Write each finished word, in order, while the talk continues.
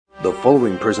The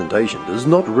following presentation does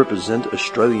not represent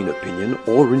Australian opinion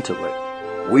or intellect.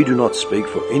 We do not speak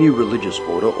for any religious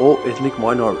order or ethnic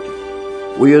minority.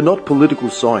 We are not political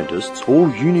scientists or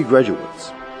uni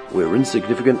graduates. We're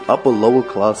insignificant upper-lower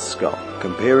class scum,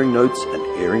 comparing notes and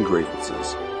airing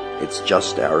grievances. It's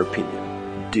just our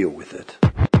opinion. Deal with it. No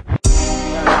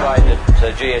way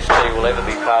that GST will ever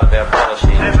be part of our policy.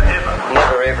 Never ever.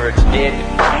 Never ever, it's dead.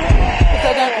 If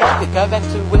they don't like it, go back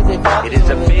to where they're from. It is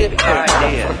a big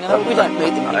idea. No, we don't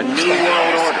need them. A new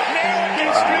world order.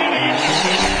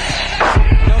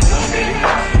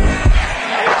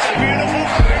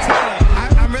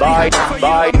 By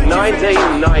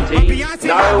 1990,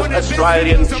 no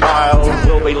Australian child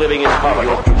will be living in poverty.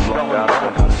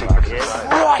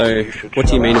 So, what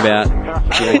do you mean about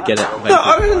get it? No,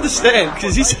 I don't understand,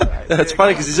 because it's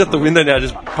funny because he's at the window now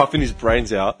just puffing his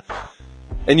brains out,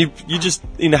 and you just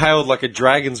inhaled like a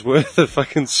dragon's worth of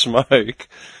fucking smoke.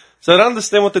 So I don't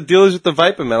understand what the deal is with the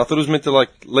vapor, man. I thought it was meant to like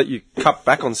let you cut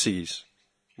back on ciggies,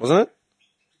 wasn't it?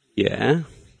 Yeah.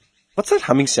 What's that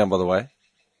humming sound, by the way?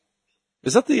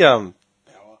 Is that the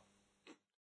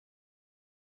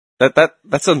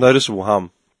That's a noticeable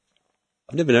hum.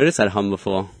 I've never noticed that hum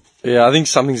before. Yeah, I think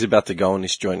something's about to go on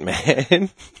this joint, man.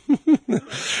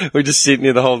 We're just sitting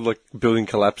here, the whole like building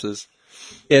collapses.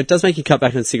 Yeah, it does make you cut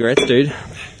back on cigarettes, dude.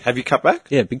 Have you cut back?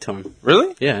 Yeah, big time.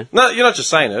 Really? Yeah. No, you're not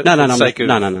just saying it. No, for the sake of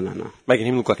no. making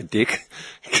him look like a dick.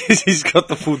 Because he's got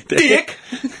the full dick.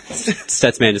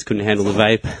 Statsman just couldn't handle the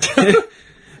vape.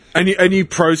 Only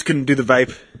pros can do the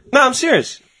vape. No, I'm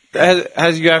serious.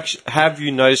 Have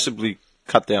you noticeably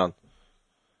cut down?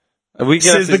 Are we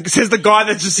Says the guy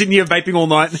that's just sitting here vaping all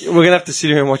night. We're going to have to sit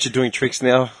here and watch you doing tricks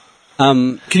now.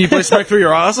 Can you please smoke through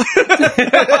your ass? In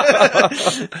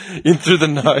through the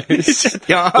nose.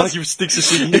 Yeah. Like he sticks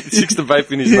the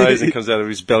vape in his nose and comes out of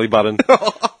his belly button. Do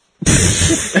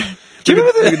you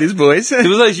remember Look at this, boys. There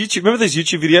was remember those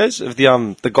YouTube videos of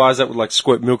the guys that would like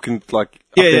squirt milk and like up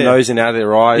their nose and out of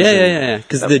their eyes? Yeah.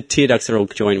 Because the tear ducts are all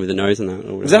joined with the nose and that.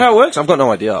 Is that how it works? I've got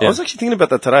no idea. Yeah. I was actually thinking about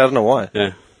that today. I don't know why.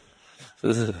 Yeah. I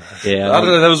don't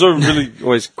know. That was all really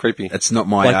always creepy. That's not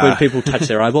my... Like when people touch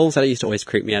their eyeballs, that used to always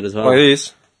creep me out as well. Oh, it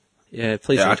is? Yeah,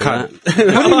 please I don't do can't. that.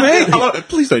 What do you mean?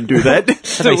 Please don't do that.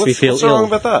 That makes me feel what's ill. wrong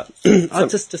about that? Oh,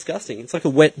 it's just disgusting. It's like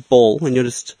a wet ball and you're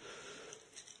just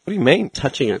What do you mean?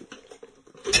 touching it.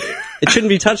 It shouldn't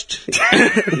be touched.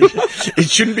 It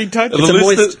shouldn't be touched.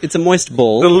 It's a moist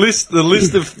ball. The list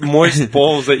of moist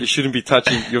balls that you shouldn't be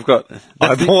touching. You've got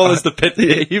eyeball as the pet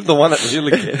peeve, the one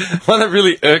that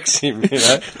really irks him. You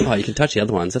know, Oh, you can touch the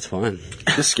other ones. That's fine.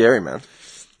 it's scary, man.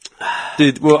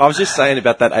 Dude, well, I was just saying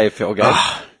about that AFL game.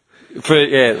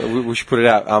 We should put it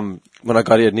out. When I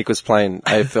got here, Nick was playing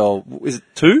AFL. Is it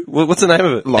 2? What's the name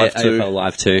of it? Live 2. AFL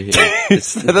Live 2. Yeah.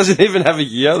 That doesn't even have a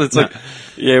year. It's like,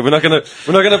 we're not gonna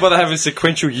bother having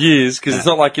sequential years because it's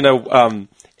not like NBA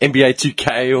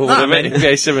 2K or whatever,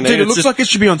 NBA 17. Dude, it It's looks just- like it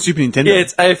should be on Super Nintendo. Yeah,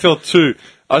 it's AFL 2.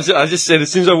 I just said,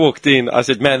 as soon as I walked in, I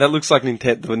said, man, that looks like the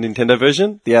Nintendo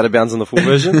version, the out of bounds and the full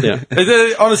version. Yeah.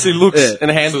 It honestly looks and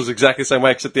handles exactly the same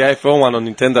way, except the AFL one on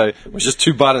Nintendo was just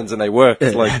 2 buttons and they worked.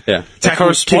 Like, Yeah. they Tackle,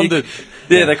 corresponded. kick.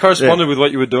 They corresponded with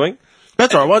what you were doing.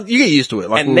 That's all right. Well, you get used to it.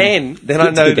 Like, And then I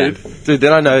It's a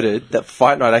good noted that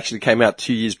Fight Night actually came out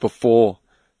 2 years before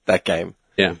that game.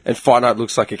 Yeah. And Fight Night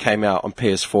looks like it came out on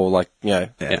PS4 like, a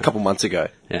couple months ago.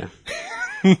 Yeah.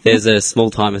 There's a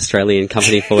small-time Australian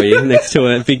company for you next to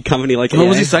a big company like what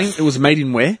was EA. he saying? It was made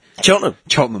in where? Cheltenham.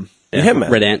 Yeah, Yeah, man.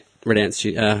 Red Ant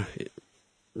Studio. I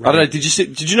don't know.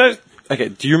 Did you know? Okay.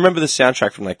 Do you remember the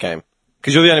soundtrack from that game?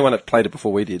 Because you're the only one that played it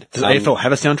before we did. Does AFL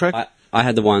have a soundtrack? I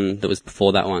had the one that was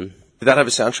before that one. Did that have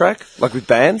a soundtrack, like with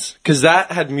bands? Because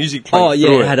that had music playing. Oh, yeah,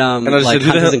 through it had And I just like said, who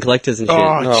the Hunters hell- and Collectors and shit.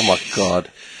 Oh my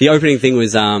god! The opening thing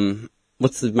was,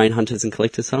 what's the main Hunters and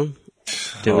Collectors song?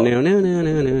 Oh.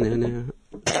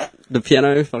 The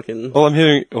piano fucking... All I'm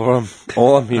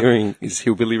hearing is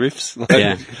hillbilly riffs. Like,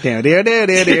 Yeah. Yeah.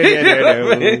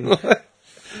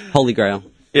 Holy Grail.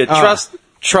 yeah.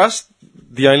 Trust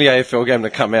the only AFL game to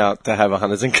come out to have a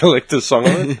Hunters and Collectors song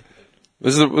on it.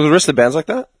 Was the rest of the bands like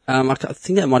that? I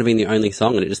think that might have been the only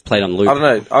song and it just played on loop. I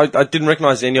don't know. I didn't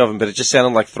recognise any of them, but it just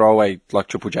sounded like throwaway, like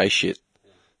Triple J shit.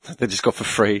 They just got for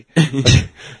free.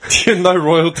 No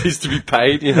royalties to be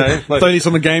paid, you know. Like, Tony's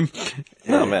on the game.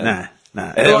 no, man. Nah.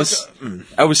 And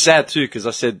it was sad too because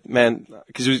I said, man,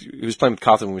 because he was playing with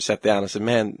Carlton when we sat down. I said,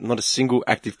 man, not a single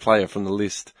active player from the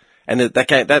list. And that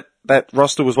game, that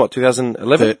roster was what,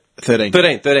 2011? 13.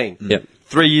 13. Yep.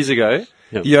 3 years ago.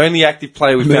 Yep. The only active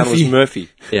player we found was Murphy.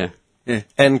 Yeah.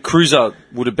 And Cruiser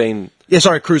would have been. Yeah,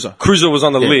 sorry, Cruiser. Cruiser was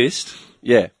on the list.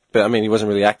 Yeah. But I mean, he wasn't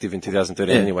really active in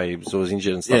 2013 Yeah. anyway. He was always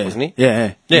injured and stuff, Yeah. wasn't he?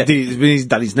 Yeah. Yeah. He's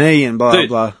done his knee and blah, Dude,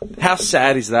 blah. how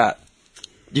sad is that?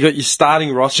 You got your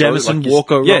starting roster. Jamison, your-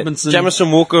 Walker, Robinson.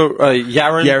 Jamison, Walker,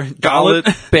 Yaron, Yaron, Garlett,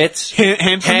 Garlett. Betts,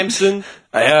 Hampson.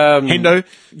 Hendo,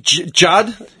 Hendo.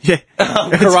 Judd, Yeah.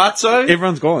 Carazzo,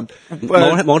 Everyone's gone.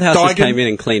 Moldhouse just Dygan. came in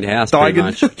and cleaned house pretty Dygan.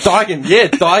 much. Dygan,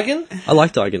 Dygan, I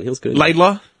like Dygan. He was good.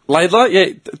 Laidlaw. Laidlaw,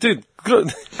 yeah, dude.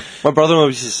 Good. My brother-in-law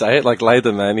used to say it, like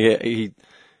Laidlaw, man.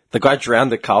 The guy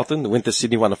drowned at Carlton, went to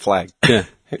Sydney, won a flag. Yeah.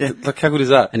 Like, how good is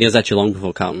that? And he was at Geelong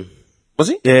before Carlton. Was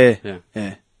he? Yeah. Yeah.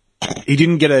 Yeah. He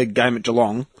didn't get a game at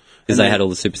Geelong. Because they had all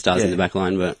the superstars Yeah. in the back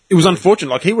line, but It was unfortunate.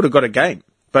 Like, he would have got a game.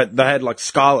 But they had, like,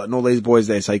 Scarlett and all these boys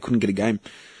there, so he couldn't get a game.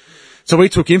 So we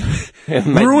took him,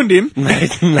 ruined him, Made then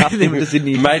went to nothing,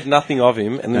 Sydney. made nothing of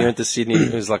him, and then he went to Sydney.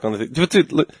 It was like on the but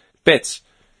dude, look, Betts.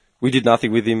 We did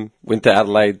nothing with him. Went to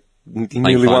Adelaide. He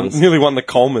finals. nearly won the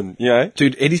Coleman. You know.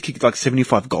 Dude, Eddie's kicked like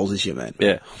 75 goals this year, man.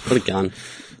 Yeah. what a gun.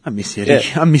 I miss Eddie.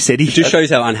 Yeah. I miss Eddie. It just shows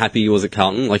how unhappy he was at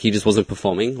Carlton. Like, he just wasn't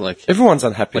performing. Like, Everyone's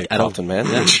unhappy Like at Adam. Carlton, man.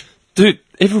 Yeah. Dude,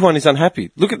 everyone is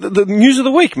unhappy. Look at the news of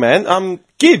the week, man.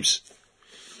 Gibbs.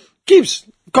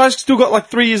 Guy's still got like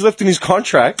 3 years left in his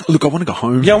contract. Look, I want to go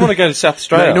home. Yeah, I want to go to South No,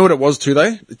 Australia. you know what it was too,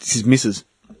 though? It's his missus.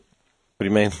 What do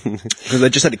you mean? Because they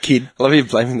just had a kid. I love you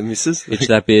blaming the missus. bitch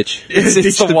that bitch. It's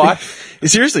Ditched the big- wife.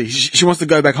 Seriously, she wants to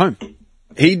go back home.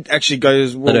 He actually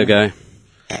goes, well, Let her go.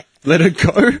 Let her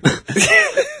go?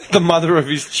 The mother of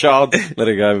his child. Let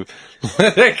her go.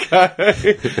 Let her go.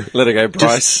 Let her go,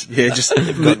 Bryce. Yeah, just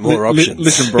got more options.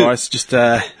 Listen, Bryce, just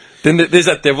Then there's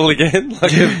that devil again.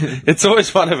 Like it's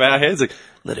always one of our heads. Like,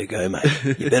 let her go, mate.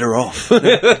 You're better off.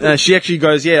 she actually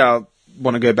goes, yeah, I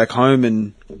want to go back home,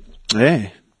 and yeah,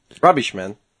 Rubbish,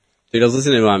 man. Dude, I was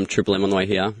listening to Triple M on the way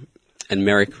here, and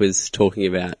Merrick was talking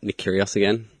about Nick Kyrgios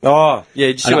again. Oh, yeah.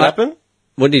 Did you see what happened?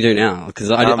 What did he do now? Because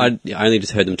I only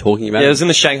just heard them talking about Yeah, it it. was in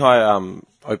the Shanghai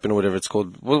Open or whatever it's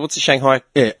called. What's the Shanghai?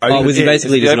 yeah. Oh, was he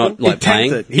basically is it just open? not like He tanked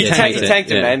playing? it. He He tanked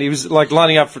it, yeah. man. He was like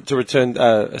lining up to return.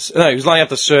 No, he was lining up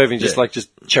to serve and just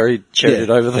cherried Yeah. it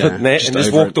over the Yeah. net Just and just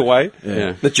over walked it. away.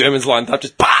 Yeah. The Germans lined up,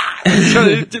 just bah!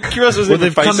 Kyrgios was Well, even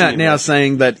they've come facing out him, now man.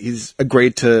 saying that he's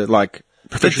agreed to like The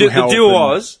professional help. deal and-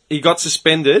 was he got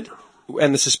suspended,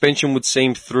 and the suspension would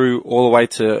seem through all the way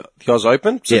to the Oz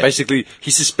Open. So Yeah. basically,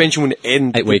 his suspension would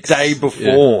end 8 the weeks. day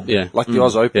before, Yeah. like the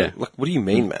Oz Open. Yeah. Like, what do you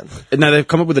mean, man? No, they've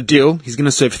come up with a deal. He's going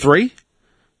to serve 3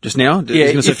 just now. Yeah,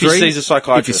 he's gonna if serve he 3. sees a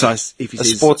psychiatrist, if he a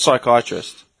sees sports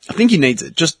psychiatrist. I think he needs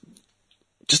it. Just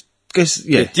goes.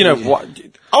 Yeah. Do you know what?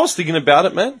 I was thinking about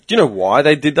it, man. Do you know why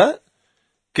they did that?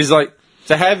 Because, like,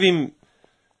 to have him.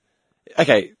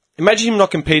 Okay, imagine him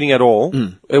not competing at all.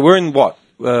 We're in what?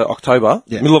 October?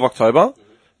 Yeah. Middle of October.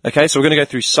 Okay, so we're going to go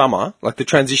through summer. Like,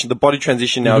 the body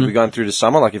transition now would be going through to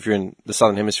summer, like if you're in the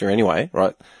Southern Hemisphere anyway,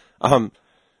 right?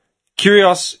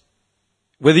 Kyrgios,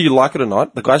 whether you like it or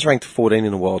not, the guy's ranked 14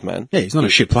 in the world, man. Yeah, he's not a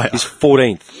shit player. He's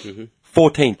 14th.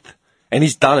 14th. And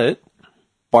he's done it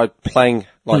by playing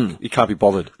like he can't be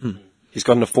bothered. He's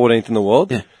gotten to 14th in the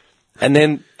world. Yeah. And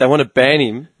then they want to ban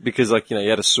him because, like, you know, he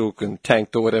had a sook and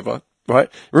tanked or whatever, right?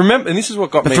 Remember, and this is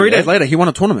what got But me. 3 days man. later, he won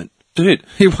a tournament. Dude.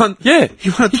 He won. Yeah. he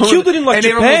won a He tournament. killed it in, like, and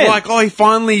everyone Japan. was like, "Oh, he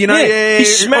finally, you know, yeah, he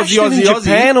smashed it in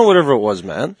Japan or whatever it was,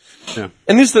 man. Yeah.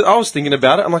 And I was thinking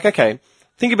about it. I'm like, okay,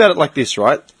 think about it like this,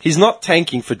 right? He's not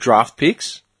tanking for draft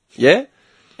picks, yeah?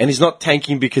 And he's not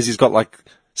tanking because he's got, like,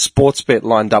 sports bet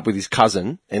lined up with his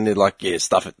cousin, and they're like, yeah,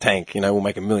 stuff it, tank, you know, we'll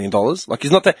make $1 million. Like,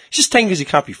 he's not he's just tanking because he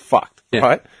can't be fucked, Yeah.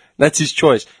 right? That's his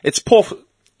choice. It's a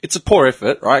poor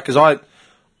effort, right? Because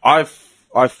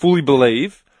I fully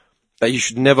believe that you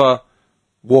should never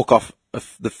walk off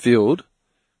of the field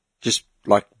just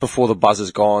like before the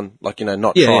buzzer's gone, like, you know,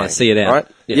 not Yeah, trying. yeah, see it out. Right?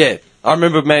 Yeah. Yeah. I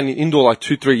remember, man, in indoor like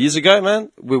 2-3 years ago,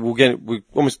 man, we got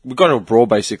into a brawl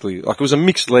basically. Like, it was a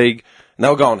mixed league and they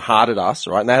were going hard at us,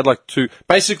 right? And they had like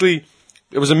basically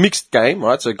it was a mixed game,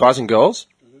 right? So guys and girls.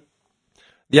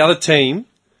 The other team,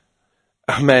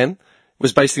 man,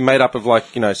 was basically made up of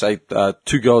like, you know, say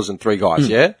 2 girls and 3 guys,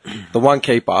 yeah? The one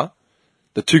keeper,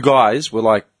 the 2 guys were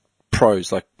like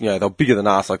pros, like, you know, they were bigger than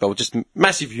us, like they were just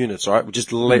massive units, right? With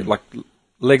just like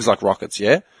legs like rockets,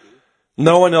 yeah?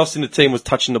 No one else in the team was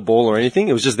touching the ball or anything.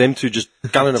 It was just them 2 just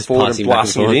gunning it forward and passing back and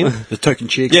blasting it in. forth. The token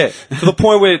chicks. Yeah, to the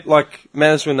point where, like,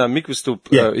 man, that's when Mick was still,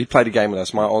 he played a game with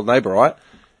us, my old neighbour, right?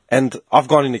 And I've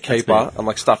gone into keeper, I'm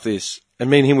like, stuff this. And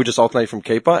me and him would just alternate from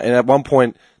keeper, and at one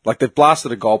point, like, they've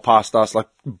blasted a goal past us, like,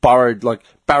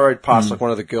 barrowed past, like,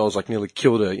 one of the girls, like, nearly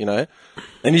killed her, you know?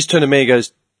 And he's turned to me and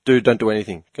goes, dude, don't do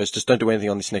anything. He goes, just don't do anything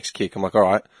on this next kick. I'm like,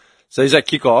 alright. So he's at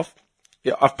kickoff.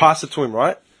 Yeah, I've passed it to him,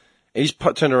 right? And he's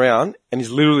turned around, and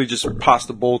he's literally just passed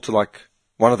the ball to, like,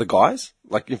 one of the guys,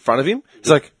 like, in front of him.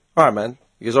 He's like, All right, man.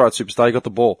 He goes, all right, superstar, you got the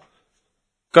ball.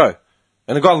 Go.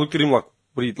 And the guy looked at him like,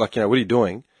 what are you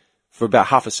doing? For about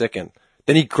half a second.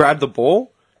 Then he grabbed the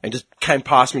ball and just came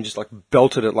past me and just like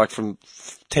belted it like from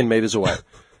 10 meters away.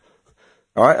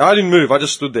 All right. I didn't move. I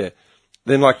just stood there.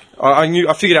 Then like,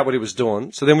 I figured out what he was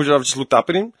doing. So then I just looked up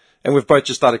at him and we've both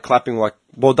just started clapping like,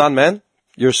 well done, man.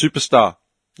 You're a superstar.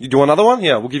 You do another one?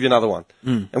 Yeah, we'll give you another one.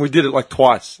 And we did it like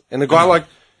twice. And the guy like,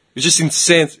 was just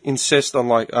incensed on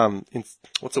like,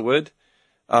 what's the word?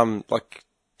 Like,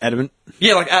 Adamant.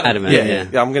 yeah, like adamant.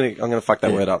 Adamant, yeah. I'm gonna fuck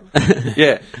that word up.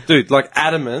 Yeah, dude, like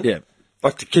adamant. Yeah.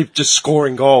 Like to keep just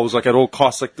scoring goals, like at all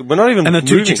costs. Like we're not even. And the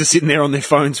two moving. chicks are sitting there on their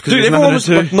phones because Dude, there's everyone nothing was,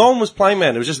 to do. like, no one was playing,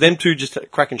 man. It was just them two just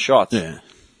cracking shots. Yeah.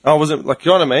 I wasn't, like,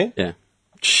 you know what I mean? Yeah.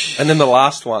 And then the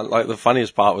last one, like, the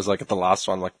funniest part was, like, at the last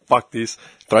one, like, fuck this,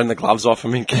 throwing the gloves off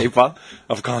him in keeper.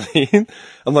 I've gone in.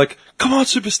 I'm like, come on,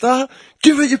 superstar,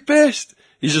 give it your best.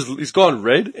 He's gone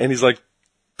red, and he's, like,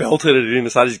 belted it in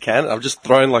as hard as he can. I've just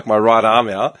thrown, like, my right arm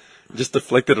out, just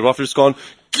deflected it off, just gone,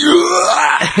 and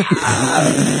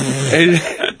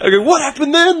I go, what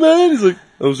happened then, man? He's like,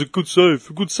 that was a good save.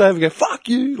 I go, fuck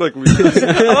you. Like, oh, it's a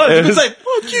good save.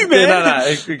 Fuck you, man. Yeah, no,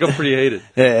 it got pretty heated.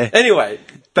 Yeah. Anyway,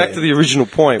 back to the original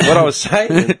point. What I was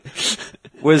saying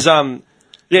was,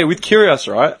 with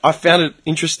Kyrgios, right? I found it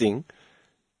interesting.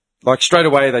 Like, straight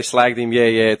away, they slagged him. Yeah,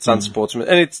 it's unsportsmanlike.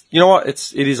 And it's, you know what?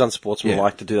 It is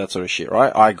unsportsmanlike to do that sort of shit,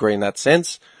 right? I agree in that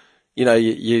sense. You know,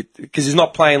 because he's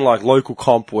not playing like local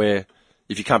comp where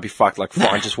if you can't be fucked, like,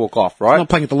 fine, just walk off, right? Not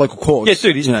playing at the local courts. Yeah,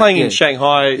 dude, he's playing in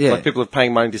Shanghai. Yeah. Like, people are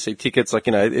paying money to see tickets. Like,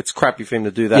 you know, it's crappy for him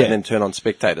to do that and then turn on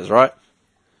spectators, right?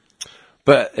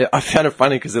 But I found it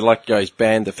funny because they're like, he's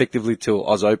banned effectively till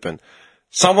Oz Open.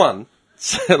 Someone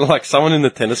in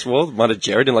the tennis world might have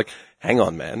Jared and like, hang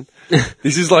on, man.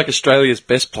 This is like Australia's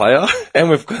best player and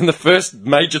we've got the first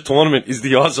major tournament is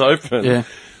the Oz Open. Yeah.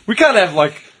 We can't have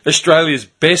like Australia's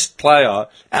best player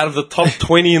out of the top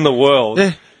 20 in the world.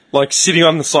 Yeah. Like sitting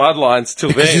on the sidelines till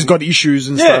then. Because he's got issues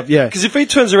and stuff. Yeah. Because if he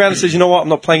turns around and says, you know what, I'm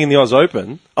not playing in the Oz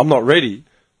Open, I'm not ready,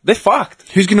 they're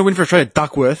fucked. Who's going to win for Australia?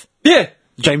 Duckworth. Yeah.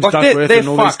 James Like, Duckworth they're and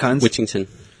all fucked. these cunts. Whittington.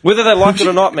 Whether they like it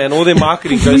or not, man, all their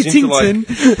marketing goes into like...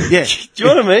 Yeah. Do you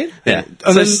know what I mean? Yeah.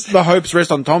 And then the hopes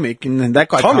rest on Tomic, and then that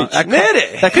guy Tomic,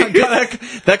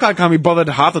 that guy can't be bothered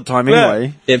half the time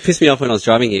anyway. Yeah, it pissed me off when I was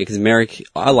driving here because Merrick,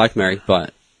 I like Merrick,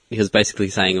 but he was basically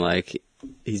saying like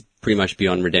he's pretty much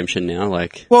beyond redemption now,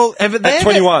 like. Well, At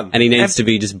 21. And he needs to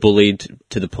be just bullied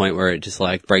to the point where it just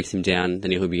like breaks him down.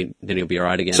 Then he'll be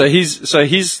alright again. So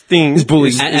his thing is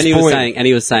bullying. and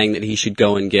he was saying that he should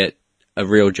go and get a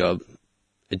real job,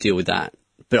 a deal with that.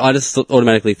 But I just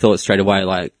automatically thought straight away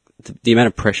like the amount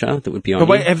of pressure that would be on But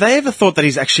wait, him. have they ever thought that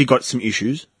he's actually got some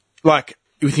issues? Like,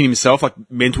 within himself, like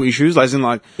mental issues? As in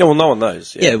like... Yeah, well, no one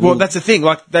knows. Yeah, Well, that's the thing.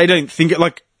 Like, they don't think it...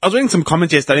 Like, I was reading some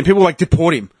comments yesterday and people like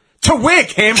deport him. To where,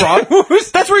 Canberra?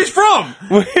 That's where he's from.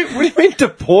 What do you mean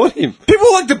deport him?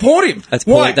 People like deport him. That's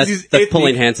Why? Pauline, that's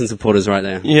Pauline Hanson supporters right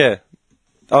there. Yeah.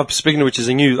 Speaking of which, there's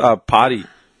a new party.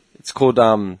 It's called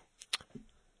We're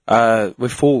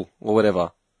Full or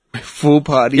whatever. Full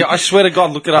party. Yeah, I swear to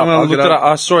God, look it up. I'm gonna I look looked it it up. up.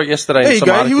 I saw it yesterday There in you some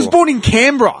go. article. He was born in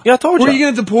Canberra. Yeah, I told you. What are you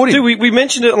going to deport him? Dude, we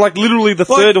mentioned it like literally the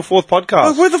third or fourth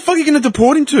podcast. Like, where the fuck are you going to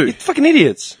deport him to? You're fucking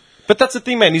idiots. But that's the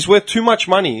thing, man. He's worth too much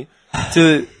money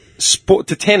to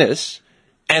tennis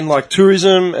and like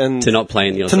tourism and To not play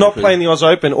in the Oz to not Open. play in the Oz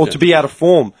Open or to be out of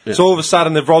form. So all of a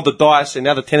sudden they've rolled the dice and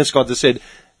now the tennis gods have said,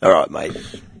 all right, mate,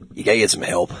 you go get some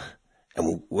help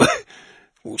and we'll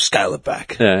scale it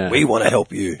back. Yeah. We want to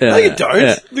help you. Yeah, No, you don't.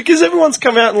 yeah. Because everyone's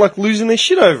come out and like losing their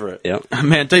shit over it. Yeah.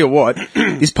 Man, tell you what,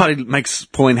 this party makes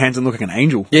Pauline Hanson look like an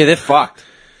angel. Yeah, they're fucked.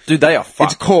 Dude, they are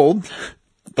fucked. It's called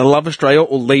the Love Australia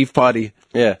or Leave Party.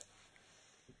 Yeah.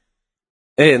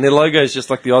 Yeah, and their logo is just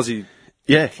like the Aussie,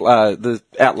 Yeah. the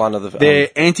outline of the... They're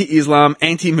anti-Islam,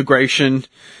 anti-immigration,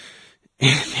 they're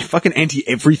fucking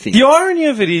anti-everything. The irony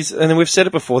of it is, and we've said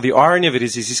it before, the irony of it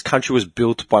is this country was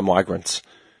built by migrants.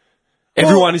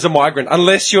 Everyone is a migrant.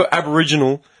 Unless you're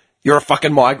Aboriginal, you're a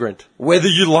fucking migrant. Whether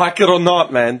you like it or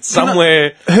not, man.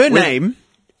 Somewhere... Her name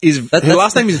is, her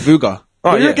last name is Vuga.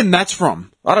 Where do you yeah. reckon that's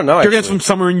from? I don't know, Do you reckon it's actually. from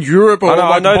somewhere in Europe or I know, I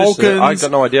like noticed it. Balkans? I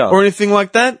got no idea. Or anything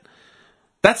like that?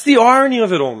 That's the irony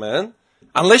of it all, man.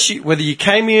 Unless whether you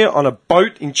came here on a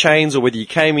boat in chains or whether you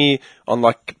came here on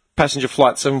like passenger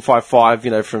flight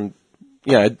 755, from,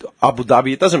 Abu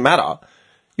Dhabi, it doesn't matter.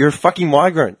 You're a fucking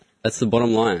migrant. That's the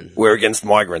bottom line. We're against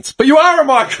migrants. But you are a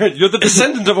migrant. You're the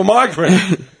descendant of a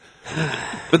migrant.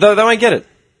 But they won't get it.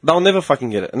 They'll never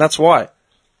fucking get it. And that's why.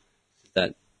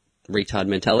 That retard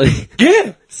mentality.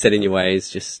 Yeah. Set in your ways,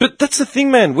 just, But that's the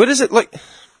thing, man. What is it like?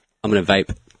 I'm going to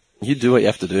vape. You do what you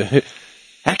have to do.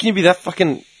 How can you be that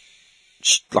fucking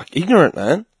like ignorant,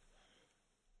 man.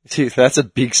 See, that's a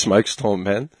big smoke storm,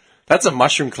 man. That's a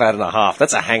mushroom cloud and a half.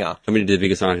 That's a hanger. I'm going to do the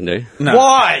biggest one I can do. No.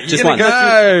 Why? You're Just gonna one.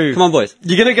 go through- Come on, boys.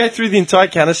 You're going to go through the entire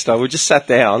canister. We just sat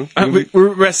down.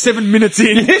 We're at 7 minutes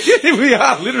in. We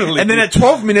are, literally. And then at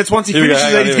 12 minutes, once he Here we go,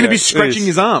 finishes hang on, it, he's here we going to be go. stretching This.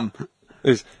 his arm.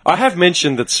 I have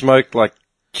mentioned that smoke, like,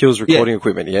 kills recording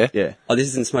equipment, yeah? Yeah. Oh, this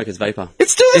isn't smoke, it's vapor.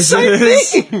 It's still the same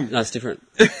thing. No, it's different.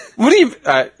 What do you,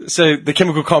 so the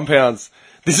chemical compounds,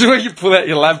 this is where you pull out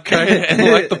your lab coat and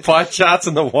like the pie charts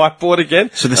and the whiteboard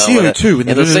again. So the CO2 And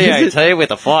the CO2 with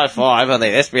the 5.5 and the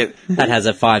SPF. That has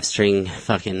a 5-string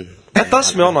fucking... That does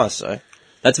smell nice though.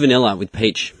 That's vanilla with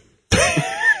peach.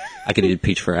 I could eat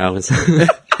peach for hours. Nick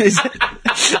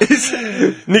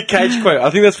Cage quote. I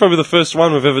think that's probably the first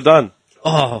one we've ever done.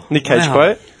 Oh, Nick Cage wow.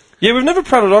 quote. Yeah, we've never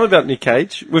prattled on about Nick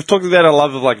Cage. We've talked about our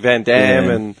love of like Van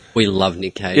Damme and We love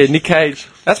Nick Cage. yeah, Nick Cage.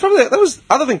 That was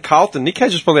other than Carlton. Nick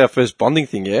Cage was probably our first bonding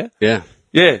thing. Yeah, Yeah.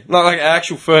 yeah, not like our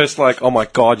actual first. Like, oh my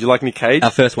god, you like Nick Cage? Our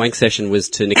first wank session was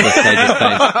to Nicolas Cage's face.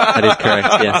 That is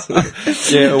correct,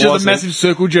 yes. Yeah, it Just wasn't. a massive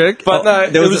circle jerk. But no,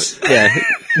 There it was, was. yeah.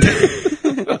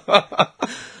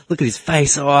 Look at his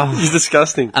face. Oh. He's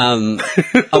disgusting. I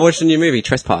watched a new movie,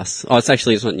 Trespass. Oh, it's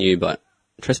not new, but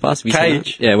Trespass. Have you seen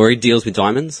Cage? that? Yeah, where he deals with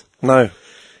diamonds. No.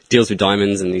 Deals with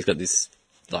diamonds, and he's got this,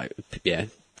 like, yeah,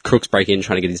 crooks break in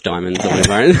trying to get his diamonds or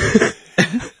whatever.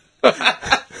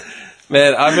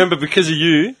 Man, I remember because of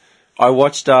you, I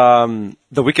watched The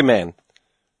Wicker Man.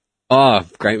 Oh,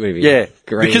 great movie. Yeah.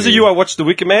 Great Because of movie. you, I watched The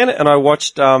Wicker Man and I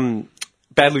watched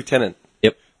Bad Lieutenant.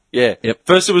 Yep. Yeah. Yep.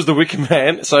 First it was The Wicker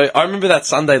Man. So I remember that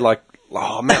Sunday like,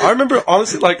 oh man, I remember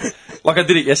honestly like I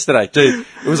did it yesterday, dude.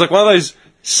 It was like one of those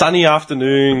sunny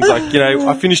afternoons, like, you know,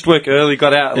 I finished work early,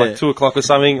 got out at like 2 o'clock or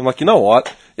something. I'm like, you know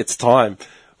what? It's time.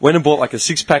 Went and bought like a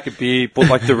 6-pack of beer, bought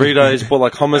like Doritos, bought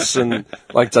like hummus and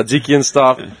like tzatziki and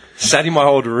stuff. Sat in my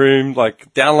old room,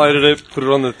 like downloaded it, put it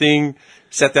on the thing,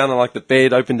 sat down on like the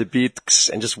bed, opened the beer,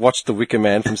 and just watched The Wicker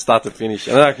Man from start to finish.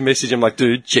 And then I can message him like,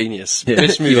 dude, genius.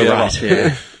 Best movie You were ever. right,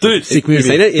 yeah. Dude, Sick You movie.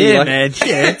 seen it? Yeah, like- man.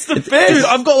 Yeah, it's the best. Dude,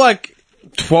 I've got like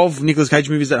 12 Nicolas Cage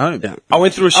movies at home. Yeah. I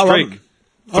went through a I love streak. them.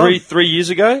 Three years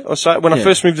ago or so, when I Yeah.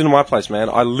 first moved into my place, man,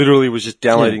 I literally was just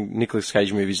downloading Nicolas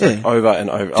Cage movies like, Yeah. over and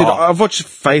over. Dude, Oh. I've watched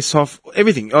Face Off,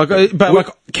 everything, but like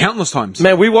countless times.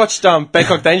 Man, we watched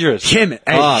Bangkok Dangerous. Yeah, man.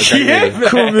 Oh, great yeah, movie.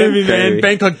 cool movie, Great man. movie.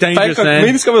 Bangkok Dangerous, Bangkok, me and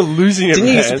man. this guy were losing it, Didn't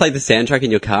you man. used to play the soundtrack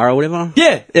in your car or whatever?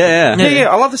 Yeah. Yeah. Yeah,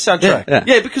 I love the soundtrack. Yeah.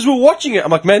 Yeah, because we were watching it.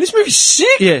 I'm like, man, this movie's sick.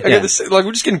 Yeah. I get Yeah. this, like,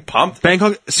 we're just getting pumped.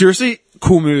 Bangkok, seriously,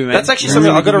 cool movie, man. That's actually something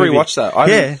I've got to good movie. rewatch that.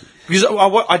 Yeah. Because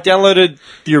I downloaded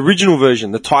the original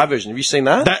version, the Thai version. Have you seen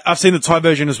that? I've seen the Thai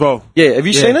version as well. Yeah, have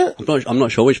you seen it? I'm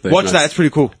not sure which version. Watch that, it's pretty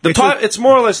cool. The Thai, it's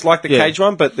more or less like the Yeah. Cage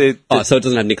one, but Oh, so it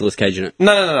doesn't have Nicolas Cage in it?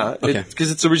 no. Okay.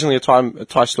 Because it's originally a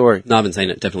Thai story. No, I haven't seen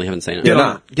it. Definitely haven't seen it. Get on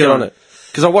Nah, it. get on it.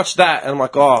 Because I watched that and I'm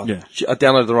like, oh, Yeah. shit, I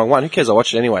downloaded the wrong one. Who cares? I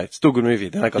watched it anyway. It's still a good movie.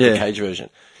 Then I got the Yeah. Cage version.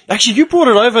 Actually, you brought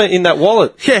it over in that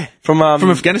wallet. Yeah. From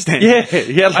Afghanistan. Yeah,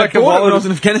 he had like I a bought it when I wallet. was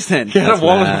in Afghanistan. He had a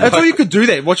wallet. mad. That's all you could do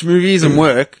there, watch movies and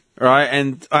work, right?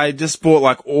 And I just bought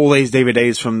like all these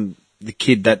DVDs from the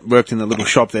kid that worked in the little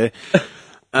shop there.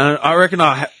 And I reckon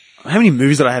how many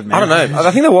movies did I have, man? I don't know.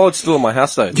 I think the wallet's still in my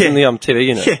house though. It's Yeah. in the TV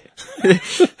unit. Yeah. Do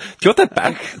you want that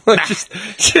back? Like, just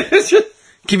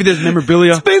Give you this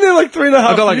memorabilia. been there like 3.5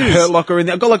 I got like years. Hurt Locker in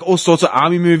there. I got like all sorts of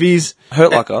army movies.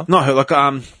 Hurt Locker? Not Hurt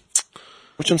Locker.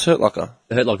 Which one's Hurt Locker?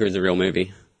 The Hurt Locker is a real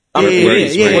movie. Yeah, where yeah,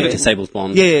 he's yeah, where he yeah. disables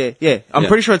bombs. Yeah. I'm Yeah.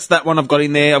 pretty sure it's that one I've got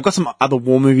in there. I've got some other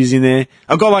war movies in there.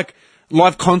 I've got like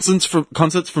live concerts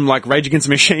from like Rage Against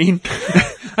the Machine.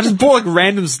 I just bought like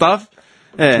random stuff.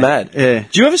 Yeah. Mad. Yeah.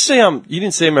 Do you ever see you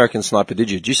didn't see American Sniper, did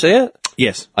you? Did you see it?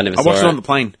 Yes. I never I saw watched it it. on the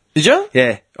plane. Did you?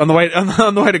 Yeah. On the way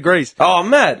on the way to Greece. Oh,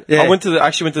 mad. Yeah. I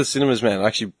actually went to the cinemas, man. I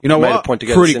actually You know made what? a point to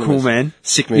go Pretty to the cinemas. cool, man.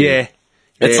 Sick movie. Yeah.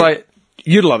 It's Yeah. like,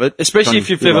 You'd love it. especially Johnny, if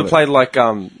you've you'd ever love it. played like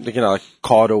like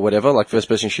COD or whatever, like first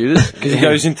person shooters, because he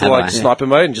goes into Have like I? sniper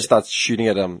mode and just starts shooting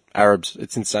at Arabs.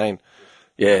 It's insane.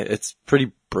 Yeah, it's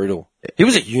pretty brutal. He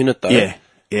was a unit though. Yeah.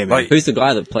 Yeah, man. Like, Who's the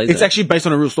guy that plays It's it? actually based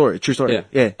on a real story, a true story.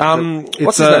 Yeah. Yeah.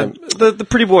 what's his name? The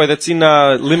pretty boy that's in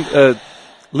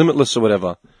Limitless or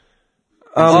whatever.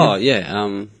 oh,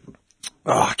 yeah.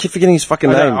 I keep forgetting his fucking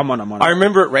I know, name. I'm on. I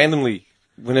remember it randomly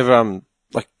whenever I'm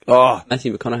like, oh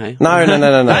Matthew McConaughey. no.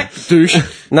 douche.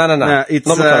 No. It's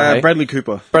Not McConaughey. Bradley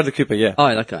Cooper. Bradley Cooper, yeah.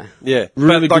 Oh, that guy. Yeah.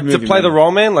 Really but, like, good to movie, play man. the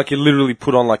role, man, like, he literally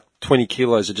put on, like, 20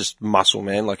 kilos of just muscle,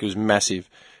 man. Like, it was massive.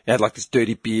 He had, like, this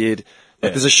dirty beard.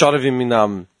 Like, there's a shot of him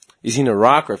in, he's in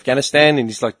Iraq or Afghanistan, and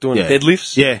he's, like, doing Yeah.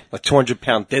 deadlifts. Yeah. Like,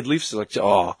 200-pound deadlifts. Like,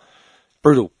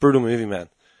 brutal movie, man.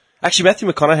 Actually, Matthew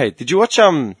McConaughey, did you watch,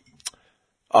 The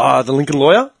Lincoln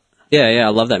Lawyer? Yeah, I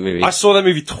love that movie. I saw that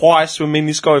movie twice when me and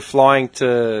this guy were flying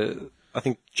to, I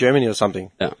think, Germany or something.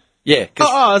 Yeah. Yeah, 'cause-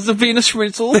 Oh, it's a Venus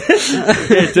Schmitzel.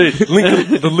 yeah,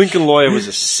 dude, the Lincoln Lawyer was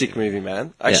a sick movie,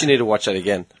 man. I actually need to watch that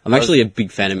again. I'm actually a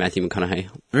big fan of Matthew McConaughey.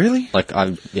 Really? Like,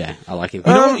 I like him.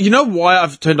 You know why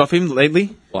I've turned off him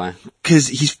lately? Why? Because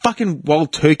his fucking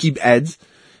Wild Turkey ads.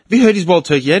 Have you heard his Wild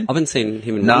Turkey ad? I haven't seen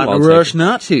him in Not Wild a rush, Turkey.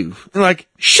 not to. I'm like,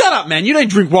 shut up, man. You don't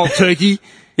drink Wild Turkey.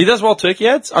 He does Wild Turkey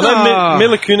ads? I know Ah.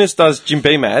 Mila Kunis does Jim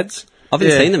Beam ads. I haven't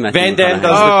Yeah. seen the Matthew Van Damme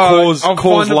McConaughey. does I'll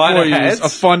Cause find it Lighter for you. ads. I'll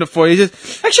find it for you.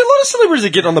 Just, Actually, a lot of celebrities are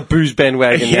getting on the booze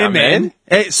bandwagon yeah, now, man.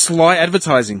 It's sly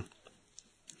advertising.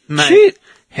 Mate. Shit.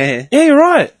 Yeah. Yeah, you're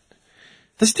right.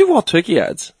 Does he do Wild Turkey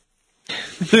ads?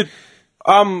 Dude,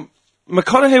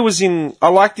 McConaughey was in, I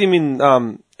liked him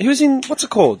in, he was in, what's it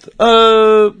called?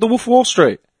 The Wolf of Wall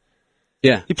Street.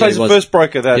 Yeah. He plays yeah, the was. first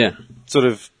broker that Yeah. sort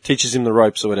of teaches him the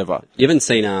ropes or whatever. You haven't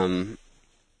seen,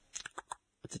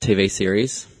 what's the TV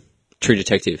series? True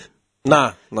Detective.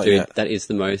 Nah, not Dude, yet. that is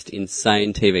the most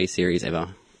insane TV series ever.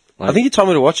 Like, I think you told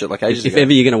me to watch it like ages if ago.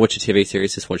 ever you're going to watch a TV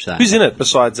series, just watch that. Who's in it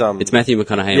besides, It's Matthew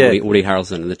McConaughey Yeah. and Woody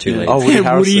Harrelson and the two leads. Oh, Woody Yeah,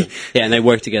 Harrelson. Woody. Yeah, and they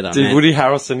work together, Dude, man. Woody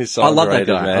Harrelson is so I love that underrated,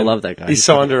 guy. man. I love that guy. He's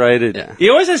so underrated. Yeah. He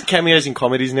always has cameos in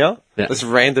comedies now. Yeah. That's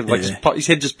random. Like, Yeah. just his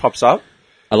head just pops up.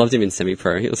 I loved him in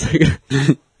Semi-Pro. He was so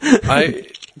good.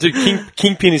 Dude,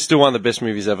 Kingpin is still one of the best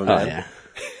movies ever, Oh, man.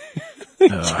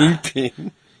 yeah.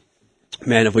 Kingpin.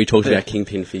 Man, have we talked about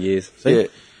Kingpin for years? Yeah. He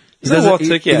Is that Wild he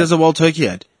Turkey ad? does a Wild Turkey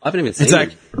ad. I haven't even seen It's like,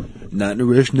 it. not in a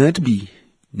rush, not to be.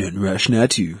 Not in a rush, not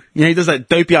to. Yeah, he does that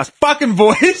dopey ass fucking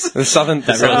voice. The Southern.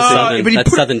 That really Southern- but he that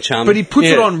Southern charm. But he puts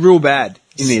it Yeah. on real bad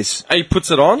in this. He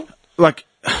puts it on. Like,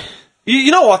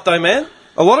 You know what though, man?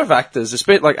 A lot of actors,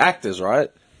 especially like actors, right?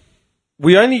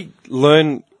 We only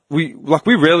learn we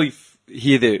rarely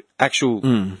hear their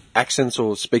actual accents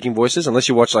or speaking voices unless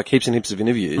you watch like heaps and heaps of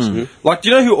interviews. Like, do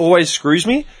you know who always screws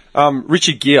me?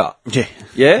 Richard Gere. yeah.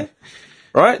 Yeah,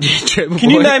 right. Gerbil Can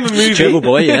you boy. name a movie? Gerbil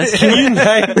Boy, yes. Can you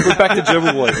name? We're back to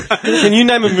Gerbil Boy. Can you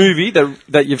name a movie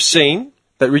that you've seen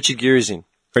that Richard Gere is in?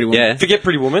 Pretty Woman. Yeah. Forget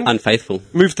Pretty Woman. Unfaithful.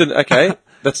 Move to okay.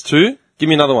 That's two. Give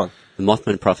me another one. The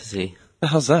Mothman Prophecy. The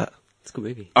hell's that? It's a good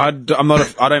movie. I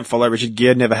don't follow Richard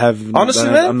Gere, never have. Honestly,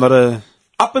 don't- man? I'm not a.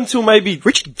 Up until maybe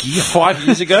Richard Gere 5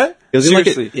 years ago. It was in like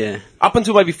a- Seriously. yeah. Up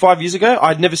until maybe 5 years ago,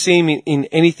 I'd never seen him in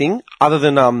anything other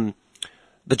than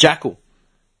The Jackal.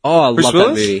 Oh, I Bruce love Willis.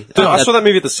 that movie. Dude, I that, saw that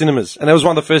movie at the cinemas, and that was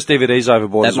one of the first DVDs I ever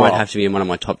bought that as might well. have to be in one of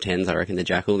my top 10s, I reckon, The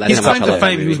Jackal. That's His how much claim I to love that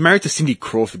fame, he movie. was married to Cindy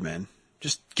Crawford, man.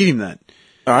 Just give him that.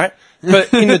 All right,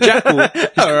 but in The Jackal,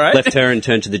 All right. Left her and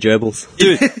turned to the gerbils.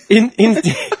 dude,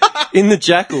 in The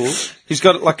Jackal, he's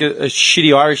got like a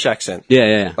shitty Irish accent.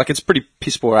 Yeah. Like it's a pretty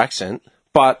piss poor accent,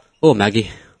 but Oh, Maggie.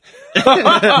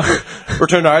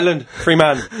 Return to Ireland, free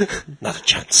man, not a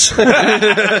chance.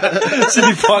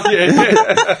 Sidney Poitier.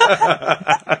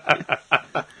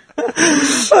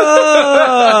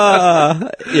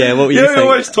 Yeah, what were You you know, he saying?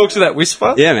 always talks with that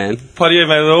whisper. Yeah, man. Poitier,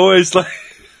 man, they're always like.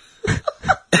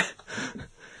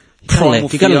 You gotta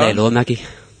fear. lay low, Maggie.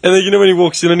 And then you know when he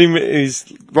walks in on him,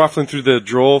 he's rifling through the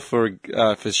drawer for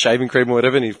shaving cream or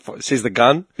whatever, and he sees the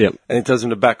gun. Yep. And he tells him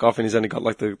to back off, and he's only got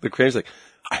like the cream. He's like,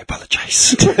 I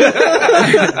apologise.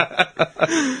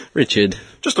 Richard.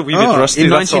 Just a wee bit rusty. in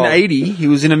that's all. 1980, he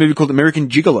was in a movie called American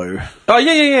Gigolo. Oh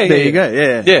yeah. There you go.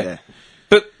 Yeah. Yeah.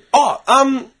 But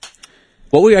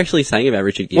What were you actually saying about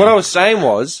Richard Gere? what I was saying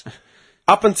was,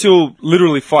 up until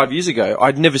literally 5 years ago,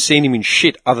 I'd never seen him in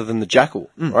shit other than The Jackal,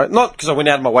 right? Not because I went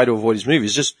out of my way to avoid his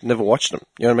movies, just never watched them,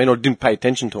 you know what I mean, or didn't pay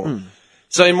attention to him.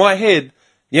 So in my head,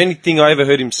 the only thing I ever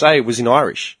heard him say was in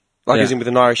Irish, like Yeah. as in with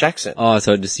an Irish accent. Oh,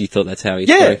 so just you thought that's how he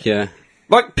Yeah. spoke, yeah.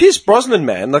 Like Pierce Brosnan,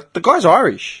 man, like the guy's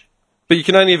Irish, but you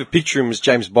can only ever picture him as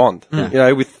James Bond, you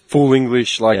know, with full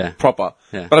English, like Yeah. proper.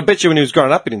 Yeah. But I bet you when he was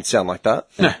growing up, it didn't sound like that.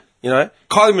 No. You know,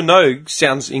 Kylie Minogue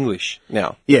sounds English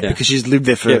now. Yeah, Yeah. because she's lived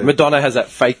there for. Yeah, Madonna has that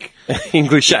fake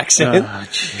English accent. Ah,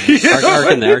 jeez.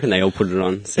 I reckon they all put it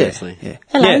on, seriously. Yeah.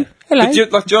 Hello. But do you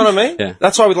know what I mean? Yeah.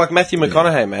 That's why with like Matthew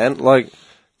McConaughey, man. Like,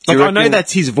 do Like, you I know reckon-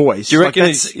 that's his voice. Do you Like, reckon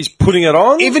that's- he's putting it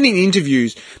on? even in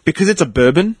interviews, because it's a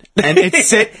bourbon and it's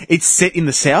set in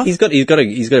the South. He's got to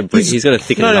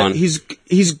thicken it on.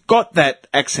 He's got that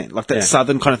accent, like that Yeah.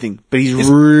 southern kind of thing, but he's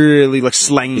really like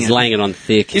slanging He's it. laying it on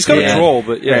thick. He's got yeah. a drawl,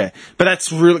 but yeah. But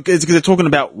that's really, it's because they're talking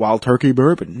about Wild Turkey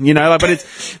bourbon, you know, like, but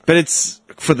it's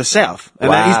for the South. And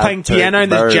Wild he's playing piano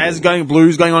and there's Turkey jazz going,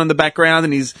 blues going on in the background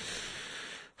and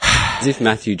As if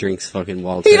Matthew drinks fucking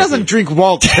wild he turkey. doesn't drink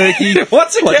Wild Turkey.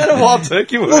 What's a can of wild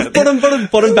turkey with? Bottom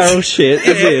barrel shit.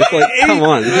 As if, like, come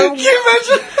on. Can you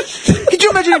imagine? Could you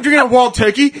imagine him drinking a Wild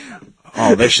Turkey?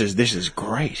 Oh, this is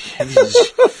great. This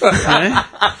is,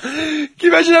 Can you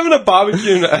imagine having a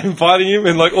barbecue and inviting him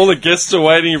and like all the guests are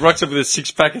waiting, he rocks up with a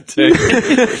 6-pack of turkey.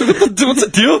 What's the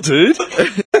deal, dude?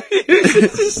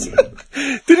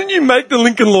 Didn't you make the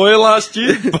Lincoln Lawyer last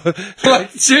year?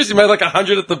 Like, seriously, made like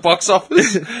 100 at the box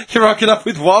office? You're rocking up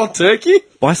with wild turkey?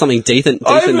 Buy something decent,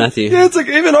 Matthew. Yeah, it's like,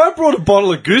 even I brought a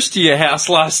bottle of goose to your house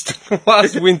last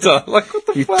winter. Like, what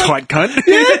the you fuck? tight cunt.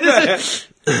 Yeah.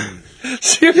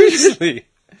 Seriously.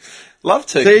 Love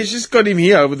turkey. So he's just got him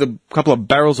here with a couple of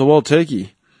barrels of wild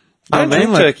turkey. I don't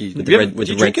drink turkey. With the red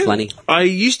flanny. I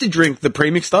used to drink the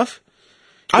premix stuff.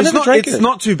 I never drank It's it.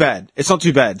 not too bad. It's not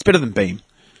too bad. It's better than Beam.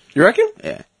 You reckon?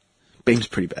 Yeah. Beam's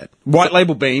pretty bad. White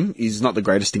label Beam is not the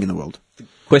greatest thing in the world.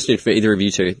 Question for either of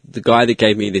you two. The guy that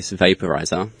gave me this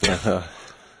vaporizer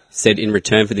said in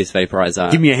return for this vaporizer...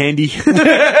 Give me a handy. Why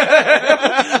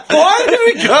do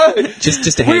we go?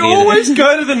 Just a We handy... always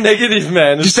go to the negative,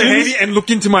 man. Just a handy and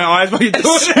look into my eyes while you do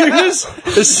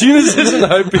it. As soon as there's an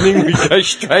opening, we go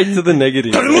straight to the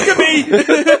negative. Look at me!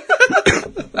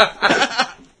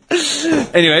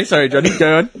 Anyway, sorry, Johnny,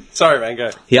 go on. Sorry, man, go.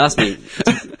 He asked me,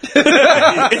 It's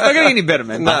not getting any better,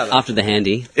 man. after the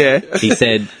handy, Yeah. he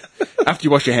said, After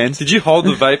you wash your hands. Did you hold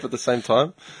the vape at the same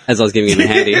time? as I was giving him a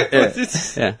handy,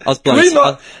 yeah, I was blowing,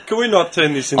 Can we not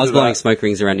turn this into I was blowing that? smoke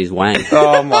rings around his wang.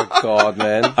 Oh my god,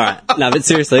 man. Alright, no, but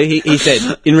seriously, he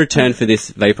said, in return for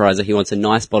this vaporizer, he wants a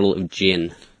nice bottle of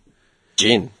gin.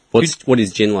 Gin. What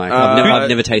is gin like? I've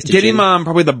never tasted Get gin. him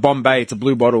probably the Bombay. It's a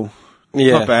blue bottle.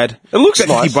 Yeah. Not bad. It looks $50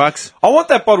 nice. bucks. I want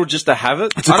that bottle just to have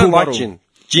it. It's a I don't cool like bottle. gin.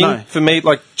 Gin, No. for me,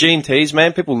 like G&Ts,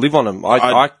 man, people live on them.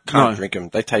 I can't no. drink them.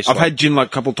 They taste I've like... had gin like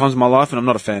a couple of times in my life and I'm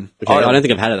not a fan. Okay, I don't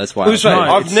think I've had it, that's why. Let's say, No,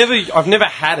 I've never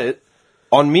had it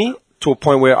on me to a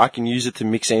point where I can use it to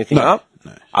mix anything No. up.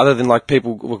 No. Other than like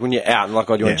people, look, when you're out and like,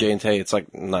 oh, do you want Yeah. G&T? It's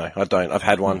like, no, I don't. I've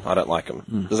had one. I don't like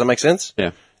them. Does that make sense?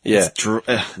 Yeah. Yeah.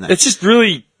 No. It's just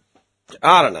really,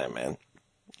 I don't know, man.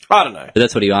 I don't know. But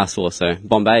that's what he asked for, so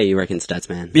Bombay, you reckon, stats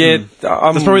man. Yeah,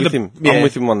 I'm That's probably with the- him. yeah. I'm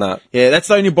with him on that. Yeah, that's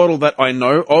the only bottle that I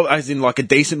know of, as in like a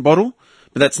decent bottle.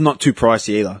 But that's not too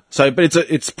pricey either. So, but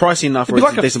it's pricey enough where It'd be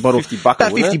it's like a decent bottle. $50,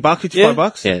 About wouldn't it? $50, $55 Yeah.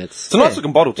 bucks. Yeah, It's a nice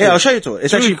looking bottle too. Yeah, I'll show you to it.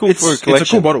 It's really actually cool for a It's a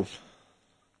collection. cool bottle.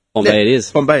 Bombay it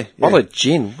is. Bombay. Yeah. Bottle of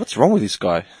gin. What's wrong with this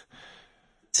guy?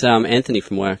 It's Anthony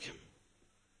from work.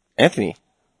 Anthony.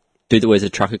 Dude that wears a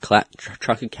trucker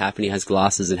cap and he has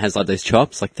glasses and has like those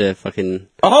chops, like the fucking...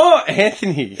 Oh,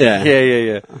 Anthony. Yeah.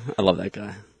 Yeah. I love that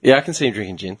guy. Yeah, I can see him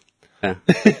drinking gin. Yeah.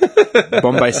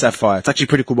 Bombay Sapphire. It's actually a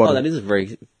pretty cool bottle. Oh, that is a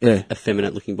very Yeah.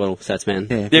 effeminate looking bottle, stats man.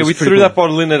 Yeah, Yeah, it's we pretty threw cool. that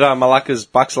bottle in at Malacca's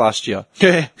Bucks last year.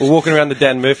 Yeah. We're walking around the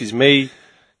Dan Murphy's, me,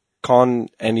 Con,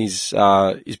 and his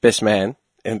best man.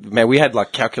 And man, we had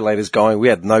like calculators going. We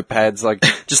had notepads, like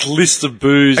just lists of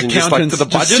booze and just like to the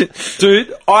budget.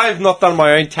 Dude, I have not done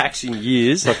my own tax in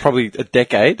years, like probably a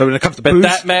decade. But when it comes to But booze,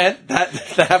 that man,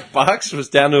 that bucks was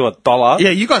down to $1. yeah,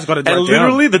 you guys got it And down.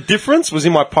 literally the difference was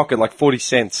in my pocket, like 40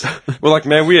 cents. We're like,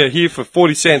 man, we are here for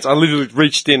 40 cents. I literally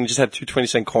reached in and just had two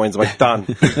 20-cent coins. I'm like, done.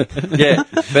 Yeah.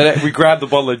 But we grabbed the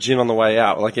bottle of gin on the way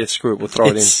out. We're like, yeah, screw it. We'll throw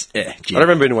It's, it in. yeah, I gin. don't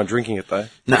remember anyone drinking it though.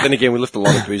 No. But then again, we left a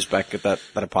lot of booze back at that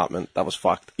apartment. That was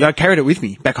fucked. Yeah, I carried it with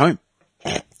me back home.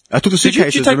 I took the Did you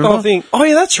suitcases, take the whole thing? Oh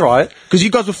yeah, that's right. Because you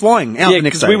guys were flying out Yeah, the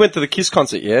next because day. we went to the Kiss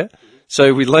concert, yeah?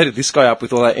 So we loaded this guy up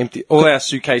with all our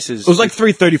suitcases. It was like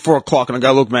 3:30, 4 o'clock, and I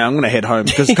go, look, man, I'm going to head home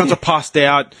because cunts are passed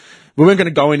out. We weren't going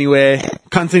to go anywhere.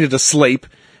 Cunts needed to sleep.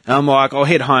 And I'm like, I'll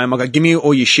head home. I go, give me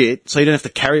all your shit so you don't have to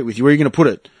carry it with you. Where are you going to put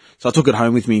it? So I took it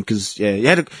home with me because, yeah, you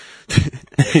had to...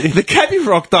 The cabbie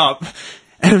rocked up,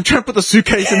 and I'm trying to put the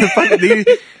suitcase in the fucking thing.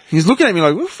 He's looking at me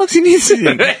like, what the fuck's in this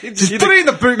thing? Just put it in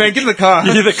the boot, man. Get in the car.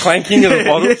 You hear the clanking of the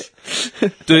bottles?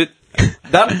 Dude,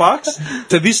 that Bucks,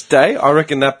 to this day, I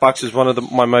reckon that Bucks is one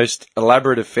of my most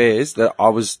elaborate affairs that I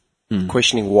was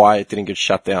questioning why it didn't get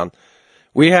shut down.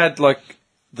 We had, like,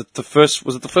 the first,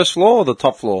 was it the first floor or the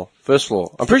top floor? First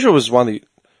floor. I'm pretty sure it was one of the,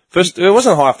 first, it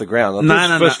wasn't high off the ground.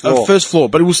 I think it was first floor. First floor,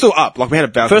 but it was still up. Like, we had a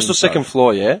balcony. First or second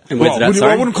floor, yeah? And where's it at, I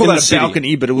sorry? wouldn't call In that the a city.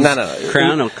 balcony, but it was... No.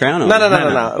 Crown or?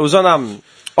 No. It was on,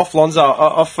 off Lonzo,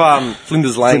 off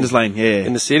Flinders Lane. Flinders Lane, yeah.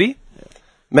 In the city.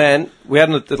 Man, we had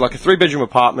like a 3-bedroom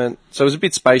apartment, so it was a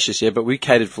bit spacious, yeah, but we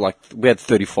catered for like, we had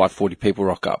 35, 40 people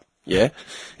rock up, yeah?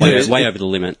 Way over the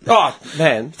limit. Oh,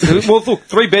 man. Well, look,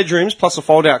 3 bedrooms plus a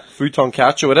fold-out futon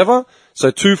couch or whatever,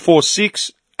 so 2, 4,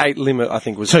 6, 8 limit, I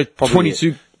think was So probably 22...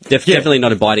 it. Definitely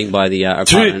not abiding by the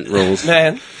apartment rules.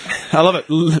 Man, I love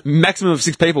it. Maximum of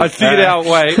 6 people. I figured out a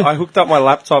way. I hooked up my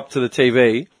laptop to the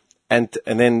TV and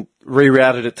then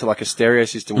rerouted it to like a stereo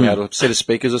system. We had a set of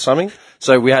speakers or something.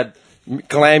 So we had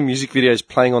glam music videos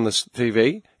playing on the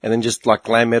TV, and then just like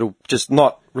glam metal, just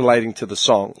not relating to the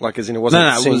song, like as in it wasn't.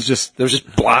 No, it was just they was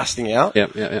just blasting out.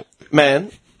 Yeah.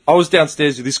 Man, I was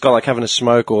downstairs with this guy, like having a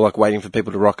smoke or like waiting for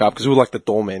people to rock up because we were like the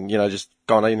doormen, you know, just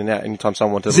going in and out anytime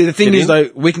someone wanted to. See, the thing get is in. though,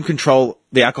 we can control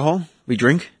the alcohol we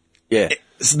drink. Yeah.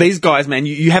 So these guys, man,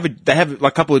 they have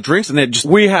like a couple of drinks and they're just.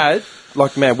 We had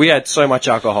so much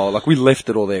alcohol. Like, we left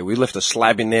it all there. We left a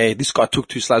slab in there. This guy took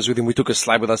 2 slabs with him. We took a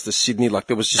slab with us to Sydney. Like,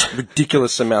 there was just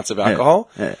ridiculous amounts of alcohol.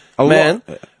 Yeah. Man,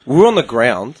 we were on the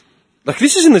ground. Like,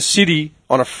 this is in the city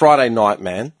on a Friday night,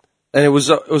 man. And it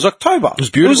was October. It was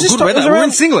beautiful. Good weather. We were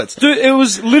in singlets. Dude, it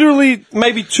was literally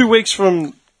maybe 2 weeks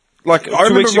from, like, I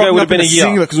 2 weeks ago would have been a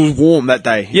year. Because it was warm that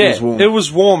day. Yeah, it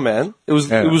was warm. Man. It was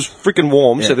freaking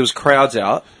warm, Yeah. so there was crowds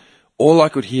out. All I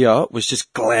could hear was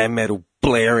just glam metal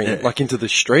blaring, like, into the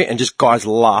street, and just guys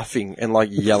laughing and, like,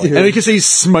 yelling. And you can see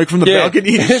smoke from the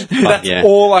balcony. That's Yeah.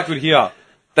 all I could hear.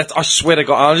 I swear to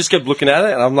God, I just kept looking at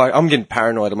it, and I'm like, I'm getting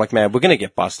paranoid. I'm like, man, we're gonna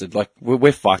get busted. Like,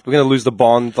 we're fucked. We're gonna lose the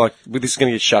bond. Like, this is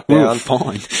gonna get shut We were down.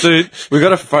 fine. Dude, we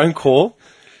got a phone call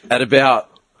at about,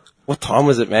 what time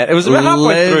was it, man? It was about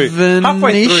halfway through.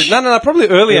 11-ish? No, probably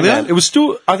earlier, Earlier? man. It was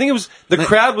still, I think it was, the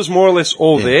crowd was more or less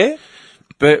all there,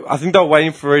 but I think they were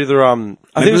waiting for either, I think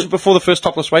it was before the first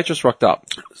Topless Waitress rocked up.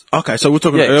 Okay, so we're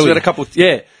talking Yeah, so we earlier. had a couple.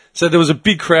 Yeah, so there was a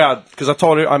big crowd because I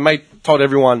told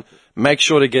everyone make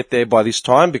sure to get there by this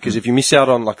time because if you miss out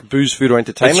on like booze, food, or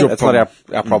entertainment, that's not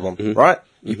our problem, right?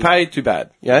 You pay, too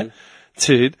bad, yeah,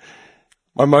 dude.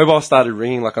 My mobile started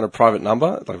ringing like on a private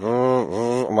number, like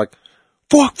I'm like,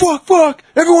 fuck,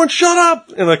 everyone shut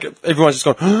up, and like everyone's just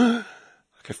going,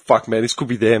 okay, fuck, man, this could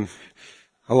be them.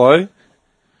 Hello,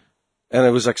 and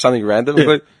it was like something random. I was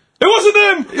like, it wasn't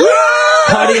them.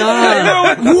 Party on!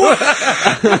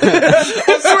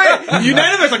 I swear, you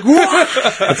know, it's like,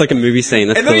 what? That's like a movie scene.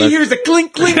 That's And then cool. you hear the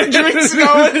clink, clink, the drinks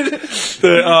going.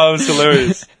 Oh, it was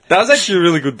hilarious. That was actually a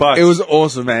really good buck. It was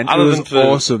awesome, man. Other it was than for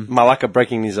awesome. Malacca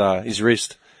breaking his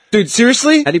wrist. Dude,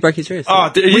 seriously? How'd he break his wrist? Oh,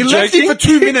 are We you left joking? it for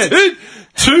 2 minutes. Dude,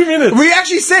 2 minutes. We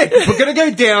actually said, we're going to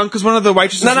go down because one of the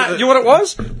waitresses... No, you know what it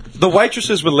was? The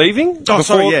waitresses were leaving. Oh,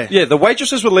 sorry, yeah. Yeah, the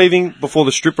waitresses were leaving before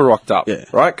the stripper rocked up. Yeah.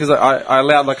 Right? Because I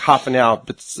allowed like half an hour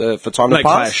for time to No pass.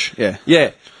 clash, yeah.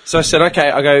 Yeah. So I said,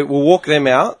 okay, we'll walk them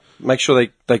out, make sure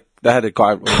they had a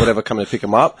guy or whatever coming to pick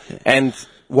them up. Yeah. And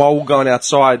while we're going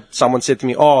outside, someone said to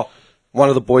me, one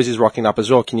of the boys is rocking up as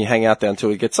well. Can you hang out there until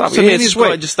he gets up? So me and this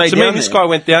guy just stayed So me down and this there. guy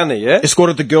went down there, yeah?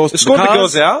 Escorted the girls Escorted to the the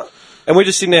girls cars. out, and we're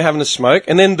just sitting there having a smoke.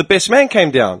 And then the best man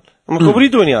came down. I'm like, what are you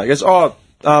doing here? He goes,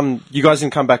 you guys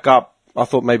didn't come back up. I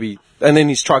thought maybe... And then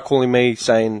he's tried calling me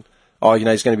saying,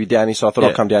 he's going to be down here, so I thought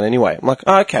I'll come down anyway. I'm like,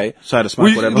 okay. So I had a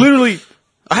smoke, whatever. Literally...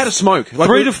 I had a smoke. Like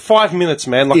 3 to 5 minutes,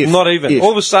 man. Like, not even.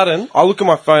 All of a sudden, I look at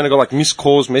my phone, I got like missed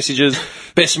calls, messages.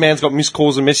 Best man's got missed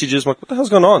calls and messages. I'm like, what the hell's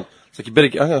going on? It's like, you better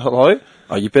get, hello?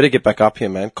 Oh, you better get back up here,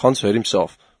 man. Con's hurt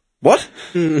himself. What?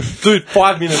 Dude,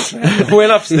 5 minutes, man.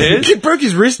 Went upstairs. He broke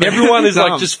his wrist. Everyone is like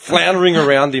Dumb. just floundering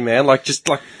around him, man. Like, just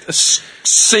like a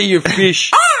sea of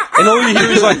fish. And all you hear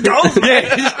is like,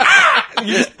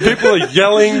 people are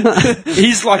yelling.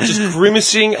 He's like just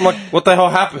grimacing. I'm like, what the hell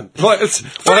happened? Like, what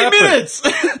 3 happened? minutes.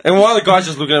 And one of the guys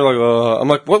just looking at him like, I'm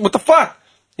like, what the fuck?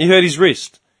 He hurt his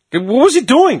wrist. What was he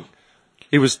doing?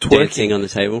 He was twerking. Dancing on the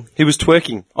table. He was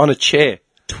twerking on a chair.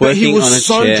 But he Twerking was on a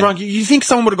so chair. drunk. You think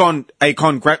someone would have gone, hey,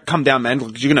 Con, come down, man,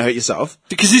 because you're going to hurt yourself.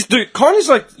 Because this dude, Con is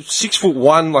like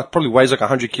 6'1", like probably weighs like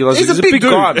 100 kilos. He's a big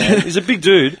dude. guy, man. He's a big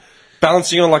dude,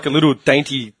 balancing on like a little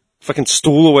dainty fucking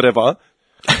stool or whatever.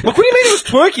 Like, what do you mean he was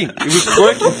twerking? He was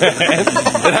twerking, man.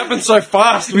 It happened so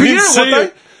fast. We But you didn't know see what,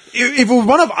 it. though? If it was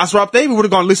one of us were up there, we would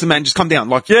have gone, listen, man, just come down.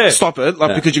 Like, stop it.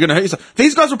 Like, because you're going to hurt yourself.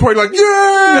 These guys were probably like,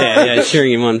 Yeah,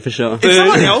 cheering him on for sure. If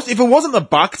someone else, if it wasn't the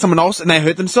buck, someone else, and they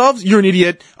hurt themselves, you're an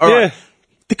idiot. All right.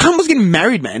 The cunt was getting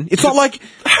married, man. It's not like, do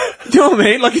you know what I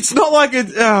mean? Like, it's not like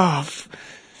it.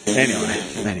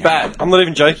 Anyway. Bad. I'm not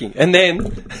even joking. And then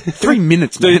 3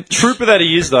 minutes, man. the trooper that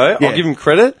he is, though, I'll give him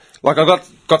credit. Like, I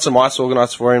got some ice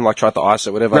organised for him. Like, tried to ice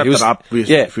it, whatever. Wrapped it up,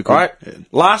 if we could. Right. Yeah.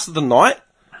 Last of the night.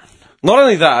 Not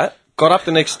only that, got up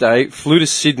the next day, flew to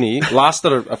Sydney,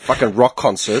 lasted a fucking rock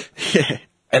concert. Yeah.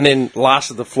 And then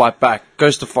lasted the flight back.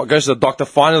 Goes to the doctor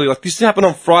finally. Like, this happened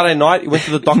on Friday night. He went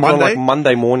to the doctor on like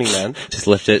Monday morning, man. Just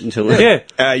left it until... Yeah. You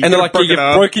And they're like, broke you've it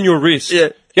up. broken your wrist. Yeah.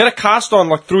 He had a cast on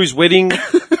like through his wedding,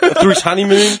 through his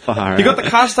honeymoon. Far He got the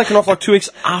cast taken off like 2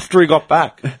 weeks after he got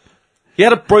back. He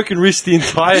had a broken wrist the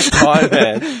entire time,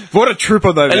 man. What a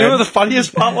trooper, though, And you man. know what the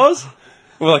funniest part was?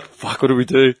 We're like, fuck, what do we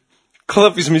do? Call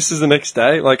up his missus the next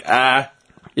day, like,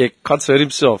 Cod's hurt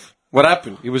himself. What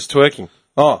happened? He was twerking.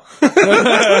 Oh.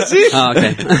 That's it. Oh,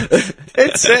 okay.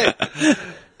 That's it.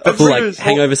 Full, like,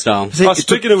 hangover style. Oh,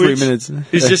 speaking of 3 which, minutes.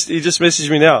 he just messaged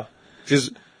me now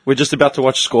because we're just about to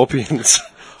watch Scorpions.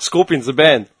 Scorpions, the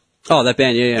band. Oh, that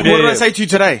band, yeah. What did Yeah. I say to you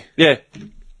today? Yeah.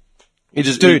 He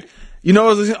just, Dude, you know,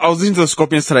 I was listening to the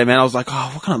Scorpions today, man. I was like,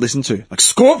 oh, what can I listen to? Like,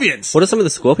 Scorpions! What are some of the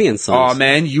Scorpion songs? Oh,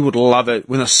 man, you would love it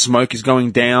when the smoke is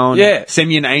going down. Yeah. Send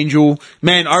me an angel.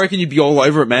 Man, I reckon you'd be all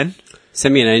over it, man.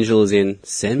 Send Me an Angel is in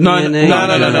Send No, Me no, an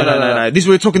no, Angel. no. This,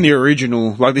 we're talking the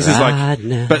original. Like, this is Right like,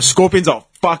 now. but Scorpions are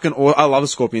fucking, I love the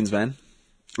Scorpions, man.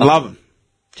 I love them.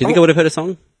 Do you think I would have heard a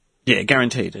song? Yeah,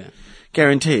 guaranteed. Yeah.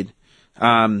 Guaranteed.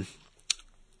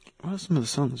 What are some of the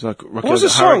songs? Like, Rocky was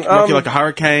like the a hurricane- song? Rocky like a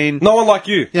hurricane. No One Like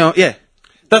You. You know, yeah.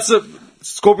 That's the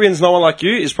Scorpions. No One Like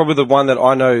You is probably the one that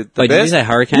I know the Wait, best. did you say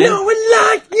Hurricane? No One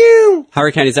Like You.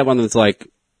 Hurricane, is that one that's like,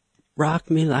 rock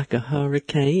me like a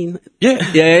hurricane? Yeah.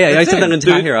 Yeah. I said that in Dude,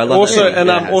 Guitar Hero. I love also, that. and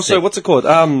Yeah, also, sick. what's it called?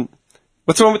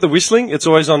 What's the one with the whistling? It's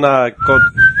always on, God,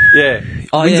 yeah.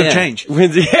 Oh, Winds yeah. of Change.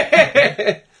 Winds,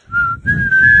 yeah.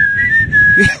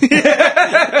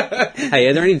 Hey,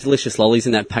 are there any delicious lollies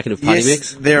in that packet of party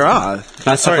mix? there are.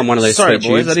 Can I suck on one of those Sorry, sweet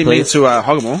boys. tubes, I didn't please? mean to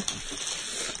hog them all.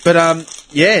 But,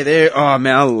 yeah, they're, oh,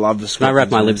 man, I love the Can I Scorpions. wrap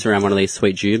my man. lips around one of these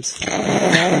sweet tubes?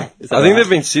 I think they've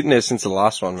been sitting there since the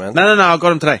last one, man. No, I got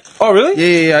them today. Oh,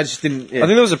 really? Yeah, I just didn't, yeah. I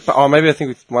think there was maybe I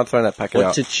think we might throw that packet What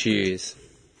out. to choose?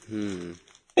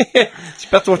 It's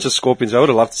about to watch the Scorpions. I would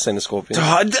have loved to see the Scorpions.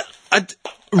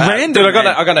 Random, Dude, man.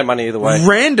 I got no money either way.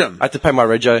 Random. I had to pay my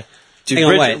rego. Dude, Hang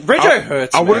on, wait. Rego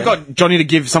hurts, I would have man. got Johnny to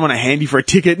give someone a handy for a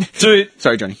ticket. Dude,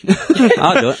 Sorry, Johnny.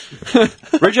 I'll do it.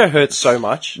 rego hurts so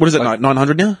much. What is it, like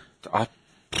 900 now? I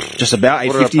Just about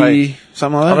What did I 850,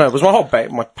 something like I that? don't know. It was my whole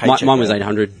my paycheck. Mine was man.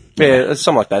 800. Yeah, it's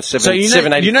something like that.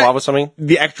 Seven eighty five or something.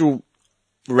 The actual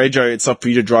rego itself for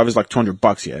you to drive is like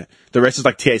 $200, yeah? The rest is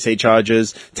like TAC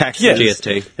charges, taxes. Yeah.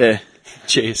 GST. Yeah.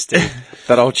 GST.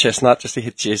 That old chestnut just to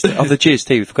hit GST. Oh, the GST.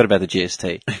 We forgot about the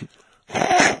GST.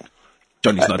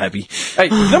 Johnny's not happy. Hey,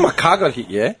 you know my car got hit,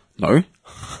 yeah? No?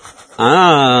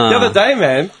 Ah. The other day,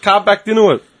 man, car backed into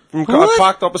it. I What?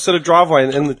 parked opposite a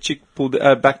driveway and the chick pulled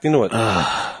backed into it.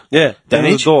 Yeah.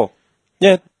 Damage? The door.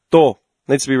 Yeah, door.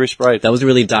 Needs to be resprayed. That was a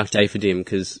really dark day for Dim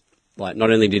because, like, not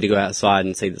only did he go outside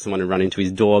and see that someone had run into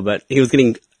his door, but he was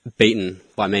getting beaten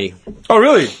by me. Oh,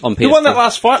 really? On You won PS4. that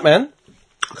last fight, man.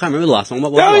 I can't remember the last one.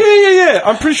 What was Oh, it? yeah.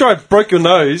 I'm pretty sure I broke your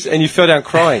nose and you fell down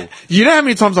crying. You know how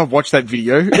many times I've watched that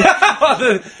video?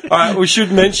 Alright, we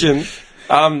should mention,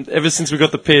 ever since we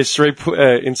got the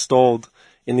PS3 installed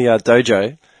in the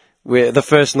dojo, where the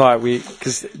first night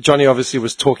because Johnny obviously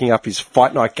was talking up his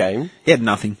fight night game. He had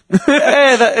nothing.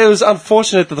 It was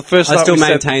unfortunate that the first I night still we said,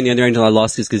 maintain the only reason I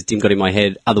lost is because Dim got in my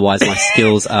head. Otherwise, my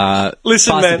skills are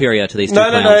listen, far man. superior to these two No,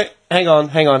 clowns. hang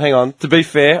on. To be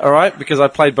fair, alright, because I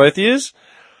played both years,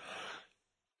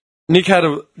 Nick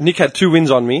had 2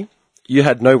 wins on me, you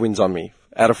had no wins on me,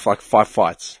 out of like 5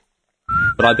 fights.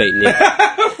 But I beat Nick.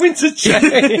 Wins a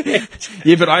change.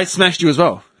 Yeah, but I smashed you as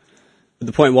well. But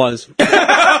the point was,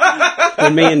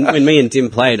 when me and Dim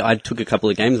played, I took a couple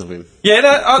of games of him. Yeah,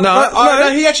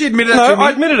 No, he actually admitted No, that to me.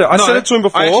 I admitted it. I said it to him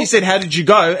before. I actually said, how did you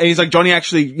go? And he's like, Johnny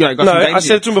actually, got No, some I games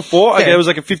said in. it to him before. Okay, Yeah. it was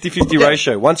like a 50-50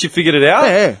 ratio. Once you figured it out,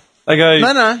 Yeah. I go.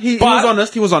 No, he But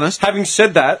was honest. Having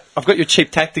said that, I've got your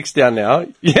cheap tactics down now.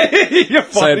 Yeah,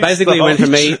 So basically, it went from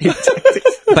me.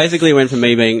 Basically, it went from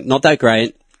me being not that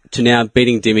great to now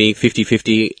beating Dimmy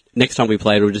 50-50. Next time we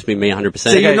play, it'll just be me 100%.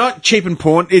 So you're not cheap and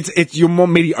porn, it's you're more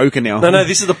mediocre now. No,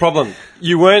 this is the problem.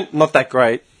 You weren't not that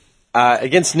great.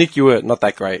 Against Nick, you were not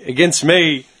that great. Against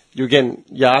me, you were getting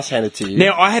your ass handed to you.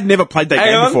 Now, I had never played that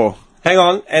game before. Hang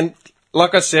on. And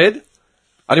like I said,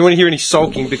 I didn't want to hear any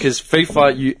sulking because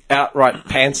FIFA, you outright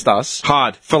pantsed us.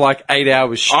 Hard. For like 8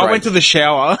 hours straight. I went to the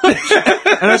shower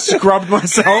and I scrubbed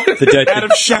myself out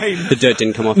of shame. The dirt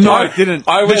didn't come off. No, it didn't.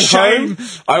 I The went shame. home.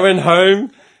 I went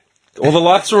home. All the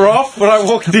lights were off when I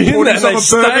walked in. Poured and they himself a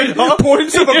stayed bourbon. off. Poured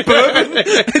himself a bourbon.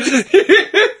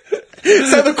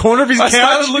 Sat at the corner of his I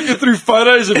couch. started looking through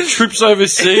photos of trips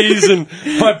overseas and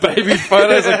my baby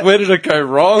photos. Like, where did it go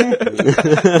wrong?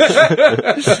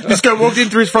 This guy walked in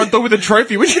through his front door with a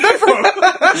trophy. Where'd you get that from?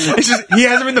 It's just, he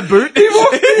has him in the boot. He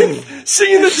walked in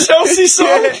singing the Chelsea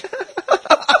song.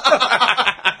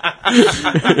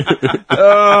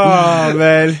 Oh,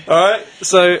 man. All right,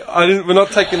 so we're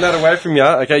not taking that away from you.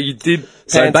 Okay, you did.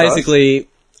 So pants us. basically,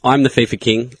 I'm the FIFA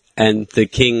king, and the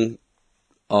king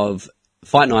of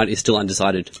Fight Night is still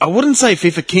undecided. I wouldn't say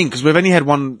FIFA King because we've only had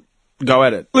one go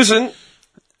at it. Listen,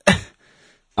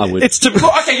 I would. it's to.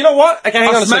 Okay, you know what? Okay, hang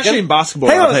I'll on a smash second. it in basketball,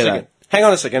 Hang I'll on a tell you second. Hang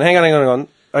on a second. Hang on.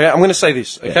 Okay, I'm going to say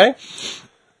this. Okay,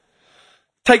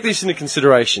 take this into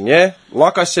consideration. Yeah,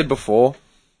 like I said before,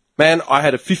 Man, I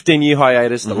had a 15-year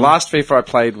hiatus. The last FIFA I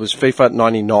played was FIFA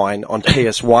 99 on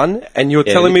PS1, and you're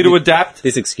telling me to adapt?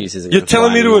 This excuse isn't. You're gonna telling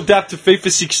fly me to anymore. adapt to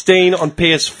FIFA 16 on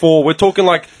PS4. We're talking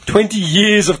like 20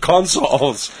 years of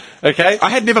consoles, okay? I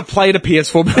had never played a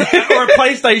PS4 or a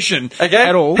PlayStation Okay?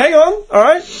 at all. Hang on,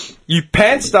 alright? You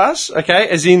pantsed us, okay?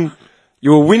 As in,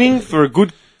 you were winning for a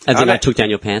good... As in, I know- took down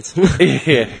your pants.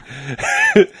 Yeah.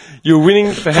 You were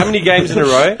winning for how many games in a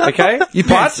row, okay? You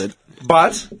pantsed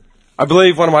But, I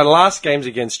believe one of my last games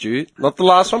against you, not the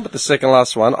last one, but the second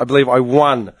last one, I believe I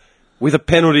won with a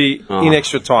penalty in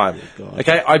extra time.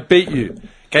 Okay, I beat you.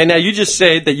 Okay, now you just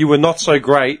said that you were not so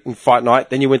great in Fight Night,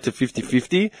 then you went to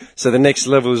 50-50, so the next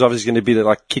level is obviously going to be to,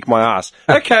 like, kick my ass.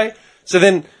 Okay, so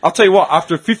then, I'll tell you what,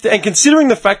 after 50, and considering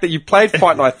the fact that you played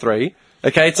Fight Night 3,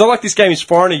 okay, it's not like this game is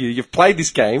foreign to you, you've played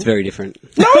this game. It's very different.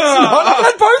 No, it's not,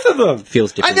 I've played both of them.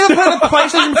 Feels I different. never played a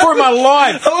PlayStation before in my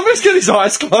life. I love him get his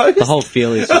eyes closed. The whole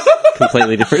feel is just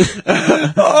completely different.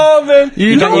 Oh, man.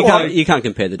 You know what? can't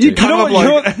compare the two. You can't-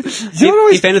 You know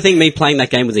what? If anything, me playing that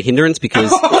game was a hindrance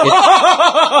because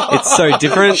it's so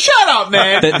different. Shut up,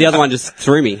 man. The other one just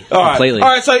threw me completely. All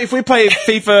right, so if we play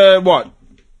FIFA,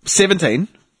 17,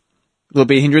 will it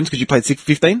be a hindrance because you played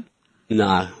 15?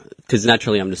 Nah, because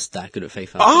naturally I'm just that good at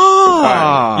FIFA.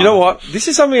 Ah. You know what? This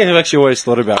is something I've actually always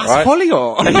thought about, right?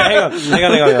 Polio. Okay, hang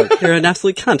on. You're an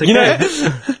absolute cunt. Okay? You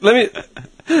know, let me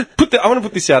I want to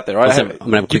put this out there, right? I'm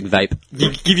gonna have a quick vape.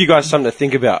 Give you guys something to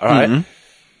think about, all right?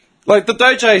 Like the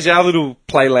dojo is our little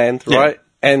playland, right?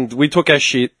 And we talk our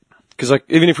shit because, like,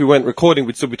 even if we weren't recording,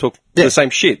 we'd still be talking the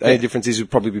same shit. The only difference is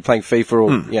we'd probably be playing FIFA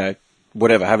or you know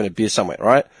whatever, having a beer somewhere,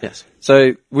 right? Yes.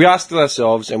 So we are still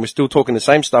ourselves, and we're still talking the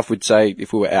same stuff we'd say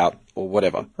if we were out or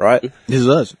whatever, right? This is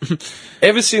us.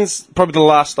 Ever since probably the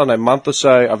last, I don't know, month or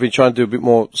so, I've been trying to do a bit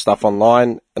more stuff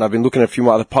online, and I've been looking at a few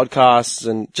more other podcasts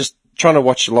and just trying to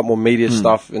watch a lot more media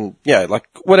stuff and, yeah, like,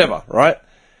 whatever, right?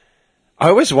 I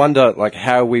always wonder, like,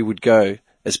 how we would go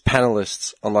as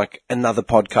panelists on, like, another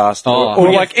podcast or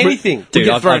we like, anything. Dude,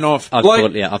 get thrown off. I've Like-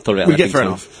 thought about We that. get big thrown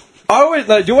time. off. I always,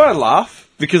 no, do you want to laugh?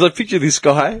 Because I picture this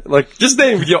guy, like, just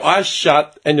then with your eyes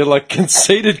shut and you're, like,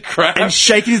 conceited crap. And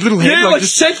shaking his little head. Yeah, like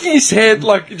shaking his head,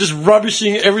 like just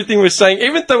rubbishing everything we're saying.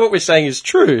 Even though what we're saying is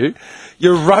true,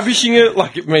 you're rubbishing it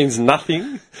like it means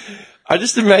nothing. I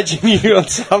just imagine you on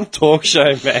some talk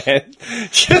show, man,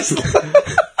 just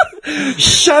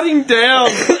shutting down.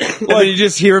 Like, you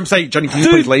just hear him say, Johnny, can you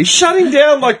please Dude, leave? shutting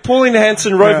down like Pauline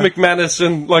Hanson, Rove McManus,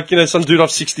 and like, you know, some dude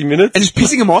off 60 Minutes. And just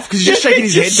pissing him off because he's just shaking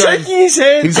his head. Just going, shaking his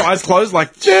head. his eyes closed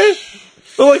like, Yeah.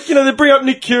 Or like, you know, they bring up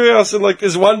Nick Kyrgios and like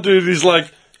there's one dude who's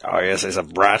like, oh yes, he's a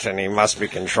brat and he must be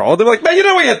controlled. They're like, man, you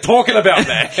know what you're talking about,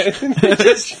 man.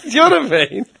 Just, you know what I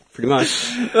mean? Pretty much.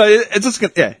 it's just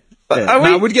gonna, yeah. Are we-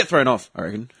 No, we'd get thrown off, I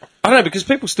reckon. I don't know, because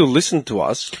people still listen to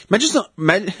us. Imagine not,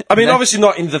 I mean, obviously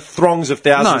not in the throngs of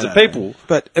thousands of people.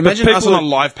 But imagine us people on a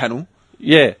live panel.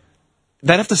 Yeah.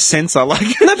 They'd have to censor, like,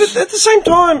 No, but at the same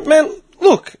time, man,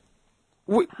 look,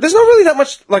 there's not really that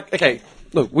much, like, okay,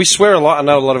 look, we swear a lot. I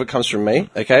know a lot of it comes from me,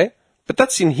 okay? But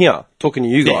that's in here, talking to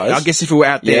you guys. yeah, I guess if we were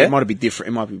out there, Yeah. it might be different.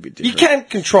 It might be a bit You different. can't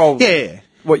control Yeah.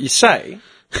 what you say.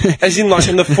 As in, like,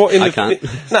 in the... In I the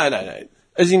can't. No.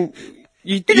 As in,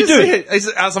 you You do.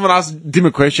 Someone asked Dim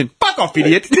a question. Fuck off,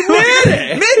 idiot.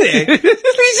 Nere.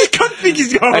 He just can't think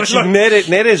he's going. Actually,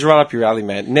 nere is right up your alley,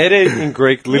 man. Nere in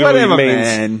Greek literally Whatever, means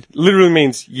man.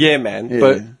 yeah, man.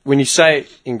 But when you say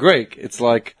it in Greek, it's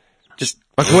like just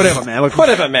like, whatever, man. Like,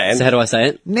 whatever, man. So how do I say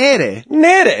it? Nere.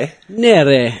 Nere.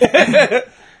 Nere.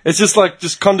 It's just like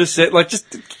just condescend. Like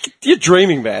just you're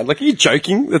dreaming, man. Like are you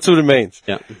joking? That's what it means.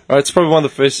 Yeah. All right, it's probably one of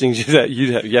the first things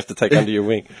you have to take under your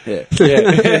wing. Yeah.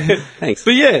 Yeah. Thanks.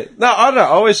 But yeah, no, I don't know. I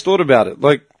always thought about it.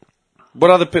 Like,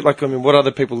 what other people? Like, I mean, what other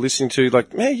people listening to?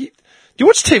 Like, man, do you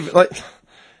watch TV? Like, do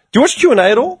you watch Q&A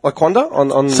at all? Like Quanda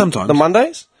on Sometimes. the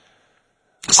Mondays?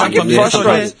 I get Sometimes,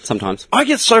 frustrated. Sometimes. I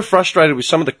get so frustrated with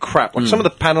some of the crap, like some of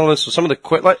the panelists or some of the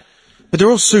like. But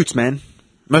they're all suits, man.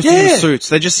 Most of them Yeah. are suits.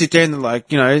 They just sit there and they're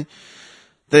like, you know,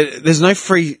 there's no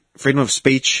freedom of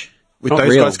speech with Not those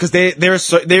real. guys because they're It's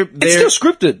still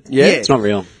scripted. Yeah. It's not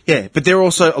real. Yeah, but they're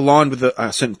also aligned with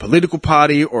a certain political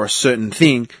party or a certain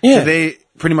thing. Yeah. So they're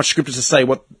pretty much scripted to say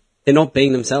what. They're not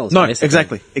being themselves. No,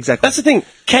 basically. exactly. That's the thing.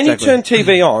 Can you turn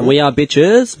TV on? We are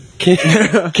bitches.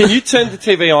 Can you turn the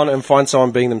TV on and find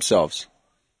someone being themselves?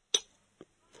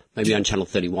 Maybe on channel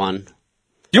 31. Do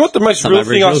you know what the most Some real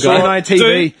thing I Aboriginal saw? guy.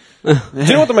 TV. Dude, do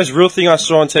you know what the most real thing I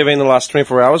saw on TV in the last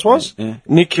 24 hours was?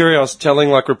 Nick Kyrgios telling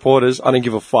like reporters, I don't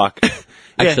give a fuck.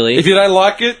 Actually, If you don't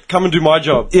like it, come and do my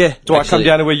job. Yeah. Do I come Actually-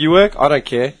 down to where you work? I don't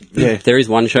care. Yeah. there is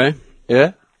one show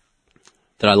Yeah?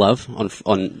 that I love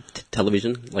on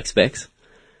television, like Specs,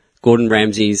 Gordon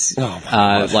Ramsay's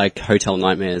God. like Hotel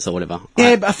Nightmares or whatever.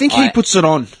 Yeah, but I think he puts it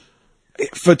on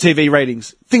for TV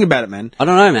ratings. Think about it, man. I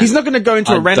don't know, man. He's not going to go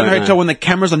into I a random don't know. hotel when the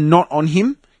cameras are not on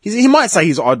him. He might say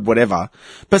he's odd, whatever.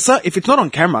 But if it's not on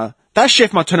camera, that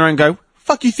chef might turn around and go,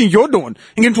 fuck you think you're doing? And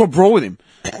get into a brawl with him.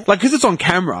 Like, because it's on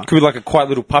camera. Could be like a quiet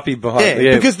little puppy behind.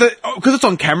 Yeah, because it's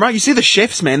on camera. You see the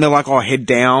chefs, man, they're like, oh, head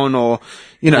down, or,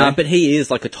 you know. But he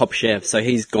is like a top chef, so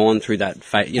he's gone through that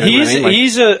phase. You know what I mean? Like,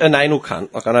 He's an anal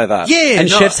cunt. Like, I know that. yeah, and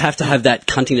no, chefs have to have that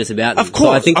cuntiness about them. Of course,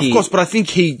 so I think but I think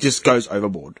he just goes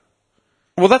overboard.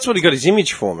 Well, that's what he got his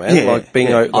image for, man. Yeah, like being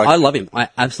yeah. like. I love him. I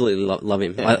absolutely love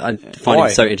him. I find Why?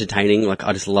 him so entertaining. Like,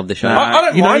 I just love the show. I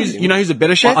don't mind him. You know who's a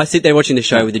better chef? I sit there watching the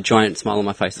show with a giant smile on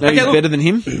my face. No, who's look. better than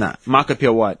him? Nah, Marco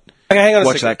Peel White. Okay, hang on a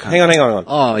Watch second. that cunt. Hang on.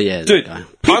 Oh yeah, Dude, that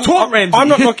guy. He taught Ramsay. I'm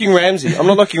not knocking Ramsay. I'm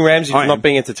not knocking Ramsay I for am. not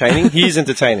being entertaining. He is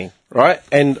entertaining, right?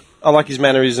 And I like his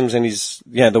mannerisms and his,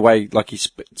 the way, like, he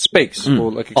speaks.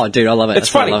 Or like, Oh, dude, I love it.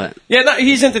 it's That's why funny. I love it. Yeah, no,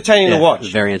 he's entertaining Yeah, to watch.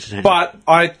 very entertaining. But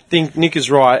I think Nick is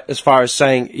right as far as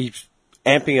saying he's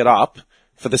amping it up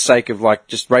for the sake of, like,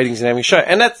 just ratings and having a show.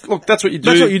 And that's what you do.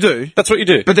 That's what you do. That's what you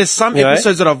do. But there's some You know?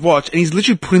 episodes that I've watched, and he's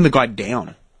literally putting the guy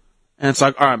down. And it's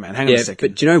like, all right, man, hang on a Yeah, second.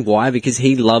 but do you know why? Because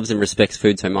he loves and respects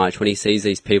food so much. When he sees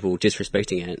these people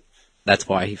disrespecting it, that's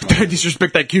why he. Don't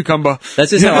disrespect that cucumber.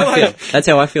 That's just Yeah, how I like- feel. That's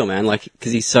how I feel, man. Like,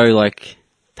 because he's so like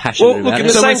passionate Well, look, about in it.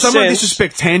 the So when same someone sense-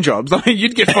 disrespects hand jobs, I mean,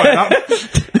 you'd get fired up.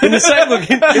 in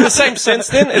the same sense,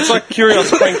 then it's like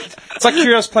Kyrgios playing. It's like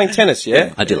Kyrgios playing tennis,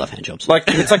 yeah. I do love hand jobs. Like,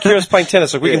 it's like Kyrgios playing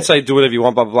tennis. Like, we can say do whatever you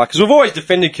want, blah, blah, blah. Because we've always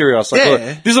defended Kyrgios. Like, Yeah. look,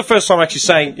 this is the first time I'm actually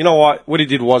saying, you know what he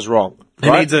did was wrong. He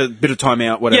Right? needs a bit of time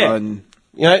out, whatever. Yeah. And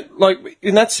You know, like,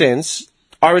 in that sense,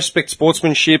 I respect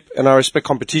sportsmanship and I respect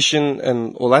competition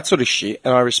and all that sort of shit.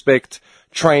 And I respect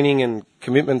training and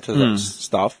commitment to that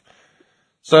stuff.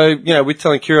 So, we're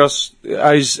telling Kyrgios,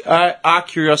 our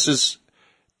Kyrgios is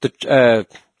the,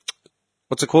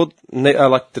 what's it called?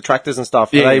 Like detractors and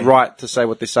stuff. Yeah. Are they right to say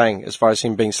what they're saying as far as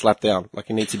him being slapped down? Like,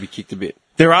 he needs to be kicked a bit.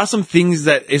 there are some things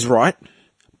that is right,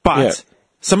 but Yeah.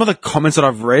 some of the comments that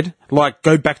I've read, like,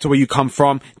 go back to where you come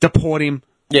from, deport him.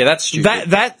 Yeah, that's stupid.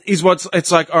 That is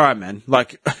it's like, all right, man,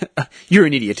 like, you're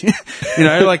an idiot. You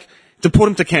know, like, deport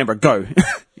him to Canberra, go.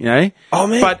 You know? Oh,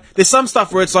 man. But there's some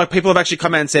stuff where it's like, people have actually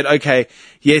come out and said, okay,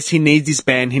 yes, he needs this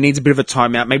ban, he needs a bit of a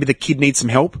timeout, maybe the kid needs some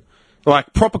help.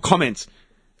 Like, proper comments.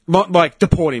 Like,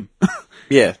 deport him.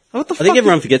 yeah. What the I think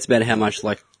everyone forgets about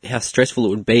how stressful it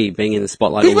would be being in the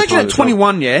spotlight. Can you all the imagine time at as well.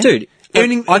 21, yeah? Dude.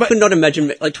 Earning- I but- could not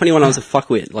imagine, like, 21, I was a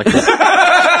fuckwit. Like,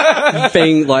 just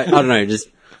being, like, I don't know, just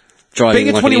driving Being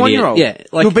a like an 21-year-old. idiot. Yeah,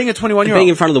 like, You're being a 21-year-old. being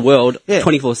in front of the world Yeah.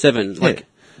 24/7. Like, Yeah.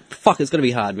 fuck, it's gonna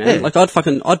be hard, man. Yeah. Like,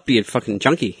 I'd be a fucking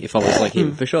junkie if I was like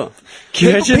him, for sure.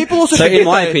 People also So, forget in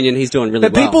my that- opinion, he's doing really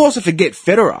But well. people also forget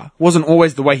Federer wasn't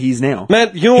always the way he is now.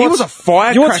 Man, you know he what's- was a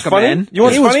firecracker, you know what's funny? man. You know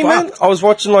what's He was funny, man? fucked. I was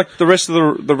watching like the rest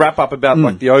of the wrap up about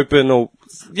like the Open or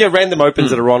random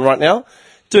Opens that are on right now.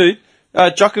 Dude,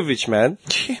 Djokovic, man,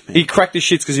 he cracked his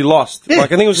shits because he lost. Yeah,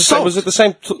 Like I think it was the same. sulked. Was it the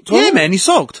same? Yeah, Tournament? man, he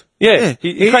sulked. Yeah,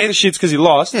 he cracked his shits because he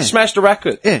lost. Yeah. Smashed a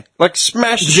racket. Yeah. like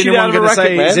smashed the Is shit out anyone of a going to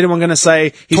racket, say? man. Is anyone going to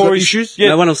say he's got Tory's- issues? Yeah.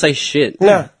 No one will say shit.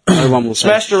 No. No one will say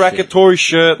Smashed a racket, shit. tore his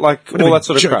shirt, like all that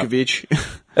sort of crap. Djokovic.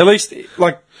 At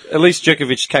least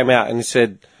Djokovic came out and he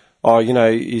said, "Oh,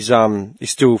 he's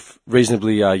still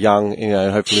reasonably young.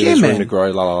 Hopefully Yeah, there's man. room to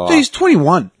grow." La la la. Dude, he's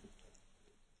 21.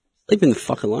 Leave him the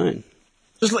fuck alone.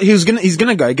 Just like, he's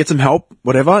gonna go get some help,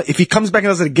 whatever. If he comes back and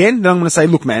does it again, then I'm gonna say,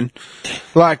 look, man,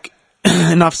 like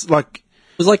enough's like.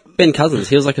 It was like Ben Cousins.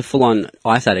 He was like a full-on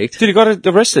ice addict. Dude, he got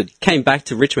arrested. Came back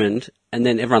to Richmond, and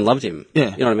then everyone loved him.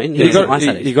 Yeah. You know what I mean? He was an got, ice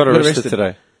addict. he got arrested arrested.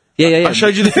 today. Yeah. I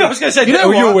showed you the. I was going to say, You know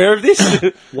were you what? aware of this?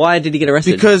 Why did he get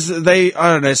arrested? Because I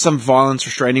don't know, some violence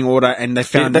restraining order, and they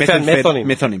found They found meth on him.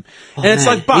 Meth on him. Oh, and it's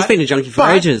man. like, but He's been a junkie for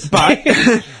ages.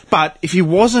 But if he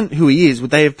wasn't who he is, would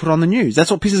they have put on the news?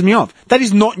 That's what pisses me off. That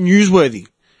is not newsworthy.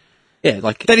 yeah,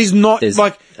 like That is not there's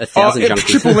like 1,000 junkies.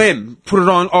 Triple M put it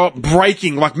on. Oh,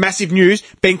 breaking, like massive news.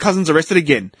 Ben Cousins arrested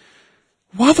again.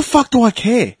 Why the fuck do I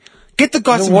care? Get the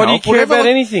guy some Why do you help. care whatever, about like-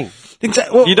 anything?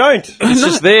 Exactly. Well, You don't. It's No.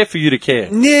 just there for you to care.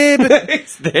 Yeah, but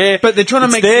It's there. But they're trying to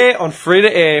it's make- there on free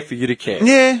to air for you to care.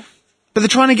 yeah, but they're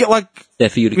trying to get like there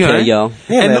for you to you care, know, yo.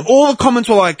 Yeah, and man. all the comments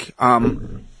were like,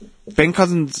 Ben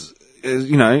Cousins,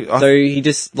 So he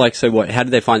just so what? How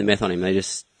did they find the meth on him? They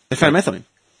just. they found meth on him.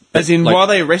 As in, like- while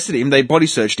they arrested him, they body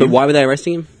searched But him why were they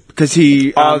arresting him? because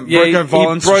he broke a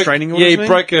violence restraining order. Yeah, he or something?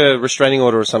 broke a restraining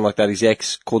order or something like that. His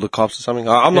ex called the cops or something.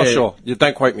 I'm not Yeah. sure. You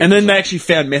don't quote me. And then they actually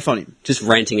found meth on him. Just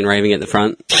ranting and raving at the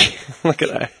front, look at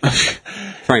that.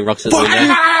 throwing rocks at the window.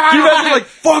 Can you imagine, like,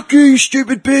 fuck you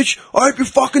stupid bitch. I hope you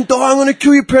fucking die. I'm gonna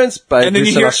kill your parents. Babe, And then you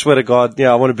listen, hear- I swear to God,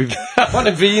 yeah, I want to be, I want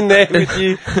to be in there with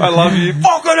you. I love you.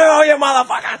 Fucking hell, you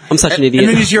motherfucker. I'm such an idiot.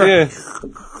 And then you hear Yeah.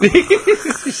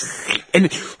 and Yeah,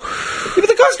 but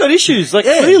the guy's got issues. Like,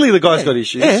 clearly the guy's got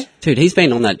issues. Yeah. Dude, he's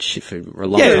been on that shit for a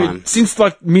long time. since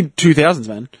like mid 2000s,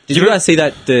 man. Did you guys see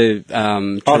that the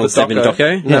Channel the 7 doco?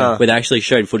 doco? No. Where they actually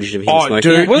showed footage of him Oh,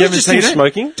 smoking? dude. Was You it haven't just seen him it?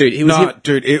 smoking? Dude, it was No, him,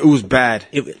 dude, it was bad.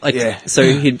 like so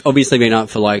he'd obviously been up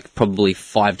for like probably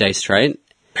 5 days straight.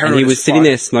 Paranoid and he was as sitting fuck.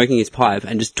 there smoking his pipe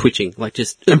and just twitching, like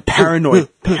just And paranoid.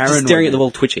 just staring at the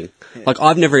wall, twitching. Like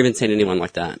I've never even seen anyone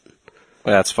like that.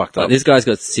 Yeah, that's fucked up. Like, this guy's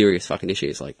got serious fucking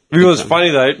issues. Like You know what's funny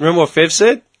though? Remember what Fev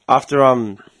said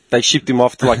after they shipped him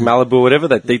off to like Malibu or whatever,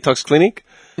 that detox clinic,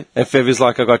 and Fev is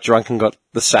like, I got drunk and got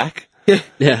the sack. yeah,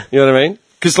 You know what I mean?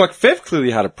 Because like Fev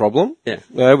clearly had a problem. Yeah.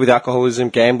 You know, with alcoholism,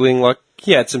 gambling. Like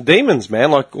he had some demons,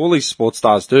 man. Like all these sports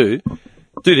stars do.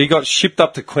 Dude, he got shipped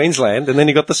up to Queensland and then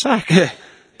he got the sack. Yeah.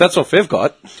 That's what Fev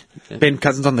got. Ben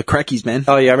Cousins on the crackies, man.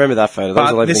 Oh yeah, I remember that photo. That was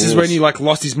But 11 this is years. when he like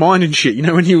lost his mind and shit. You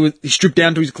know, when he stripped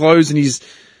down to his clothes and he's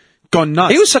gone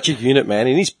nuts. He was such a unit, man.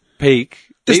 In his peak,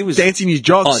 just he was dancing his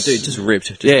jogs. oh dude, just ripped.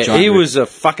 Just yeah, giant he ripped. was a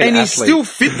fucking and he's athlete. still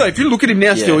fit though. If you look at him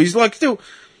now, still he's got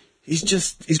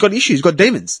issues. He's got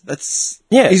demons. He's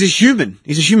a human.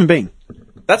 He's a human being.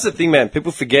 That's the thing, man.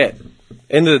 People forget.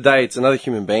 End of the day, it's another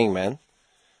human being, man.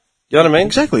 You know what I mean?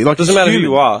 Exactly, like, doesn't he's matter who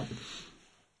human. you are.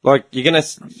 Like you're gonna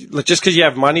like, just because you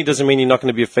have money doesn't mean you're not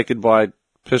going to be affected by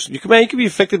person. You could be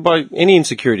affected by any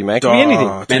insecurity, man. It could be anything.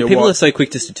 Tell Man, you people what. are so quick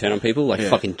just to turn on people, like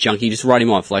fucking junkie, just write him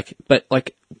off. Like, but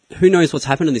like, who knows what's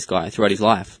happened to this guy throughout his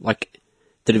life? Like,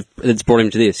 that's brought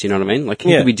him to this. You know what I mean? Like, he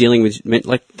Yeah. could be dealing with,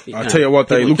 like. I'll tell you what,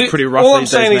 they look pretty rough All I'm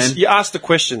these days, saying man. is, you ask the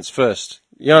questions first.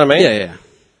 You know what I mean? Yeah,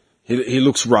 yeah. He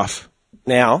looks rough.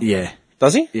 Now, Yeah.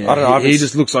 does he? Yeah. I don't know. He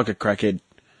just looks like a crackhead.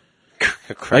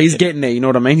 He's getting there, you know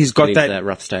what I mean? He's got Getting to that. that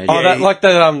rough stage. Oh, that like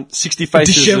the 60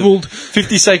 faces, Dishevelled.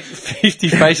 50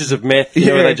 faces of meth. You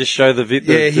know, where Yeah. they just show the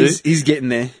Yeah, dude. he's getting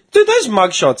there. Dude, those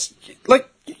mugshots, like,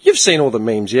 you've seen all the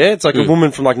memes, yeah? It's like a woman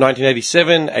from like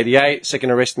 1987, 88, second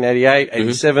arrest in 88,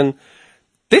 87.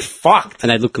 They're fucked.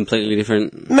 And they look completely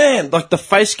different. Man, like the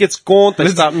face gets gaunt, they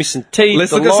start missing teeth,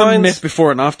 Let's the look at some lines. meth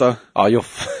before and after. Oh, you're...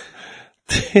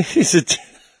 Is it...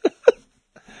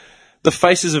 the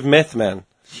faces of meth, man.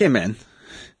 Yeah, man.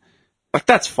 Like,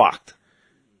 that's fucked.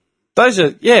 Those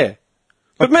are... Yeah.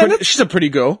 But man, that's, She's a pretty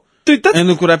girl. dude, And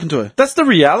look what happened to her. that's the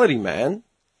reality, man.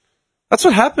 That's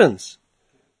what happens.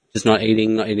 Just not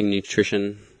eating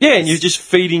nutrition. Yeah, and you're just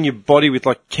feeding your body with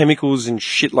like chemicals and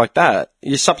shit like that.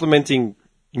 You're supplementing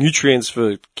nutrients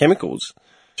for chemicals.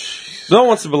 No one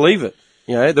wants to believe it.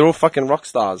 You know, they're all fucking rock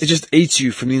stars. It just eats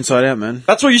you from the inside out, man.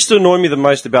 That's what used to annoy me the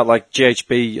most about like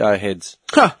GHB heads.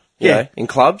 Huh. You Yeah. know, in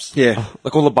clubs. Yeah.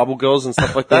 Like all the bubble girls and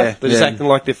stuff like that. Yeah, They're just yeah. acting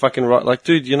like they're fucking rock. Like,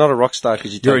 dude, you're not a rock star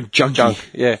because You're take a junkie. junk.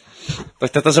 Yeah.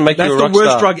 Like, that doesn't make That's you a the rock worst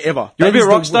star. drug ever. You want That to be is a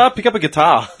the rock star? Pick up a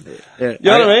guitar. Yeah. You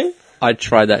know what I mean? I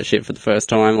tried that shit for the first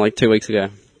time like 2 weeks ago.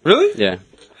 Really? Yeah.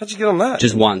 How'd you get on that?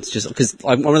 Just once. Just because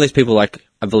I'm one of those people like,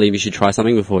 I believe you should try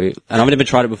something before you. And I've never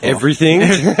tried it before. everything.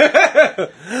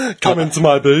 Come into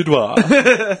my boudoir.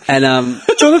 And,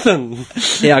 Jonathan,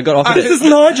 yeah, I got offered this it. is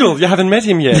Nigel. You haven't met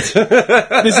him yet.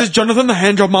 This is Jonathan, the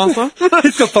hand job master.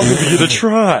 He's got something for you to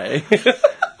try.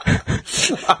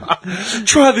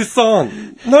 Try this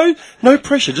on. No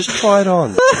pressure. Just try it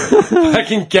on.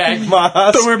 Fucking gag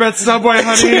mask. Don't worry about Subway,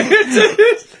 honey.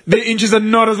 The inches are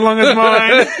not as long as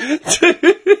mine.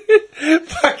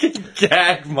 Fucking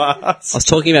gag mask. I was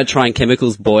talking about trying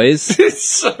chemicals, boys.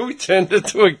 So we turned it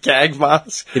to a gag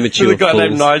mask. Immature To the guy fools.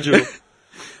 named Nigel.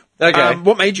 Okay.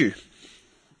 What made you?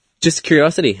 Just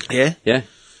curiosity. Yeah. Yeah.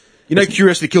 You know,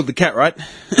 Curiosity killed the cat, right?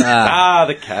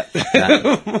 the cat.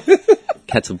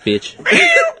 Cat's a bitch.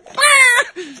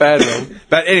 Bad man.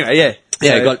 But anyway, yeah.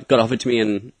 Yeah, So- it got offered to me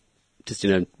and just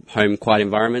in a home, quiet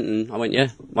environment, and I went, yeah,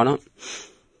 why not?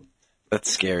 That's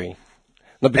scary.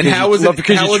 Not because how was not it-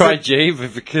 because how you was tried it- G,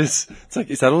 but because it's like,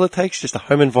 is that all it takes? Just a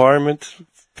home environment,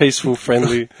 peaceful,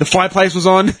 friendly. The fireplace was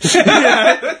on.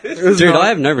 Dude, I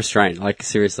have no restraint. Like,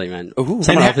 seriously, man.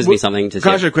 Someone offers me something to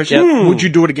Can I ask you a question? Would you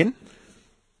do it again?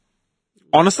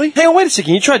 Honestly? Hang on, wait a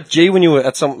second. You tried G when you were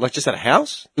at some, like, just at a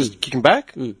house? Just kicking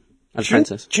back? At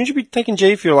Francis. Shouldn't you be taking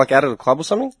G if you're, like, out at a club or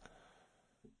something?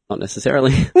 Not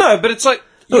necessarily. No, but it's like,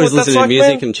 I was that's listening to like,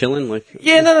 music man? and chilling. Like,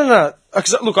 Yeah, no.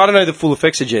 'Cause, look, I don't know the full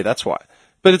effects of G, that's why.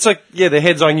 But it's like, yeah, the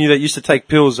heads I knew that used to take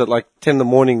pills at like 10 in the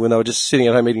morning when they were just sitting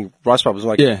at home eating rice bubbles. I'm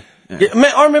like, Yeah.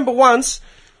 man, I remember once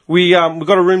we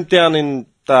got a room down in,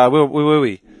 where were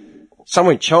we?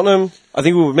 Somewhere in Cheltenham. I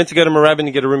think we were meant to go to Moorabbin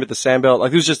and get a room at the Sandbelt.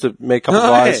 Like, it was just a couple of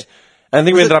guys. yeah. And I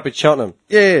think we ended up in Cheltenham.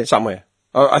 Yeah. Somewhere.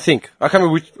 I think. I can't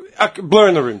remember which, blur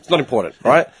in the room. It's not important,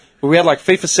 right? But we had like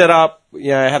FIFA set up,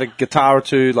 had a guitar or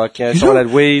two, like, someone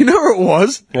had weed. You know where it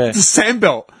was? Yeah. The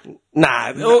Sandbelt.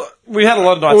 Nah, we had a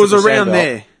lot of nights. It was at the around Sandbelt.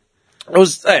 there. It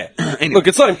was, look,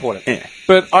 it's not important. Yeah.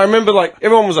 But I remember, like,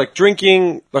 everyone was, like,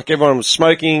 drinking, like, everyone was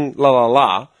smoking, la, la,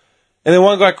 la. And then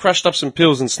one guy crushed up some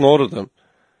pills and snorted them.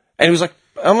 And he was like,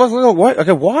 I'm like, what? I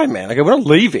go, why, man? I go, we're not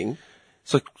leaving.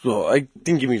 It's like, I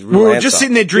didn't give me a real We were answer. just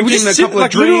sitting there drinking We were just a couple of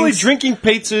like, literally drinks. drinking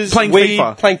pizzas, Playing weed,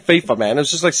 FIFA. playing FIFA, man. It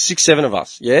was just like 6, 7 of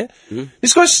us, yeah? Mm-hmm.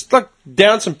 This guy's, like,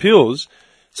 down some pills.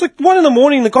 It's like 1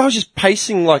 a.m, the guy was just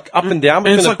pacing, like, up and down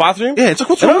between it's the like- bathroom. yeah, it's like,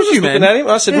 what's And wrong I was with just you, looking man? at him,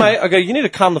 and I said, Yeah. mate, I go, you need to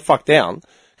calm the fuck down.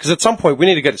 Because at some point, we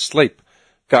need to go to sleep.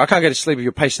 I can't go to sleep if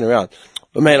you're pacing around.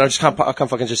 But man, I can't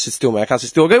fucking just sit still, man. I can't sit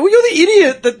still. I go, well, you're the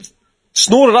idiot that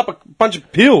snorted up a bunch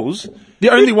of pills. The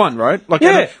only one, right? Like,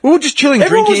 Yeah. we were just chilling,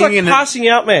 Everyone drinking, was like and passing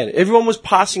out, man. Everyone was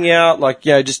passing out, like,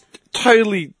 just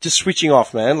totally just switching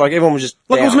off, man. Like, everyone was just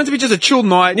like it was down. meant to be just a chill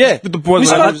night. Yeah. with the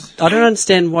boys. We Like, started- I don't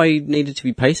understand why you needed to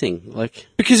be pacing. Like,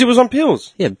 Because it was on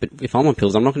pills. yeah, but if I'm on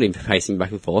pills, I'm not going to be pacing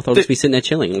back and forth. I'll just be sitting there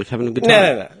chilling, like having a good time.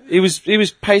 No. He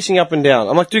was pacing up and down.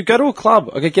 I'm like, dude, go to a club.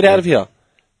 Okay, get out of here.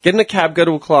 Get in a cab, go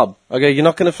to a club. Okay, you're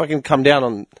not going to fucking come down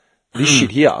on this shit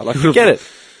here. Like, forget it.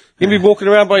 You're going to be walking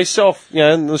around by yourself,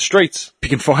 in the streets.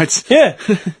 picking fights. Yeah.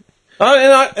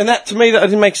 And that, to me, that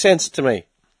didn't make sense to me.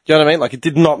 Do you know what I mean? Like, it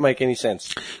did not make any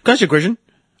sense. Can I ask you a question?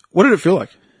 What did it feel like?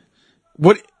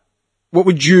 What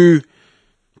would you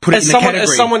put it in the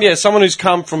category? Someone who's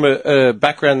come from a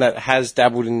background that has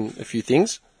dabbled in a few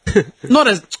things. Not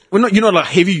as you're not like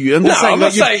heavy. I'm just saying,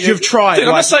 like, you've tried. Dude, I'm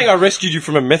like, not saying I rescued you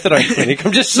from a methadone clinic.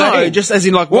 I'm just saying. no, just as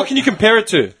in like What can you compare it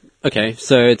to? Okay,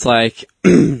 so it's like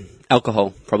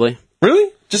alcohol, probably.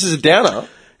 Really? Just as a downer?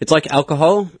 It's like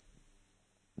alcohol,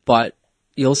 but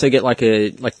you also get like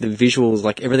the visuals,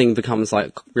 like everything becomes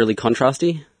like really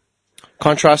contrasty,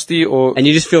 Contrasty or... and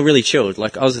you just feel really chilled.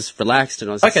 Like I was just relaxed, and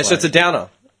I was just Okay, so it's a downer.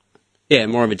 yeah,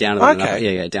 more of a downer. Than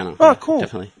Okay. yeah, downer. Oh, cool.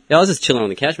 Definitely. Yeah, I was just chilling on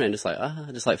the couch, man, just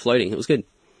like floating. It was good.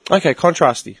 Okay,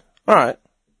 contrasty. Alright.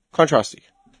 Contrasty.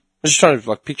 I'm just trying to,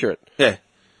 like, picture it. yeah.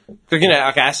 Because,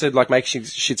 like acid, like, makes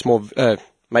shit's more,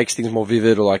 makes things more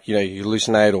vivid, or like, you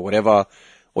hallucinate or whatever.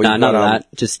 Or No, you've none got, of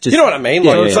that. Just You know what I mean?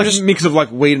 Yeah, Like, yeah, it's yeah. like Just a mix of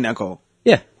like weed and alcohol.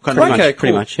 Yeah, Kind pretty of. much. Okay,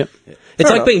 Pretty cool. much. Yep. It's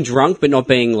like enough. being drunk, but not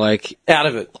being like out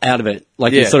of it. out of it.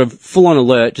 Like Yeah. you're sort of full on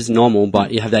alert, just normal,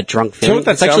 but you have that drunk know feeling. what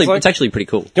that it's actually sounds like? it's actually pretty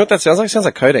cool. You know what that sounds like? It sounds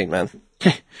like codeine, man.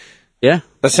 Yeah,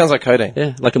 That sounds like codeine.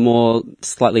 yeah, like a more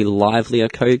slightly livelier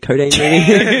codeine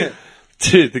maybe.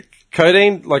 Dude, the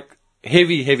codeine, like,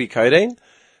 heavy codeine,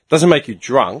 doesn't make you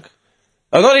drunk.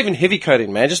 Not even heavy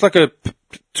codeine, man. Just like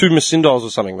 2 Macindols or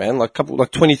something, man. Like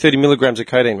 20, 30 milligrams of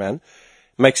codeine, man.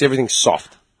 Makes everything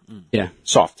soft. Yeah,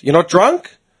 Soft. You're not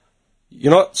drunk.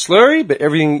 You're not slurry, but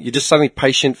everything, you're just suddenly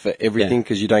patient for everything Yeah.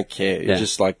 because you don't care. You're Yeah.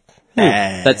 just like,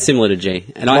 that's similar to G.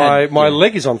 And my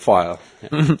leg is on fire.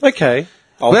 Okay.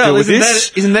 I'll deal Well, with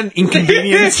this. isn't that an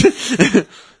inconvenience?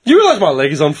 You realise my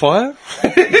leg is on fire?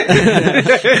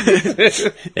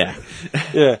 yeah.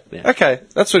 Yeah. Yeah. Okay.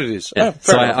 That's what it is. Yeah. Oh, fair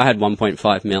So enough. I had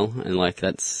 1.5 mil, and like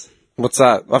that's. What's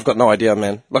that? I've got no idea,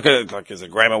 man. Like is a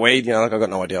gram of weed? I've got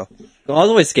no idea. Well, I was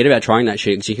always scared about trying that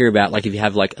shit because you hear about like if you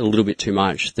have like a little bit too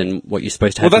much than what you're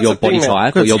supposed to have Well, for your that's the body thing,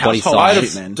 man. type or your That's body household I size. had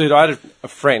shit, man. Dude, I had a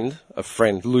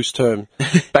friend, loose term,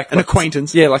 back An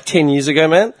acquaintance. Yeah, like 10 years ago,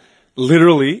 man.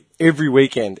 Literally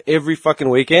every fucking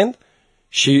weekend,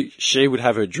 she would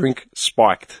have her drink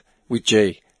spiked with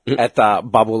G at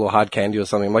Bubble or Hard Candy or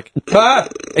something. I'm like,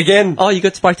 again. Oh, you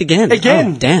got spiked again.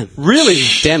 Again? Oh, damn. Really?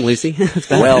 Damn, Lucy. That's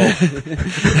bad. Well,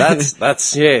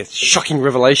 that's shocking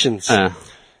revelations.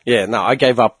 Yeah, no, I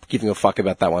gave up giving a fuck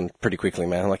about that one pretty quickly,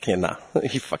 man. I'm like, yeah, nah,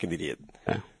 you fucking idiot.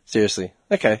 Yeah. Seriously.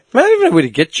 Okay. Man, I don't even know where to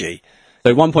get G.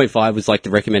 So 1.5 was like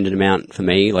the recommended amount for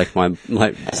me, like my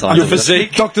size. Your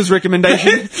physique. Doctor's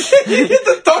recommendation.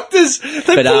 The doctors,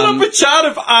 they pulled up a chart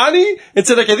of Arnie and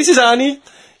said, okay, this is Arnie.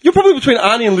 You're probably between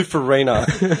Arnie and Lou Farina.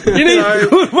 You need a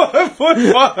good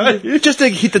 1.5. Just to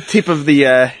hit the tip of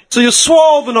the. So you're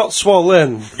swole but not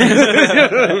swollen.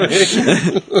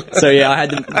 So yeah,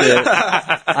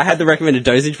 I had the recommended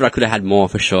dosage, but I could have had more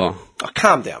for sure. Oh,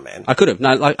 calm down, man. I could have,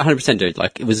 no, like 100%, dude.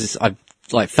 Like it was, just, I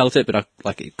like felt it, but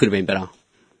it could have been better.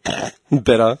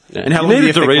 Better. Yeah. And how You long did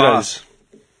needed the effect Doritos. last?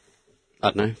 I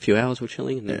don't know, a few hours we're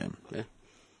chilling. And then, yeah.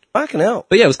 Fucking hell.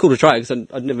 But yeah, it was cool to try because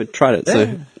I'd never tried it,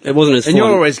 so it wasn't as And fun.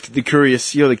 you're always the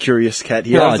curious. You're the curious cat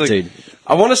here. Oh, I was like- dude.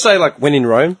 I want to say, like, when in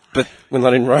Rome, but we're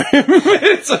not in Rome.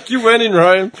 It's like you weren't in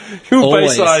Rome. You were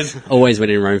Bayside. Always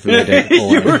went in Rome for me, dude. You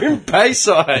Always. were in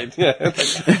Bayside. Yeah.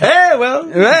 Hey, well.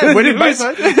 Yeah, when in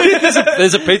Bayside.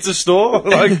 There's a pizza store.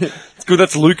 Like, it's good.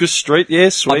 That's Lucas Street. Yeah,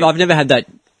 sweet. I've never had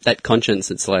that conscience.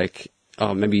 It's like,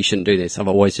 oh, maybe you shouldn't do this. I've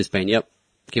always just been, yep,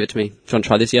 give it to me. Do you want to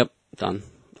try this? Yep, done.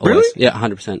 Always. Really? Yeah,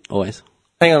 100%. Always.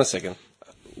 Hang on a second.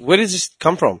 Where does this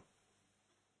come from?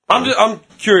 I'm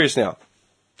curious now.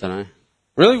 Don't know.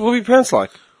 Really? What were your parents like?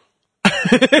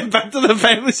 Back to the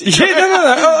family. Yeah,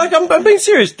 no. Like, I'm being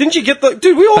serious. Didn't you get the...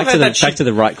 Dude, we all Back had to the that shit. back to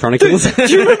the right chronicles. Do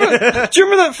you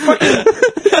remember that fucking...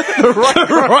 the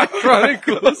right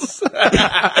Chronicles?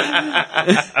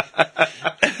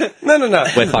 No.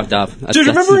 We're fucked up. That's, Dude,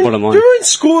 that's remember the bottom line. in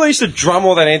school they used to drum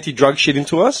all that anti-drug shit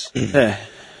into us? Yeah.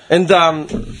 And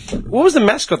what was the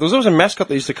mascot? There was always a mascot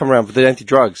that used to come around for the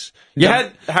anti-drugs. You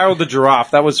had Harold the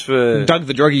Giraffe. That was for Doug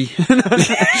the druggie.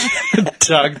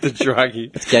 Doug the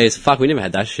Druggie. It's gay as fuck. We never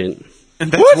had that shit.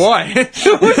 And that's why.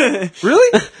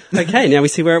 Really? Okay, now we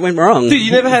see where it went wrong. Dude,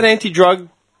 you never had anti-drug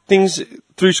things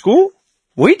through school?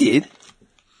 We did.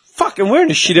 Fuck, and we're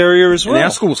in a shit area as well. And our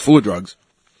school's full of drugs.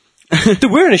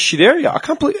 Dude, we're in a shit area. I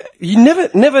can't believe you never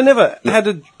had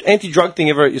an anti-drug thing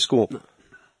ever at your school.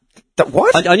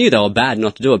 What? I knew they were bad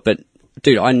not to do it, but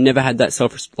dude, I never had that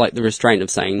the restraint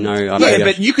of saying no. Yeah,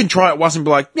 but you can try it once and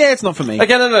be like, yeah, it's not for me.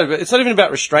 Okay, no, but it's not even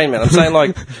about restraint, man. I'm saying,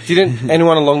 like, didn't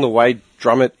anyone along the way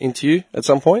drum it into you at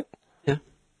some point? Yeah.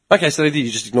 Okay, so they did.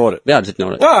 You just ignored it. Yeah, I just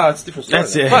ignored it. Ah, it's a different story.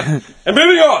 That's then. it. Fuck. And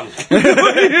moving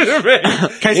on.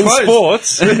 Case In closed.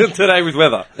 sports today with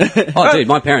weather. Oh, dude,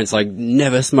 my parents like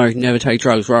never smoke, never take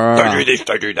drugs. Rah, rah, rah. Don't do this.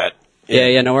 Don't do that.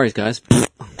 Yeah, no worries, guys.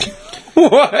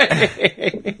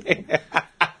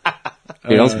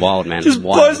 Dude, that was wild, man. Just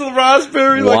wild. blows the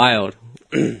raspberry. Like, Wild.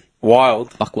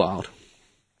 wild. Fuck wild.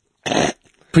 Put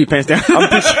your pants down.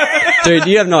 Dude,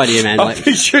 you have no idea, man. I'm Like,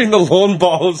 picturing the lawn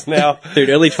bowls now. dude,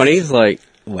 early 20s, like,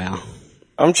 wow.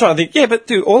 I'm trying to think. Yeah, but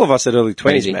dude, all of us at early 20s,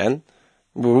 Crazy. man,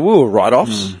 we were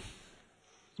write-offs.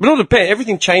 But it all depends.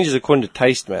 Everything changes according to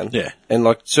taste, man. Yeah. And,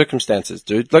 like, circumstances,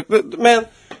 dude. Like, man,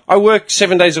 I work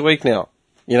 7 days a week now,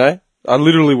 you know? I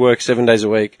literally work 7 days a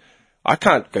week. I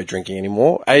can't go drinking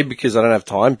anymore. A, because I don't have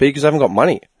time. B, because I haven't got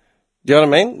money. Do you know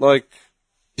what I mean? Like,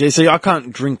 Yeah, see, I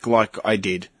can't drink like I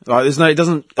did. Like, it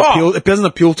doesn't appeal. It doesn't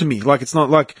appeal to me. Like, it's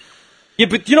not like. yeah,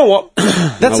 but you know what?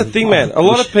 That's the thing, man. A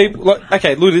lot of people, like,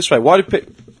 okay, look at it this way.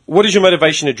 What is your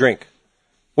motivation to drink?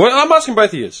 Well, I'm asking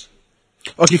both of you.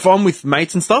 Like, if I'm with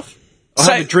mates and stuff, I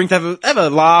Say- have a drink, have a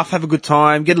laugh, have a good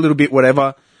time, get a little bit,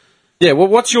 whatever. Yeah, well,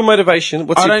 what's your motivation?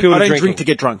 What's I the appeal don't to drinking? drink to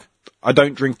get drunk. I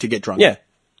don't drink to get drunk. Yeah.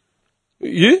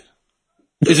 You?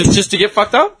 Is it just to get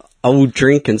fucked up? I will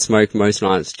drink and smoke most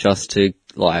nights just to,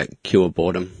 like, cure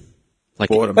boredom. Like,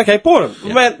 Boredom. Okay, boredom.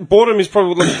 Man, boredom is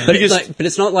probably the But, biggest... but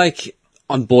it's not like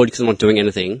I'm bored because I'm not doing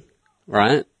anything,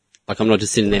 right? Like, I'm not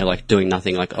just sitting there, like, doing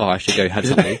nothing, like, oh, I should go have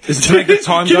something. Is it to make the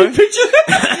time Can go? you picture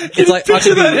that? It's like, I Picture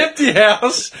could be- that empty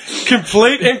house,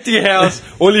 complete empty house.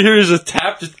 All you hear is a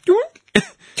tap, just...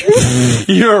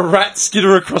 You hear a rat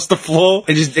skitter across the floor.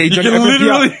 And just- you you can open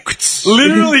literally, up.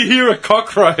 literally hear a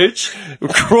cockroach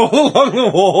crawl along the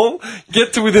wall,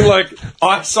 get to within, like,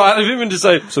 eyesight of him and just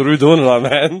say, so what are we doing tonight,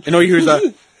 man? And all you hear is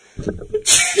that.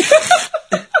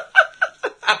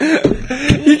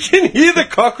 You can hear the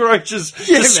cockroaches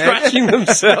just man. scratching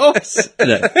themselves.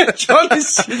 No. John is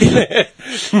sitting there,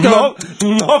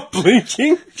 not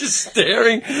blinking, just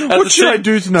staring. At What the should I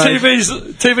do tonight?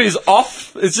 TV's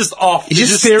off. It's just off. He's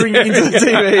just staring into the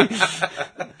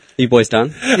TV. You boys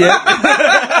done?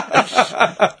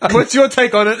 What's your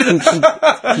take on it?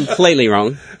 Completely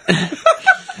wrong.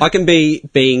 I can be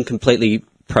being completely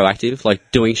proactive,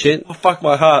 like doing shit, Oh, fuck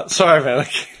my heart. Sorry, man.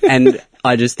 and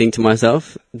I just think to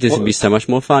myself, this would be so much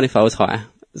more fun if I was high.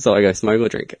 So I go smoke or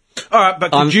drink. All right,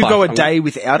 but I'm could you go a fine. day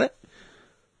without it?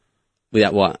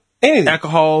 Without what? Anything.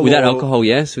 Alcohol? Without or- alcohol,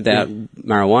 yes. Without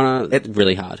marijuana,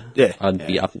 really hard. Yeah. I'd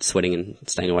be up and sweating and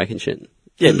staying awake and shit.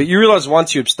 Yeah, but you realise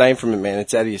once you abstain from it, man,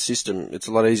 it's out of your system. It's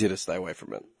a lot easier to stay away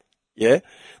from it. Yeah?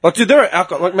 Like, dude, there are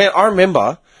alcohol... Like, man, I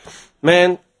remember...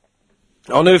 Man,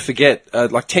 I'll never forget,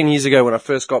 like 10 years ago when I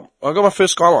got my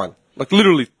first Skyline. Like,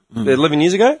 literally 11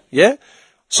 years ago, yeah?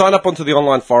 Signed up onto the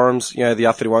online forums, you know, the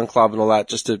R31 Club and all that,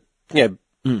 just to, you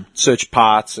know, search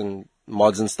parts and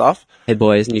mods and stuff. Hey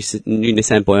boys, new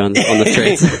Nissan boy on the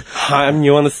streets. Hi, I'm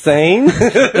new on the scene.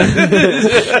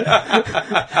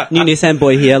 New Nissan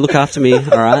boy here, look after me,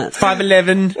 alright?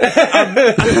 5'11".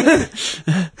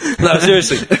 No,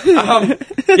 seriously.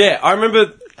 Yeah, I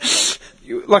remember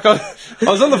like I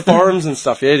was on the forums and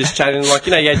stuff, yeah, just chatting, like,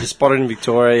 you know, you had your spotted in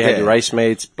Victoria, you had your race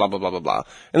meets, blah, blah, blah, blah, blah.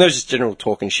 And there was just general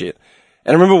talking shit.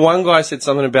 And I remember one guy said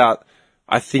something about,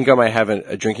 I think I may have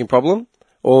a drinking problem,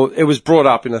 or it was brought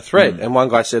up in a thread, and one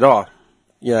guy said, oh,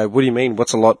 you know, what do you mean?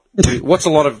 What's a lot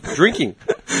of drinking?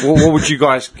 What would you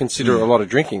guys consider a lot of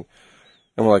drinking?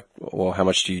 And we're like, well, how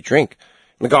much do you drink?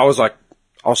 And the guy was like,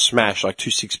 I'll smash like 2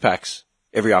 6-packs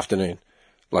every afternoon,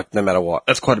 like no matter what.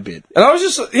 That's quite a bit. And I was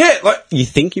just, yeah, like, You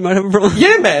think you might have a problem?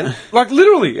 yeah, man, like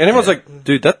literally. And everyone's like,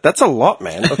 dude, that's a lot,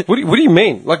 man. Like, what do you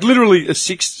mean? Like literally a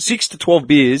 6 to 12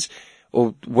 beers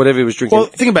or whatever he was drinking. Well,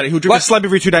 think about it. He'll drink a slab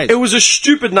every 2 days. It was a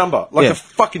stupid number, like Yeah. a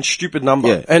fucking stupid number.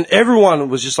 Yeah. And everyone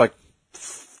was just like,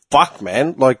 fuck,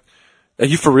 man. Like, are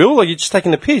you for real? Like, you're just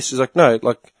taking the piss. He's like, no,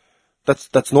 like,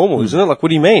 that's normal, isn't it? Like, what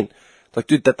do you mean? Like,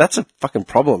 dude, that's a fucking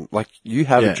problem. Like, you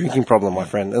have a drinking problem, my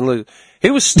friend. And like, he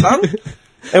was stunned.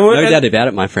 No doubt about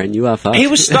it, my friend. You are fast. He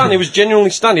was stunned. He was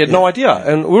genuinely stunned. He had no idea.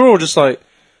 And we were all just like,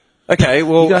 okay,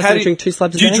 well, You guys how don't do drink 2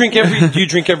 slabs a do you day? drink do you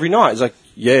drink every night? He's like,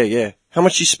 yeah. How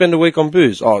much do you spend a week on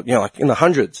booze? Oh, you know, like in the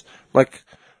hundreds. Like,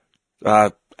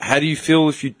 how do you feel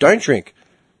if you don't drink?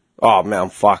 Oh man, I'm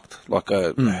fucked. Like,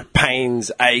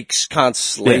 pains, aches, can't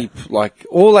sleep, like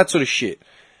all that sort of shit.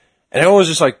 And everyone was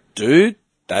just like, dude,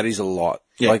 that is a lot.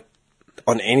 Yeah. Like,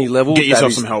 on any level. Get yourself that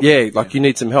is- some help. Yeah, like you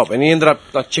need some help. And he ended up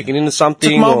like checking into something.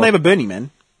 Took my old or- neighbour Bernie, man.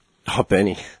 Oh,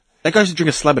 Benny. That guy used to drink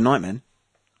a slab a night, man.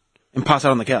 And pass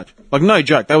out on the couch. Like, no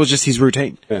joke. That was just his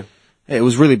routine. Yeah. Yeah, it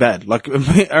was really bad. Like, I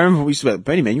remember we used to be like,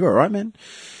 Bernie, man, you alright, man?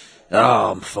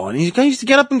 Oh, I'm fine. He used to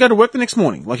get up and go to work the next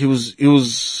morning. Like, he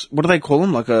was, what do they call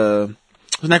him? Like he was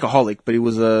an alcoholic, but he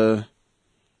was a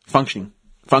functioning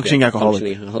alcoholic. Functioning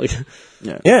alcoholic.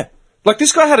 Yeah. Like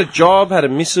this guy had a job, had a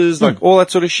missus, like all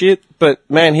that sort of shit. But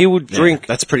man, he would drink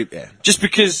That's pretty, yeah. just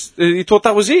because he thought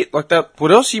that was it. Like that,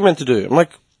 what else are you meant to do? I'm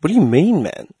like, what do you mean,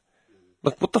 man?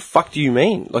 Like, what the fuck do you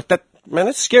mean? Like that, man,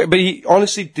 that's scary. But he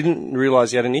honestly didn't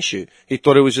realize he had an issue. He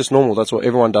thought it was just normal. That's what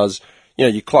everyone does. You know,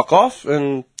 you clock off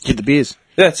and Hit the beers.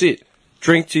 that's it.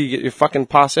 Drink till you get your fucking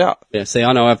pass out. Yeah, see,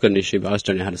 I know I've got an issue, but I just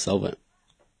don't know how to solve it.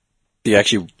 You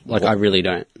actually, Like, I really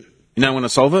don't. You know, I'm going to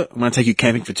solve it. I'm going to take you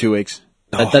camping for 2 weeks.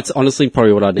 That's honestly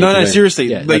probably what I need to do. No, seriously.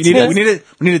 Yeah, Like, we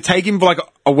need to take him for like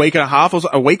a week and a half, or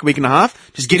so, week and a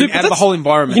half. Just get Dude, him but out of the that's- whole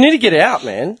environment. You need to get out,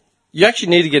 man. You actually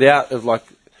need to get out of like,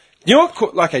 you know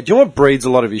what? Like, do you know what breeds a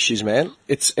lot of issues, man?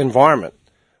 It's environment.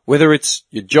 Whether it's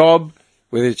your job,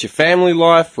 whether it's your family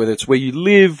life, whether it's where you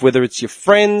live, whether it's your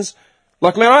friends.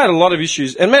 Like, man, I had a lot of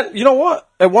issues. And man, you know what?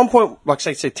 At one point, like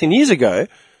say 10 years ago,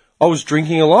 I was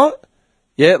drinking a lot.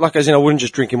 Yeah, like as in I wouldn't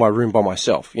just drink in my room by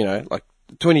myself, you know, like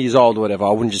 20 years old or whatever.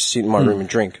 I wouldn't just sit in my room and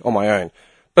drink on my own.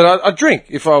 But I'd drink.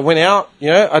 If I went out, you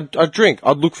know, I'd drink.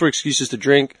 I'd look for excuses to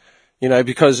drink, you know,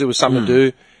 because it was something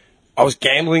to do. I was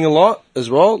gambling a lot as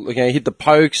well. Like, you know, hit the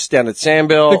pokes down at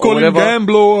Sandbell or whatever.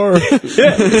 gambler.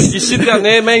 Yeah, you sit down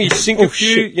there, man, you sink a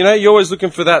few, you know, you're always looking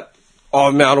for that,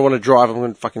 oh man, I don't want to drive, I'm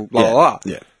going to fucking blah, blah, blah.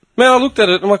 Yeah. Man, I looked at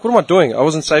it, I'm like, what am I doing? I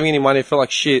wasn't saving any money, I felt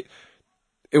like shit.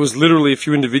 It was literally a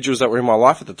few individuals that were in my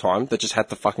life at the time that just had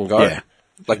to fucking go. Yeah.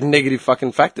 Like negative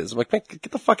fucking factors. I'm like, man, get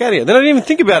the fuck out of here. Then I didn't even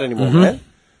think about it anymore, man.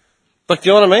 Like, do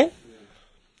you know what I mean?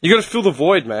 You gotta fill the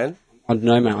void, man. I don't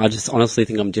know, man. I just honestly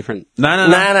think I'm different. No.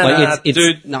 Like, it's,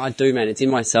 dude. No, I do, man. It's in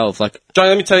myself. Like, Johnny,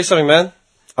 let me tell you something, man.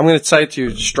 I'm going to say it to you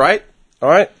straight,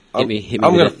 alright? Hit me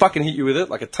I'm with going it. to fucking hit you with it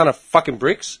like a ton of fucking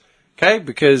bricks, okay?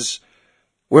 Because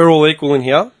we're all equal in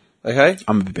here, okay?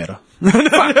 I'm a bit better.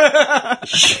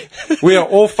 We are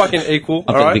all fucking equal, I've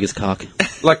got the alright? biggest cock.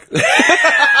 Like,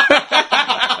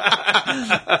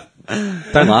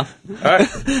 Don't laugh. alright?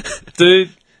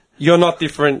 Dude, you're not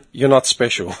different, you're not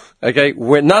special, okay?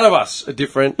 None of us are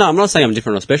different. No, I'm not saying I'm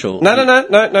different or special.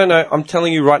 No. I'm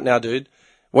telling you right now, dude.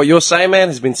 What you're saying, man,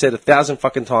 has been said 1,000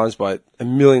 fucking times by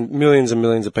millions and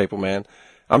millions of people, man.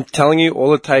 I'm telling you,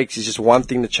 all it takes is just one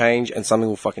thing to change and something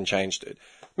will fucking change, dude.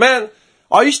 Man,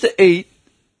 I used to eat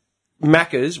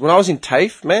Macca's when I was in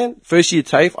TAFE, man. First year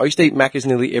TAFE, I used to eat Macca's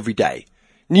nearly every day.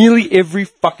 Nearly every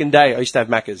fucking day I used to have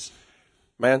Macca's.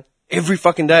 Man, every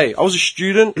fucking day. I was a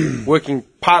student working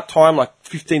part-time, like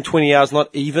 15, 20 hours, not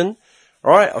even.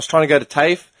 Alright, I was trying to go to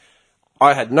TAFE.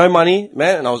 I had no money,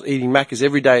 man, and I was eating Macca's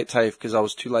every day at TAFE because I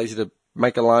was too lazy to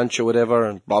make a lunch or whatever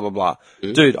and blah, blah, blah.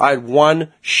 Dude, I had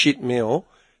one shit meal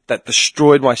that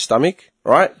destroyed my stomach,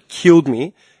 right? Killed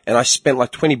me, and I spent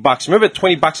like $20. Remember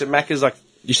 20 bucks at Macca's, like...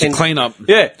 You should clean up.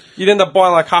 Yeah, you'd end up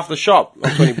buying like half the shop on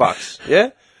 $20, yeah?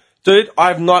 Dude,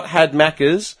 I've not had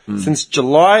Macca's since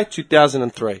July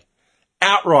 2003.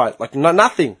 Outright, like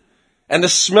nothing. And the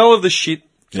smell of the shit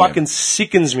fucking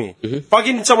sickens me. If I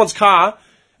get in someone's car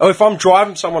Or if I'm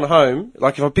driving someone home,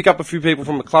 like if I pick up a few people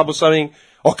from a club or something,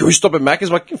 oh, can we stop at Macca's?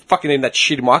 I'm like, you fucking eating that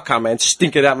shit in my car, man.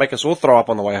 Stink it out, make us all throw up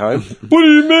on the way home. What do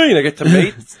you mean? I get to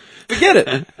meet? Forget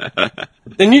it.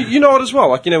 And you know it as well.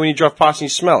 Like, you know, when you drive past and you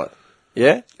smell it.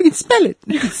 Yeah? You can smell it.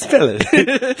 You can smell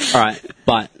it. All right,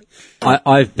 but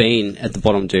I've been at the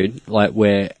bottom, dude, like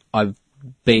where I've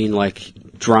been like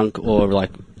drunk or like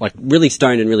really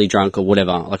stoned and really drunk or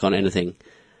whatever, like on anything.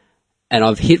 And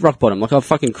I've hit rock bottom. Like, I've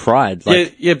fucking cried.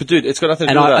 Like, yeah, but dude, it's got nothing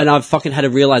to do with that. And I've fucking had a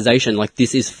realization, like,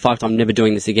 this is fucked, I'm never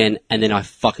doing this again. And then I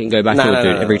fucking go back to it,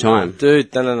 dude, every time.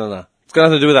 Dude, no. It's got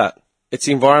nothing to do with that. It's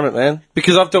the environment, man.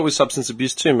 Because I've dealt with substance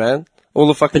abuse too, man. All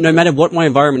the fucking... But no matter what my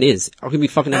environment is, I could be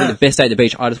fucking having the best day at the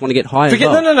beach. I just want to get high as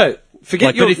well. No. Forget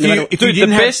Like, your... but if Dude, you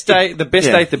the best day at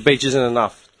the beach isn't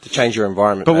enough to change your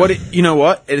environment, But man. you know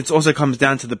what? It also comes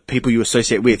down to the people you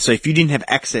associate with. So if you didn't have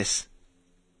access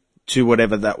to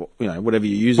whatever that, you know, whatever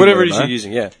you're using. Whatever it is you're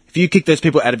using, yeah. If you kick those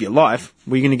people out of your life,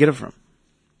 where are you going to get it from?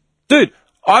 Dude,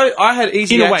 I had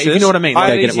easy In a way, access. if you know what I mean. I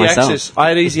had Go get it easy myself. access. I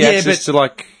had easy Yeah, access but- to,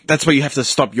 like... That's where you have to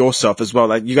stop yourself as well.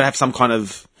 Like, you got to have some kind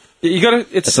of... You gotta...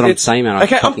 That's what I'm saying, man. I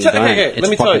fucking don't. Okay, It's let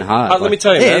me tell you. fucking hard. Let me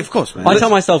tell you, Yeah, man. of course, man. I tell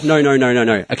myself, no.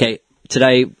 Okay,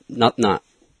 today, nah.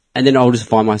 And then I'll just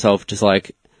find myself just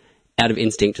like, out of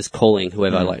instinct, just calling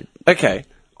whoever, like... Okay,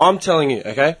 I'm telling you,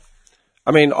 okay?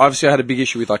 I mean, obviously I had a big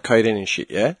issue with, like, codeine and shit,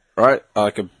 yeah? Right?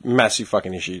 Like, a massive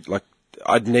fucking issue. Like,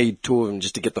 I'd need two of them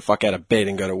just to get the fuck out of bed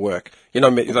and go to work. You know,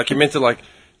 like, you're meant to, like,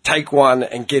 take one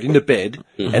and get into bed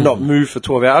and not move for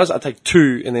 12 hours. I'd take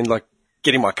two and then, like,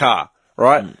 get in my car,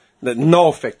 right? That no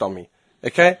effect on me,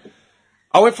 okay?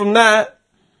 I went from that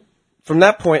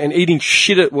point and eating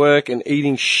shit at work and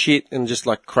eating shit and just,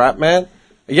 like, crap, man.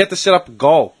 You have to set up a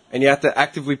goal and you have to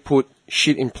actively put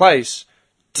shit in place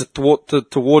to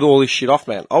ward all this shit off,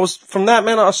 man. From that,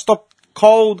 man, I stopped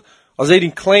cold. I was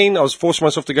eating clean. I was forcing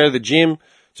myself to go to the gym.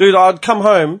 Dude, I'd come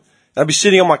home. I'd be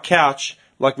sitting on my couch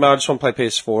like, man, I just want to play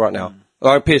PS4 right now.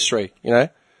 Like PS3, you know?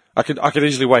 I could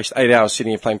easily waste 8 hours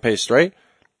sitting here playing PS3.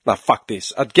 Nah, fuck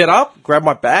this. I'd get up, grab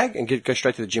my bag, and go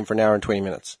straight to the gym for an hour and 20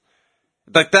 minutes.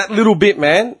 Like, that little bit,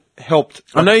 man, helped.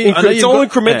 I know it's all you've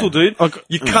got- incremental, yeah. dude. Like,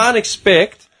 you can't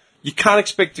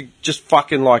expect to just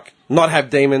fucking, like, not have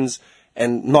demons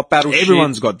and not battle shit.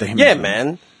 Everyone's got demons, Yeah, man.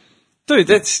 man. Dude,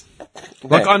 that's...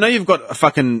 Like, man. I know you've got a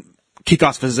fucking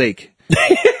kick-ass physique.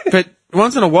 But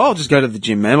once in a while, just go to the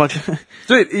gym, man. Like,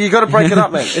 Dude, you got to break it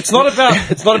up, man. It's not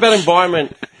about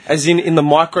environment as in the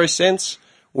micro sense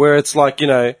where it's like, you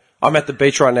know, I'm at the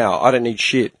beach right now. I don't need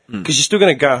shit. Because you're still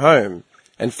going to go home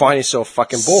and find yourself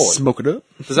fucking bored. smoke it up.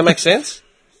 Does that make sense?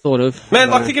 Sort of. Man,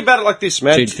 like, think about it like this,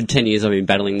 man. Dude, for 10 years I've been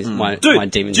battling this, my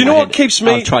demons. do you in know my what head. keeps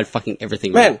me- I've tried fucking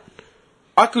everything, Man,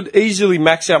 I could easily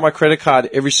max out my credit card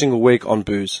every single week on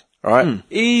booze. All right?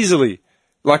 Easily.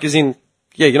 Like, as in,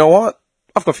 yeah, you know what?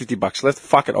 I've got $50 left.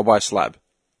 Fuck it, I'll buy a slab.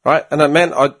 Right? And then,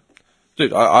 man, I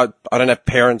don't have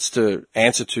parents to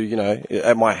answer to, you know,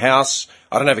 at my house.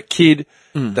 I don't have a kid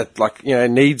that, like, you know,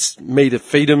 needs me to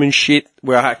feed him and shit.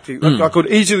 Where I have to, like, I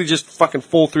could easily just fucking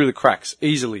fall through the cracks,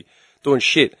 easily, doing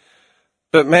shit.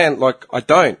 But man, like, I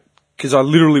don't. Because I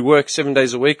literally work 7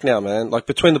 days a week now, man. Like,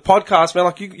 between the podcasts, man,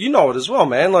 like, you know it as well,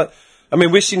 man. Like, I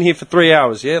mean, we're sitting here for 3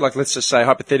 hours, yeah? Like, let's just say,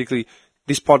 hypothetically,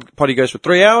 this potty goes for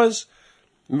 3 hours.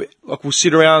 Like, we'll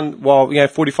sit around while, you know,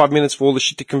 45 minutes for all the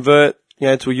shit to convert, you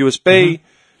know, to a USB.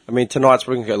 I mean, tonight's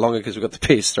probably going to go longer because we've got the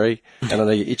PS3. And I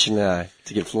know you're itching to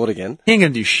get floored again. He ain't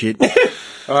gonna do shit.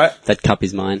 All right? That cup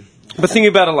is mine. But think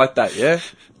about it like that, yeah?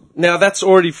 Now, that's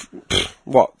already,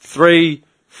 3,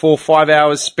 4, 5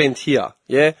 hours spent here,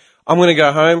 yeah? I'm going to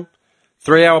go home,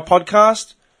 3-hour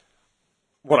podcast.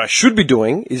 What I should be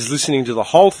doing is listening to the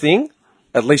whole thing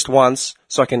at least once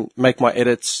so I can make my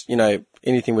edits, you know,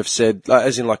 anything we've said,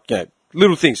 as in, like, you know,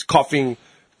 little things, coughing,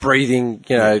 breathing,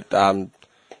 you know,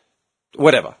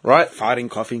 whatever, right? Farting,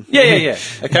 coughing. Yeah.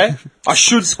 Okay? I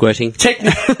should... Squirting.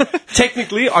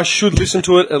 Technically, I should listen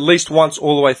to it at least once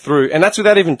all the way through, and that's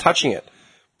without even touching it.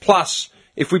 Plus,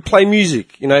 if we play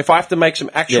music, you know, if I have to make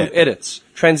some actual edits,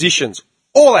 transitions,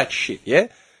 all that shit, yeah,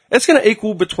 it's going to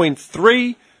equal between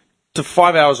 3 to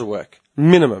 5 hours of work,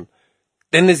 minimum.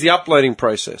 Then there's the uploading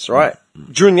process, right?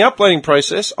 During the uploading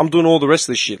process, I'm doing all the rest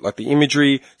of this shit, like the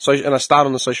imagery, and I start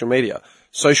on the social media.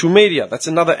 Social media, that's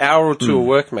another hour or two of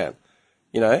work, man.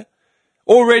 You know?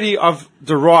 Already I've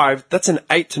derived, that's an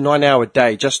 8 to 9 hour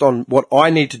day just on what I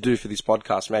need to do for this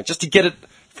podcast, man. Just to get it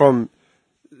from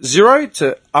 0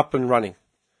 to up and running.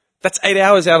 That's 8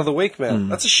 hours out of the week, man.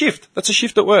 That's a shift. That's a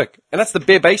shift at work. And that's the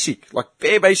bare basic. Like,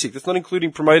 bare basic. That's not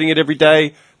including promoting it every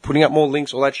day, putting up more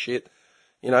links, all that shit.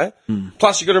 You know?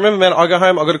 Plus, you got to remember, man, I go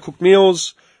home, I got to cook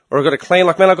meals, or I got to clean.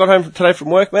 Like, man, I got home today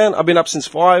from work, man. I've been up since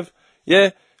 5.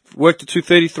 Yeah? worked at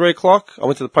 2:30, 3 o'clock. I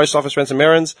went to the post office, ran some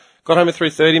errands, got home at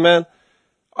 3:30, man.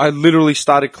 I literally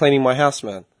started cleaning my house,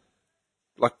 man.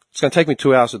 Like, it's going to take me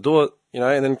 2 hours to do it, you know,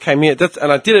 and then came here.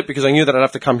 And I did it because I knew that I'd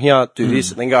have to come here, do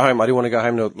this, and then go home. I didn't want to go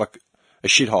home to, like, a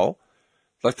shithole.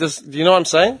 Like this, do you know what I'm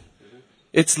saying?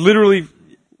 It's literally,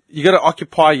 you got to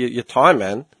occupy your time,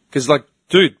 man. Because, like,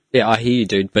 dude. Yeah, I hear you,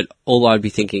 dude. But all I'd be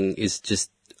thinking is just,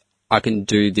 I can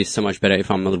do this so much better if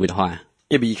I'm a little bit higher.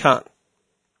 Yeah, but you can't.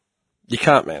 You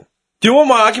can't, man. Do you know what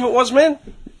my argument was, man?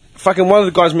 Fucking one of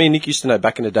the guys me and Nick used to know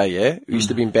back in the day, yeah? We used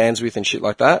to be in bands with and shit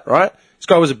like that, right? This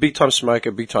guy was a big-time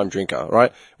smoker, big-time drinker,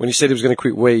 right? When he said he was going to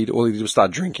quit weed, all he did was start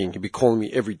drinking. He'd be calling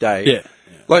me every day. Yeah.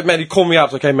 Like, man, he'd call me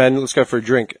up, like, hey, man, let's go for a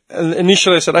drink. And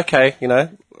initially I said, okay, you know,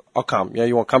 I'll come. Yeah,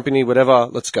 you want company, whatever,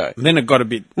 let's go. And then it got a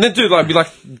bit. And then, dude, like, it'd be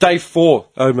like day 4.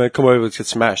 Oh, man, come over, let's get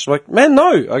smashed. I'm like, man,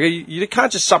 no. Okay, you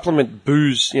can't just supplement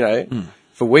booze, you know,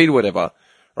 for weed or whatever,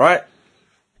 right?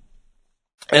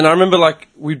 And I remember, like,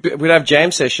 we'd have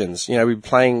jam sessions, you know, we'd be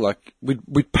playing, like,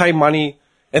 we'd pay money.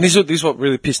 And this is what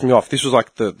really pissed me off. This was,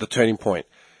 like, the turning point.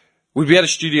 We'd be at a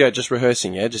studio just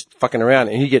rehearsing, yeah, just fucking around,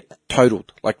 and he'd get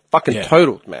totaled. Like, fucking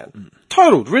totaled, man.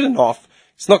 Totaled, written off.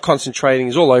 He's not concentrating.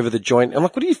 He's all over the joint. I'm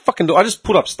like, what are you fucking doing? I just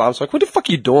put up stumps. Like, what the fuck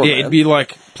are you doing, Yeah, man? it'd be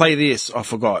like, play this. I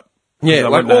forgot. Yeah, I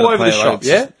like wouldn't know all how to over the play shop, loads.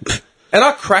 yeah? And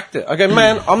I cracked it. I go,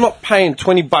 man, I'm not paying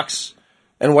 $20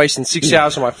 and wasting 6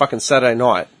 hours of my fucking Saturday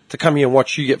night to come here and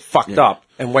watch you get fucked up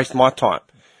and waste my time.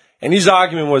 And his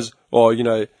argument was, oh, you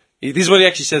know, this is what he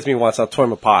actually said to me once. I tore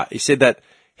him apart. He said that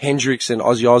Hendrix and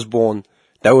Ozzy Osbourne,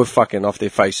 they were fucking off their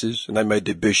faces and they made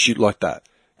their best shit like that.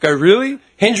 Go, really?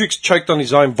 Hendrix choked on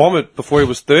his own vomit before he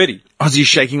was 30. Ozzy's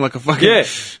shaking like a fucking. Yeah.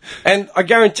 And I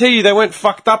guarantee you they weren't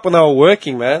fucked up when they were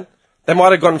working, man. They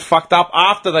might have gotten fucked up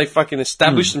after they fucking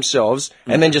established themselves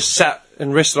and then just sat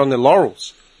and rested on their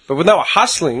laurels. But when they were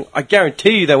hustling, I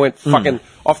guarantee you they went fucking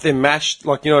off their mash,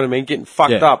 like, you know what I mean, getting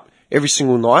fucked up every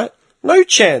single night. No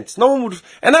chance. No one would.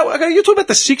 And that, okay, you're talking about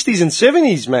the 60s and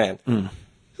 70s, man.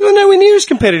 They're nowhere near as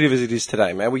competitive as it is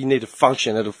today, man, where you need to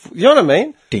function at a, you know what I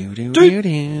mean? Dude,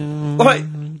 like,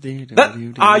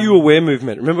 that Are You Aware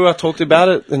movement, remember I talked about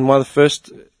it in one of the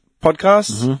first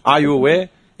podcasts? Are You Aware?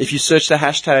 If you search the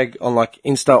hashtag on, like,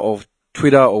 Insta or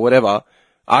Twitter or whatever,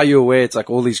 Are You Aware? It's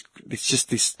like all these, it's just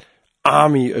this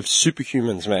army of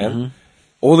superhumans, man.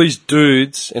 All these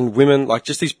dudes and women, like,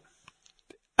 just these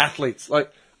athletes,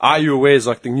 like, Are You Aware is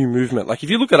like the new movement. Like,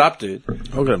 if you look it up, dude.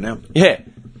 I'll get him now. Yeah.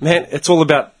 Man, it's all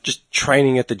about just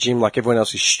training at the gym like everyone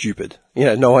else is stupid.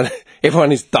 You know,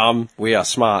 everyone is dumb. We are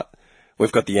smart.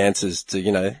 We've got the answers to,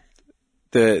 you know,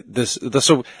 the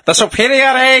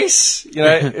superior race, you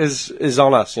know, is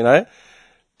on us, you know.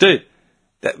 Dude,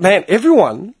 man,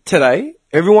 everyone today,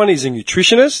 everyone is a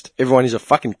nutritionist. Everyone is a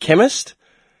fucking chemist.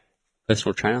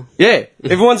 Personal trainer. Yeah.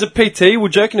 Everyone's a PT. We were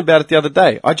joking about it the other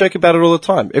day. I joke about it all the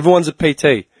time. Everyone's a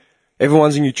PT.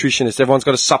 Everyone's a nutritionist. Everyone's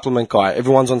got a supplement guy.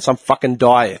 Everyone's on some fucking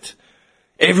diet.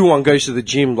 Everyone goes to the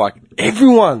gym. Like,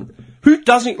 everyone. Who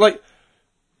doesn't, like,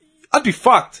 I'd be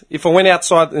fucked if I went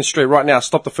outside in the street right now,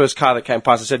 stopped the first car that came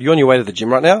past and said, you on your way to the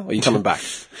gym right now? Or are you coming back?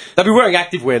 They'd be wearing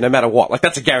activewear no matter what. Like,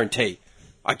 that's a guarantee.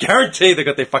 I guarantee they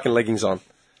got their fucking leggings on.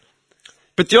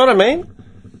 But do you know what I mean?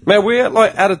 Man, we're,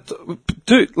 like,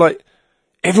 dude, like,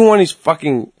 everyone is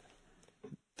fucking,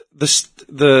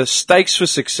 the stakes for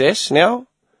success now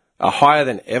are higher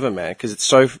than ever, man, because it's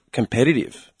so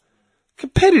competitive.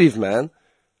 Competitive, man.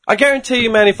 I guarantee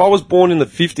you, man, if I was born in the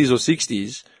 50s or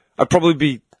 60s, I'd probably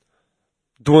be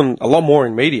doing a lot more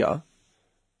in media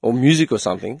or music or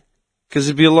something, because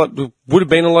it would have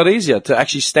been a lot easier to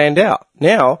actually stand out.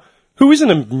 Now, who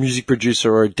isn't a music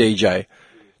producer or a DJ?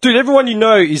 Dude, everyone you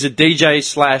know is a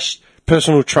DJ /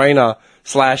 personal trainer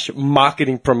 /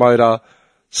 marketing promoter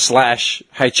 /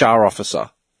 HR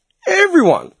officer.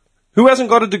 Everyone. Who hasn't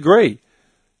got a degree?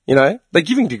 You know, they're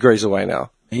giving degrees away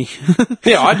now.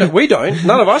 Yeah, we don't.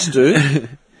 None of us do.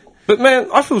 But man,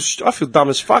 I feel dumb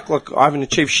as fuck. Like, I haven't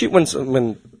achieved shit when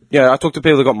I talk to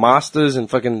people that got masters and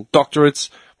fucking doctorates.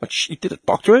 Like, you did a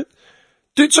doctorate?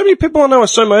 Dude, so many people I know are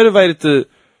so motivated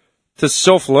to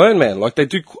self-learn, man. Like, they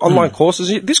do online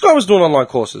courses. This guy was doing online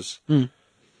courses. Do you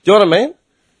know what I mean?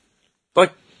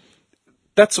 Like,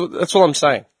 that's what I'm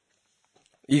saying.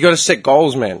 You got to set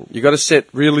goals, man. You got to set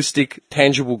realistic,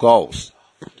 tangible goals.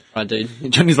 Right,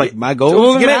 dude. Johnny's like, my goals?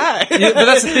 Well, man, yeah, but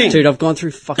that's the thing. Dude, I've gone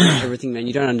through fucking everything, man.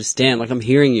 You don't understand. Like, I'm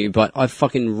hearing you, but I've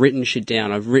fucking written shit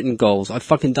down. I've written goals. I've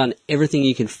fucking done everything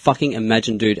you can fucking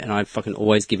imagine, dude, and I fucking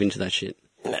always give in to that shit.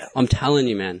 No. I'm telling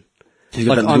you, man.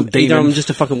 Like, either I'm just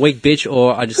a fucking weak bitch,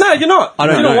 or I just... No, you're not. I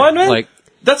don't know. You know why, man? Like,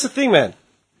 that's the thing, man.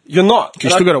 You're not. You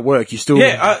still got to work. You still...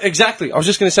 Yeah, exactly. I was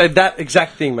just going to say that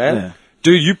exact thing, man. Yeah.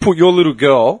 Dude, you put your little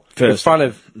girl in First. front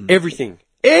of everything.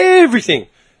 Everything.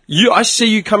 I see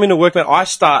you come into work, man. I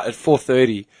start at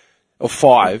 4:30 or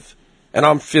 5, and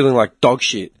I'm feeling like dog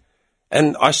shit.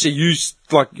 And I see you,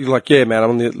 you're like, yeah, man,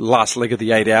 I'm on the last leg of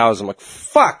the 8 hours. I'm like,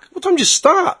 fuck, what time did you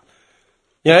start?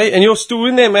 You know, and you're still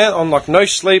in there, man, on like no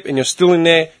sleep, and you're still in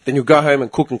there. Then you'll go home and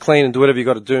cook and clean and do whatever you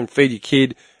got to do and feed your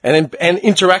kid, and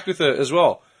interact with her as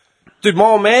well. Dude, my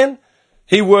old man,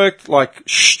 he worked like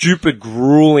stupid,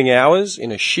 grueling hours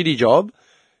in a shitty job,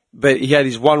 but he had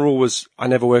his one rule was, I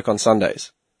never work on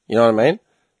Sundays. You know what I mean?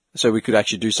 So we could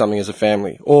actually do something as a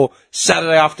family. Or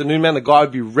Saturday afternoon, man, the guy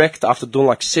would be wrecked after doing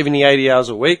like 70, 80 hours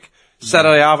a week.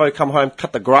 Saturday Arvo, come home,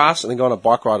 cut the grass, and then go on a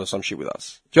bike ride or some shit with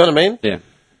us. Do you know what I mean? Yeah.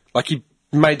 Like he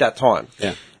made that time.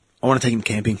 Yeah. I want to take him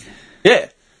camping. Yeah.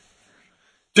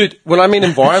 Dude, when I mean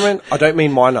environment, I don't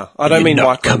mean minor. I don't mean not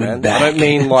micro, coming man. back. I don't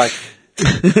mean like...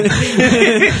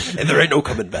 And there ain't no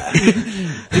coming back. It'd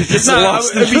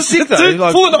be sick though. Dude,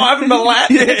 Like, pull an Ivan Milat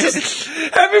and just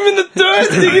have him in the dirt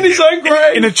digging his own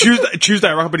grave. in a Tuesday,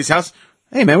 I rock up at his house.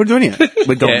 Hey man, what are you doing here?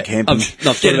 We're going Yeah, camping. I've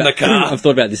thought in the about, car. I've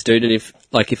thought about this, dude, and if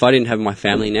I didn't have my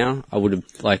family now, I would have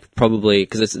like probably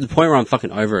because it's the point where I'm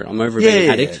fucking over it. I'm over being an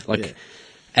Yeah, addict, like, yeah.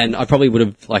 and I probably would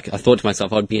have like I thought to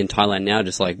myself I'd be in Thailand now,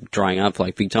 just like drying up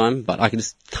like big time, but I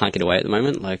just can't get away at the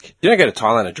moment. Like, You don't go to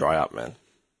Thailand to dry up, man.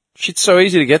 Shit's so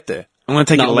easy to get there. I'm going to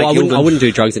take you no, to Lake I Eildon. wouldn't do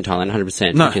drugs in Thailand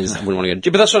 100% No. because I wouldn't want to go.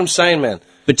 Yeah, but that's what I'm saying, man.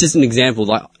 But just an example,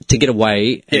 like to get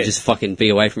away and Yeah. just fucking be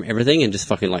away from everything and just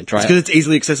fucking like dry Because up. it's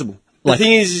easily accessible. The Like-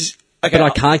 thing is okay, But I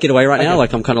can't get away right now.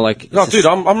 Like I'm kind of like No, it's dude,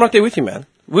 just- I'm right there with you, man.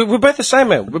 We're both the same,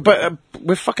 man.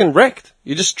 We're fucking wrecked.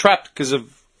 You're just trapped because of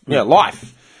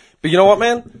life. But you know what,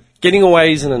 man? Getting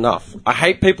away isn't enough. I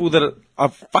hate people that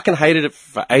I've fucking hated it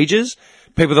for ages.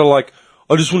 People that are like,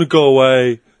 I just want to go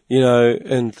away,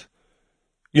 and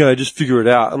just figure it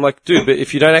out. I'm like, dude, but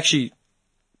if you don't actually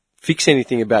fix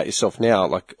anything about yourself now,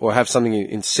 like, or have something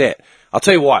in set, I'll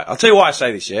tell you why. I'll tell you why I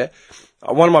say this. Yeah,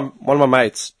 one of my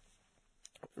mates.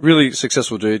 Really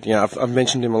successful dude. I've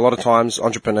mentioned him a lot of times.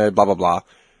 Entrepreneur, blah blah blah.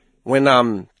 When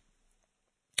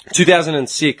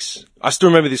 2006, I still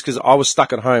remember this because I was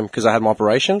stuck at home because I had my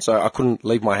operation, so I couldn't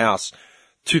leave my house.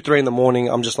 2-3 in the morning,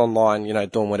 I'm just online,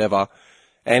 doing whatever.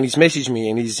 And he's messaged me,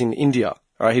 and he's in India.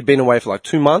 All right, he'd been away for like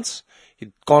 2 months.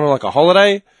 He'd gone on like a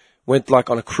holiday, went like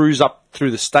on a cruise up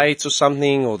through the States or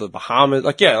something, or the Bahamas,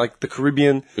 like the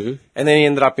Caribbean. Mm-hmm. And then he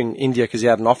ended up in India because he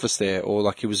had an office there, or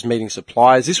like he was meeting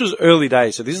suppliers. This was early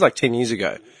days, so this is like 10 years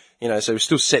ago, so he was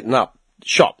still setting up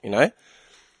shop,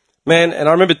 Man, and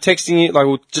I remember texting you, like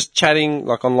we were just chatting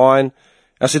like online.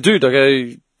 I said, dude, I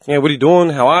go, what are you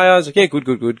doing? How are you? I was like, yeah, good.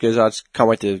 Because I just can't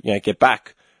wait to, get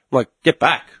back. I'm like, get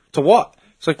back? To what?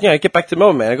 It's like, get back to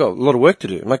Melbourne, man. I got a lot of work to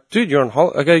do. I'm like, dude, you're on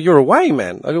holiday. I go, you're away,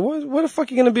 man. I go, where the fuck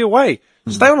are you going to be away?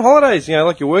 Stay on holidays,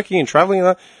 like you're working and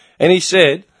traveling. And he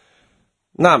said,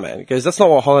 nah, man. He goes, that's not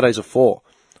what holidays are for.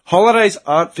 Holidays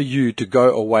aren't for you to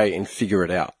go away and figure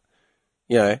it out,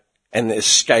 and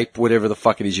escape whatever the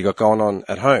fuck it is you got going on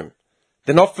at home.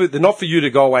 They're not for you to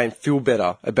go away and feel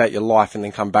better about your life and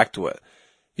then come back to it.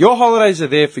 Your holidays are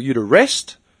there for you to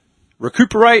rest,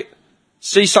 recuperate,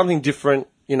 see something different,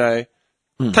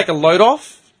 take a load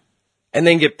off, and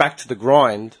then get back to the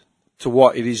grind to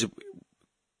what it is,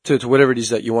 to whatever it is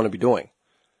that you want to be doing.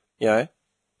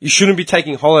 You shouldn't be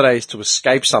taking holidays to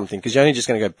escape something because you're only just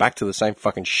going to go back to the same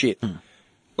fucking shit.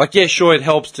 Like, yeah, sure, it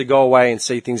helps to go away and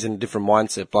see things in a different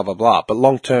mindset, blah, blah, blah. But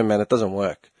long term, man, it doesn't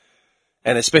work.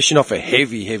 And especially not for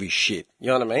heavy, heavy shit. You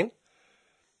know what I mean?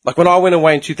 Like when I went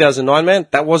away in 2009, man,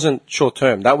 that wasn't short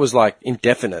term. That was like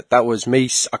indefinite. That was me.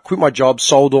 I quit my job,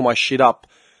 sold all my shit up,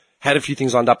 had a few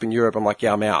things lined up in Europe. I'm like,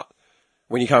 yeah, I'm out.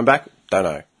 When you come back, don't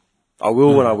know. I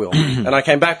will when I will. And I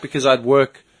came back because I'd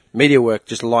media work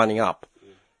just lining up,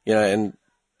 and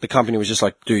the company was just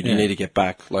like, dude, you need to get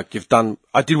back. Like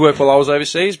I did work while I was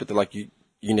overseas, but they're like, you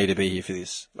need to be here for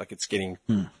this. Like it's getting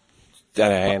out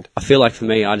of hand. I feel like for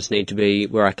me, I just need to be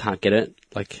where I can't get it.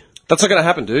 Like That's not going to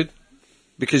happen, dude.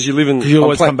 Because you live in... You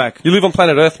always come back. You live on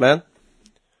planet Earth, man.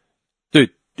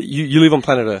 Dude, you live on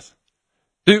planet Earth.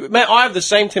 Dude, man, I have the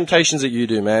same temptations that you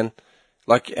do, man.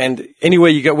 Like, and anywhere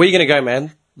you go, where you going to go,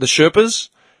 man? The Sherpas,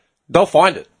 they'll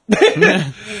find it. They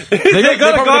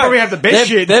probably have the best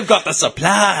shit. They've got the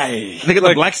supply. They got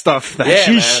the black stuff, the Yeah,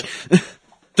 hashish.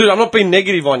 Dude, I'm not being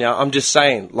negative on you. I'm just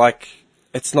saying, like,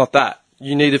 it's not that.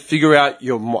 You need to figure out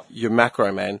your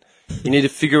macro, man. You need to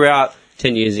figure out...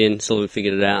 10 years in, still haven't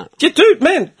figured it out. Yeah, dude,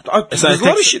 man. There's a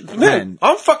lot of shit. Man,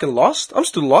 I'm fucking lost. I'm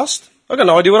still lost. I got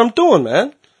no idea what I'm doing,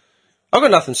 man. I got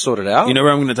nothing sorted out. You know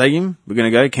where I'm going to take him? We're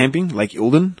going to go camping, Lake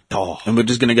Eildon. And we're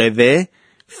just going to go there,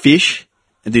 fish,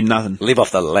 and do nothing. Live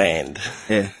off the land.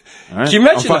 Yeah. All right? Can you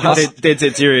imagine I'm fucking us- dead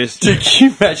set serious. Dude, can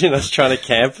you imagine us trying to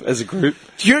camp as a group?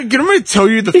 Do you want me to tell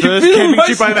you the It'd first be the camping most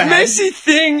trip I ever had? messy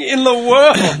thing in the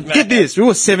world, man. Get this, we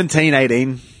were 17,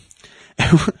 18.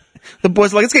 The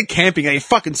boys were like, let's get camping. Are you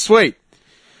fucking sweet?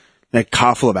 A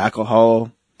car full of alcohol.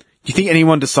 Do you think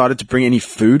anyone decided to bring any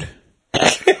food?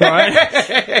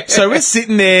 Right? So we're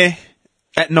sitting there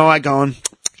at night going,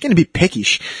 getting a bit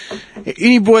peckish.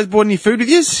 Any boys bought any food with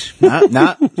yous?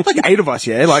 Nah. Like 8 of us,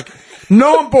 yeah? Like,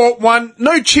 no one bought one,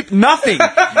 no chip, nothing.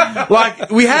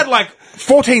 Like, we had like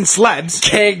 14 slabs.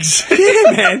 Kegs.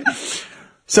 Yeah, man.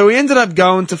 So we ended up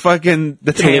going to fucking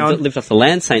the town. Lived off the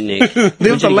land, St. Nick.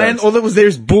 There was the land, all that was there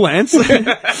is bull ants.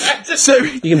 So,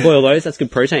 You can boil those, that's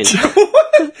good protein.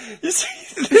 You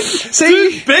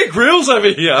see, Bear Grylls over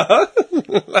here.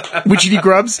 witchetty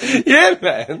grubs. Yeah,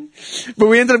 man. But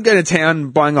we ended up going to town,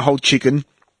 buying a whole chicken,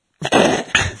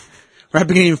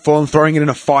 wrapping it in foil and throwing it in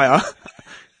a fire.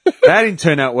 That didn't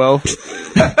turn out well.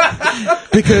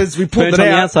 Because we pulled Burnt it on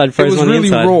the out. outside, It frozen was on the really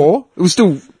inside. raw. It was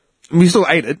still, we still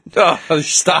ate it. Oh, I'm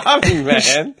starving,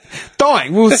 man.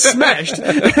 Dying. We were smashed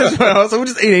as well. So we'll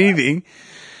just eat anything.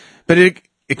 But it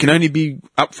can only be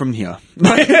up from here.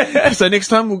 So next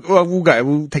time we'll go.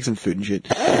 We'll take some food and shit.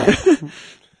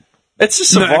 It's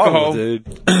just No survival, alcohol. dude.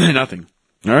 Nothing.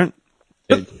 All right.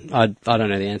 Dude, I don't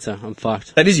know the answer. I'm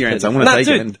fucked. That is your answer. I'm going to No, take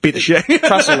dude. it and beat the shit out of you.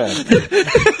 Trust me, man.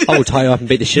 I will tie you up and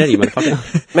beat the shit out of you,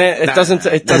 motherfucker. Man,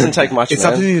 it doesn't take much, It's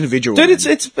man. up to the individual. Dude,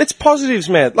 it's positives,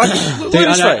 man. Like, Dude,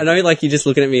 I know, like, you're just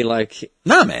looking at me like...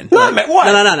 Nah, man. No, man, what?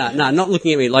 No, not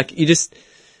looking at me. Like, you just...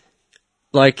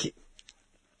 Like...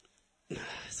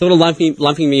 Sort of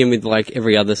lumping me in with, like,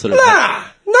 every other sort of... Nah,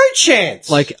 no chance.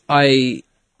 Like, I...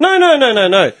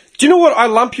 No. Do you know what I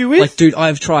lump you with? Like, dude,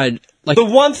 I've tried... Like, the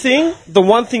one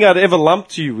thing I'd ever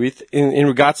lump you with in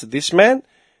regards to this, man,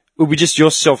 would be just your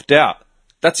self-doubt.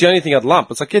 That's the only thing I'd lump.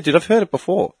 It's like, yeah, dude, I've heard it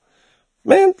before.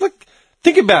 Man, look,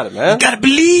 think about it, man. Gotta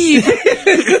believe.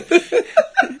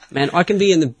 man, I can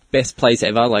be in the best place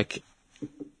ever, like,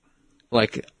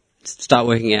 start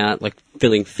working out, like,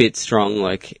 feeling fit, strong,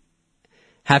 like,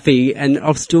 happy, and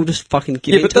I'll still just fucking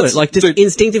give Yeah, but into it. that's- Like, just dude,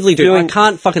 instinctively do it. I feeling-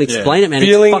 can't fucking explain it, man.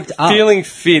 Feeling, it's fucked up. feeling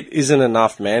fit isn't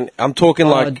enough, man. I'm talking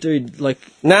Oh, like, dude, like,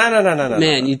 no.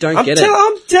 man, you don't I'm get it.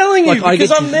 I'm telling you, Like, I because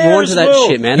get I'm there drawn as to that well.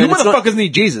 shit, man. You and it's not- motherfuckers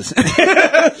need Jesus.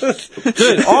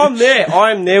 Dude, I'm there.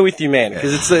 I'm there with you, man.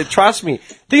 Because trust me.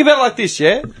 Think about it like this,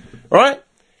 yeah? Right?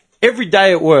 Every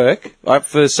day at work, right,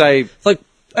 for say, like,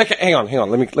 okay, hang on.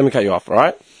 Let me cut you off, all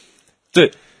right?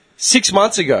 Dude, 6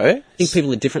 months ago, I think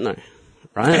people are different though,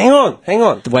 right? hang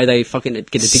on. The way they fucking get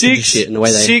addicted to shit and the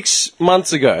way they... 6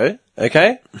 months ago,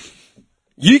 okay?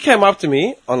 You came up to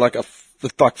me on like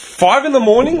 5 in the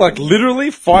morning, like literally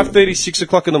 5:30, 6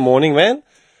 o'clock in the morning, man.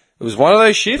 It was one of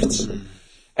those shifts.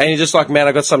 And you're just like, man,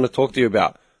 I got something to talk to you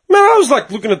about. Man, I was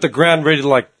like looking at the ground ready to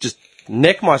like just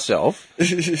neck myself.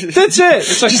 That's it.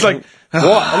 It's like, she's like, what?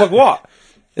 I'm like, what?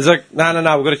 It's like, no,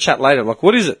 we've got to chat later. I'm like,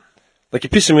 what is it? Like, you're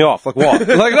pissing me off. Like, what?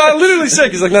 Like, no, I literally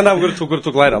said, he's like, no, we've got to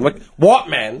talk later. I'm like, what,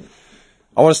 man?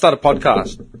 I want to start a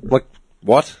podcast. I'm like,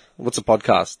 what? What's a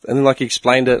podcast? And then, like, he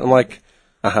explained it. I'm like,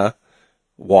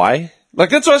 why? Like,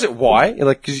 that's why I said, why? You're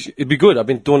like, cause it'd be good. I've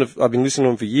been listening to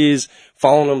him for years,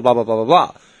 following him, blah, blah, blah, blah,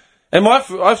 blah. And I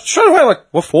was straight away like,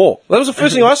 what for? That was the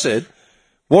first thing I said.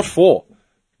 What for?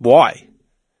 Why?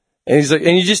 And he's like,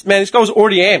 and you just, man, this guy was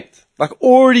already amped. Like,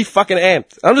 already fucking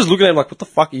amped. I'm just looking at him like, what the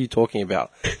fuck are you talking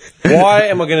about? Why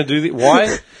am I going to do this?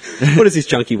 Why? What does this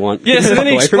junkie want? Yeah, so then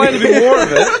he Fuck away from explained a me. bit more of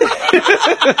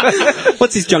it.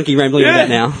 What's this junkie rambling about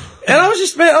now? And I was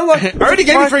just, man, I'm like, I already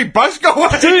gave you $3. Go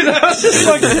away. dude, I was just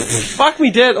like, fuck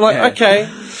me dead. I'm like, okay.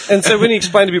 And so when he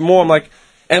explained a bit more, I'm like,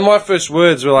 and my first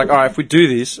words were like, all right, if we do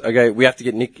this, okay, we have to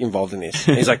get Nick involved in this.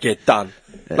 And he's like, yeah, done.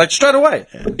 Like, straight away.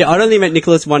 Yeah, I'd only met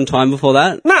Nicholas one time before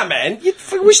that. Nah, man, we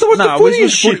still watched Nah, the we footy and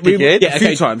watched shit, footy- dickhead. Yeah, A few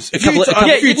okay. times. A couple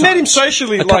Yeah, few you met him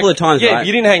socially, A couple of times, yeah, right?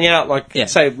 you didn't hang out like, Yeah.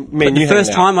 say, me and The you first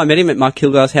hanging out. time I met him at Mark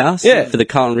Kilgar's house Yeah. for the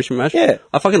Carlton Richmond match, Yeah.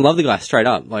 I fucking love the guy straight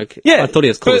up. Like, Yeah. I thought he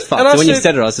was cool But- as fuck. and I So when you said-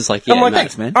 said it, I was just like, yeah, I'm like, mate.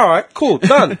 thanks, man. All right, cool,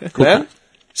 done, man.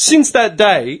 Since that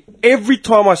day, every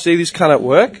time I see this cunt at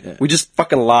work, we just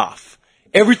fucking laugh.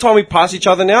 Every time we pass each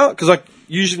other now, because like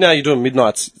usually now you're doing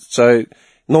midnights, so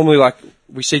normally like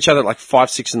we see each other at like 5,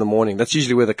 6 in the morning. That's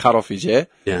usually where the cutoff is, yeah.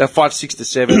 Yeah. Now 5, 6 to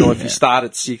 7, or if you start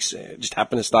at 6, just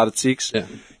happen to start at 6. Yeah.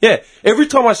 Yeah. Every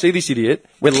time I see this idiot,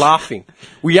 we're laughing.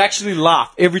 We actually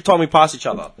laugh every time we pass each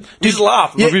other. Just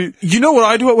laugh. Yeah, Like, we- you know what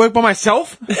I do at work by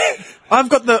myself? I've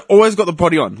got always got the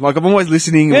potty on. Like, I'm always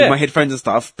listening Yeah. with my headphones and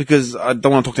stuff because I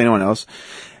don't want to talk to anyone else.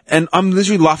 And I'm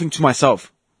literally laughing to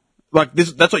myself. like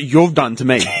this. That's what you've done to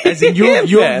me. As in, Yeah,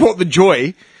 you've man. brought the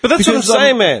joy. But that's what I'm because,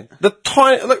 saying, man. The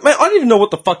tiny, like, man, I didn't even know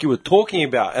what the fuck you were talking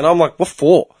about, and I'm like, what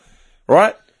for?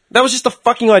 Right? That was just a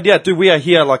fucking idea, dude. We are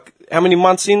here, like, how many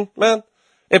months in, man?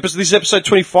 This is episode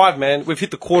 25, man. We've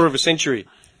hit the quarter of a century,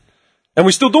 and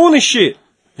we're still doing this shit.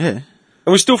 Yeah.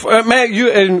 And we're still,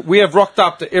 man, we have rocked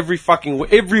up to every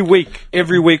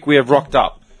week we have rocked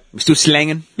up. We're still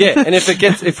slanging. Yeah, and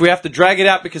if we have to drag it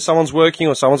out because someone's working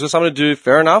or someone's got something to do,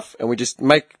 fair enough, and we just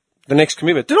make the next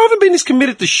commitment. Dude, I haven't been this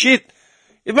committed to shit.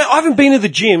 Man, I haven't been to the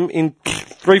gym in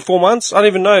 3-4 months. I don't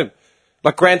even know.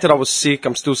 Like, granted, I was sick.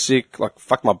 I'm still sick. Like,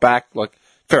 fuck my back. Like,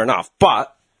 fair enough.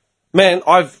 But, man,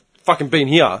 I've fucking been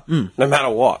here no matter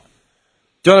what.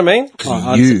 Do you know what I mean?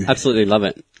 Oh, You. I absolutely love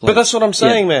it. But that's what I'm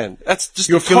saying, yeah. man. That's just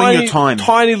You're a filling your time.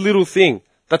 tiny little thing.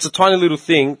 That's a tiny little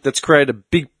thing that's created a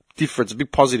big difference, a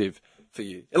big positive for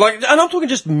you. Like, and I'm talking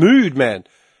just mood, man.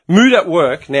 Mood at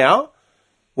work now,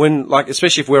 when, like,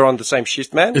 especially if we're on the same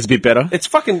shift, man. It's a bit better. It's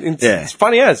fucking, Yeah. it's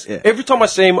funny as. Yeah. Every time I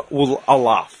see him, I'll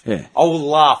laugh. Yeah. I will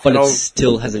laugh. But and it I'll-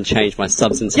 still hasn't changed my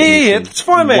substance. Yeah, abuse yeah, in it's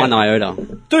fine, man. One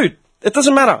iota. Dude, it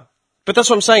doesn't matter. But that's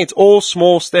what I'm saying. It's all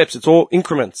small steps. It's all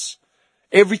increments.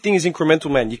 Everything is incremental,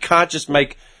 man. You can't just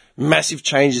make massive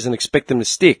changes and expect them to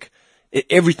stick.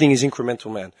 Everything is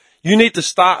incremental, man. You need to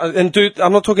start, and dude,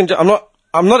 I'm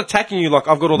not attacking you like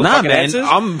I've got all the Nah, fucking man,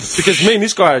 answers. Because me and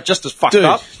this guy are just as fucked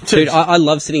up. Dude, I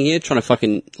love sitting here trying to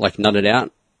fucking, like, nut it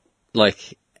out.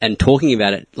 Like, and talking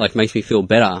about it, like, makes me feel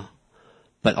better.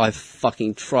 But I've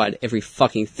fucking tried every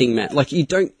fucking thing, man. Like, you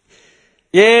don't,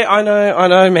 Yeah, I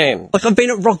know, man. like, I've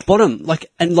been at rock bottom. Like,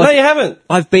 and like. No, you haven't.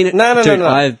 I've been at, No. dude,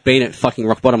 I've been at fucking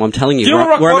rock bottom. I'm telling you. Do you know what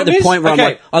rock where I'm at bottom the is? point where Okay. I'm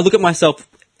like, I look at myself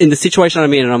in the situation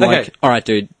I'm in and I'm Okay. like, alright,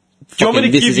 dude. you want me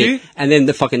fucking to this give is you- it. And then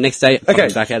the fucking next day, Okay.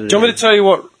 fucking back at it. Do you want me to tell you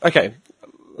what? Okay.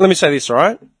 Let me say this,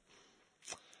 alright?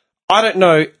 I don't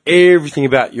know everything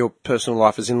about your personal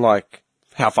life, as in, like,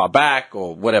 how far back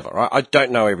or whatever, right? I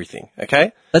don't know everything,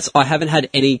 okay? I haven't had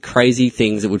any crazy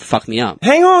things that would fuck me up.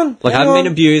 Hang on. Like, I hang haven't on.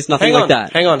 been abused, nothing Hang like on,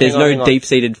 that. Hang on. There's hang on, hang no on.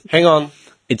 deep-seated. Hang on.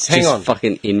 It's Hang just on.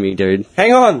 fucking in me, dude.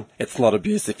 Hang on. It's not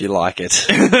abuse if you like it.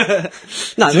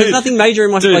 No, there's nothing major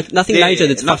in my Dude, like nothing major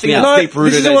that's fucked nothing me else up. No,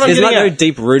 deep-rooted this is what I'm There's getting not at. no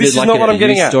deep-rooted, This is like, not what I'm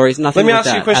getting abuse at. stories, nothing Let me like ask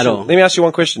you a that question. at all. Let me ask you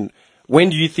one question. When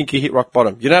do you think you hit rock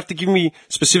bottom? You don't have to give me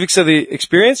specifics of the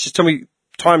experience. Just tell me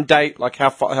time, date, like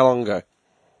how long ago.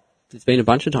 It's been a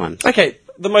bunch of times. Okay,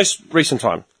 the most recent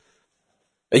time.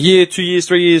 A year, 2 years,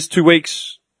 3 years, 2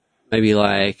 weeks, Maybe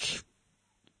like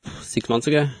 6 months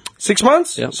ago. 6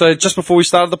 months? Yep. So just before we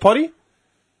started the potty?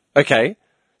 Okay.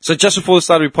 So just before the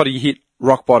start of the potty, you hit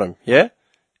rock bottom, yeah?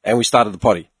 And we started the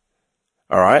potty.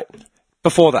 Alright?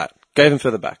 Before that, go even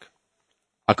further back.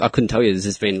 I couldn't tell you. This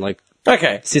has been like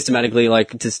Okay. systematically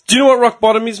like just. Do you know what rock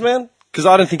bottom is, man? Because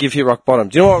I don't think you've hit rock bottom.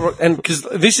 Do you know what? And because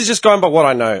this is just going by what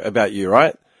I know about you,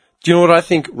 right? Do you know what I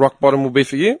think rock bottom will be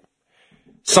for you?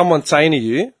 Someone saying to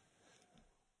you,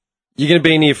 "You're going to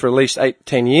be in here for at least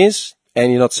 8-10 years,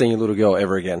 and you're not seeing your little girl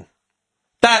ever again."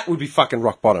 That would be fucking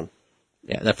rock bottom.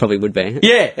 Yeah, that probably would be.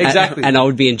 Yeah, exactly. And I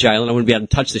would be in jail and I wouldn't be able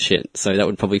to touch the shit. So that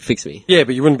would probably fix me. Yeah,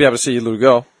 but you wouldn't be able to see your little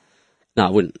girl. No, I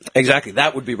wouldn't. Exactly.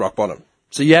 That would be rock bottom.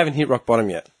 So you haven't hit rock bottom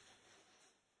yet.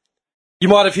 You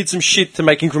might have hit some shit to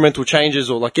make incremental changes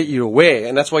or like get you aware,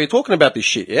 and that's why you're talking about this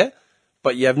shit, yeah?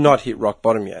 But you have not hit rock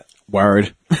bottom yet.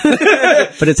 Word.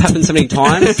 But it's happened so many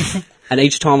times, and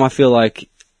each time I feel like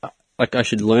I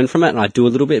should learn from it, and I do a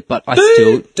little bit, but I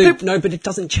still do. No, but it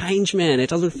doesn't change, man. It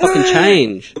doesn't fucking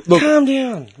change. Look, calm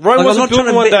down. Rome Like, wasn't built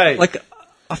in one day. Like,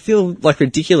 I feel like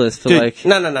ridiculous for Dude, like.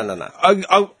 no.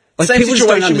 Like, Same people just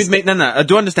don't situation with me. No, I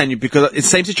do understand you because it's the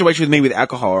same situation with me with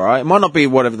alcohol, right? It might not be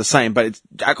whatever the same, but it's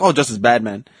alcohol just as bad,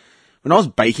 man. When I was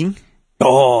baking,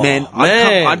 man,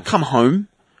 I'd come home,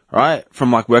 right,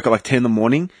 from like work at like 10 in the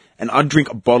morning, and I'd drink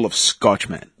a bottle of scotch,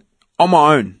 man. On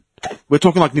my own. We're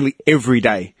talking like nearly every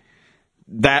day.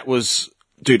 That was,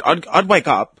 dude, I'd wake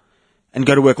up and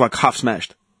go to work like half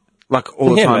smashed. Like all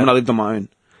the Yeah, time man. when I lived on my own.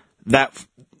 That,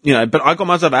 you know, but I got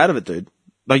myself out of it, dude.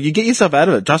 Like, you get yourself out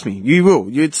of it, trust me. You will.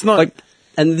 It's not Like,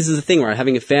 and this is the thing, right?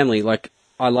 Having a family, like,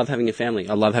 I love having a family.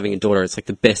 I love having a daughter. It's like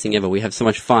the best thing ever. We have so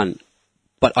much fun.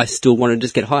 But I still want to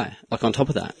just get high, like on top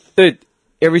of that. Dude,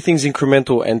 everything's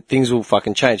incremental and things will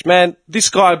fucking change. Man, this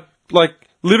guy, like,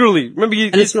 literally, remember you...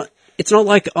 And it's not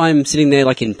like I'm sitting there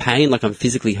like in pain, like I'm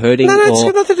physically hurting, No, it's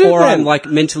got nothing to do with or that. I'm like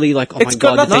mentally like, oh It's my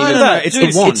got god, the nothing to demon. do with that. It's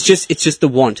Dude, the want. It's just the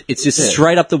want. It's just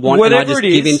straight up the want, and I Whatever just it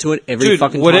give is, into it every dude,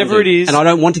 fucking time. whatever dude. it is- And I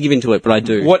don't want to give into it, but I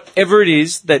do. Whatever it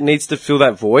is that needs to fill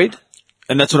that void,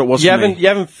 and that's what it was you for me.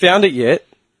 haven't found it yet,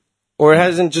 or it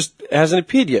hasn't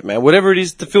appeared yet, man. Whatever it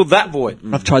is to fill that void.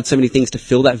 I've tried so many things to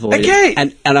fill that void, Okay.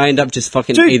 and I end up just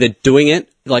fucking Dude. either doing it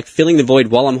like filling the void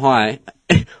while I'm high,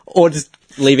 or just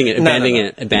leaving it, abandoning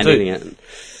it.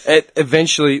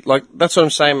 Eventually, like, that's what I'm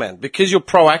saying, man. Because you're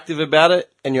proactive about it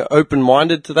and you're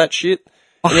open-minded to that shit.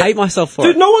 I hate myself for it.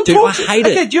 Dude, no one talks. I hate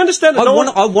it. Okay, do you understand that?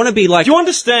 I want to be like. Do you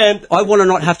understand? I want to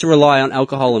not have to rely on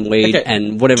alcohol and weed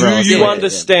and whatever else. Do you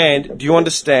understand? Do you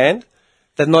understand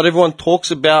that not everyone talks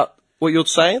about what you're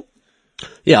saying?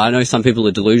 Yeah, I know some people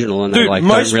are delusional and Dude, they like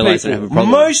don't realize they have a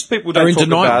problem. Most people don't talk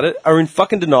about it, are in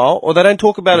fucking denial, or they don't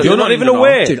talk about it. They're not even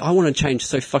aware. Dude, I want to change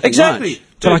so fucking Exactly. much.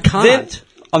 But I can't.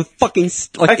 I'm fucking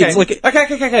like Okay. it's like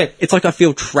Okay. it's like I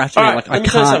feel trapped in it. Like I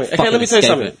can't. Okay, let me tell you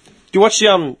something. It. Do you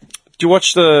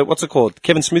watch the what's it called?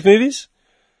 Kevin Smith movies?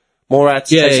 Mallrats,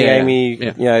 Chasing Amy,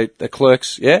 Yeah. you know, the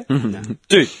Clerks, yeah?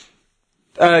 Dude,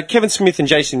 Kevin Smith and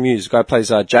Jason Mewes, the guy who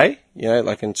plays Jay, you know,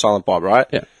 like in Silent Bob, right?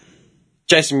 Yeah.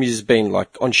 Jason Mewes has been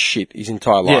like on shit his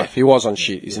entire life. Yeah. He was on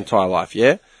shit his entire life,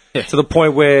 yeah? Yeah. To the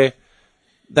point where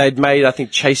they'd made, I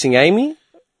think, Chasing Amy.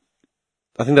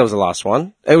 I think that was the last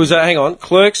one. It was, hang on,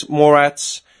 Clerks,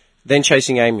 Mallrats, then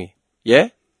Chasing Amy. Yeah?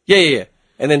 Yeah.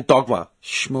 And then Dogma.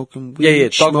 Smoking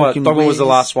weed. Yeah. Dogma was the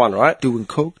last one, right? Doing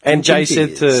coke. And Jay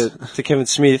drinking said beers. to Kevin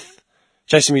Smith,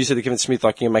 Jason Mewes said to Kevin Smith,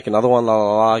 like, you can make another one, la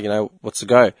la la, you know, what's the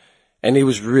go? And he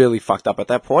was really fucked up at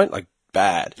that point, like,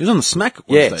 bad. He was on the smack.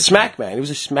 Yeah, stage. smack, man. He was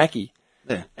a smacky.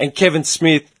 Yeah. And Kevin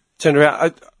Smith turned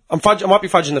around. I might be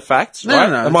fudging the facts, No, right?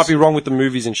 no, I might be wrong with the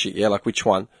movies and shit, yeah, like which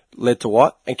one led to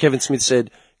what. And Kevin Smith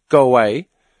said, go away,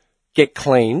 get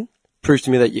clean, prove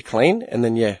to me that you're clean, and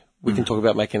then, yeah, we can talk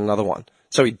about making another one.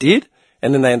 So he did,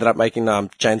 and then they ended up making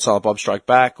Jay and Silent Bob Strike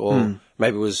Back, or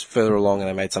maybe it was further along and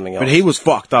they made something else. But he was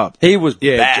fucked up. He was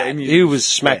Yeah, bad. Jamie- He was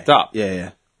smacked up.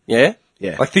 Yeah. Yeah?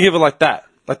 Yeah. Like, think of it like that.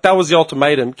 Like, that was the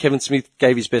ultimatum Kevin Smith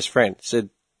gave his best friend. He said,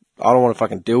 I don't want to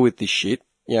fucking deal with this shit.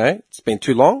 You know, it's been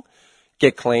too long.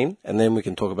 Get clean, and then we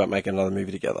can talk about making another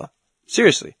movie together.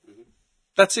 Seriously.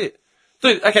 That's it.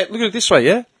 Dude, okay, look at it this way,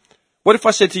 yeah? What if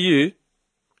I said to you,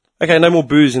 okay, no more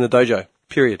booze in the dojo,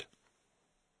 period.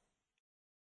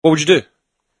 What would you do?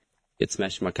 Get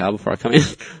smashed in my car before I come in.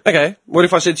 Okay, what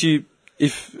if I said to you,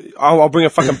 if I'll bring a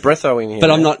fucking breatho in here. But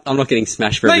man. I'm not getting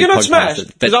smashed for No, every you're not podcast. smashed.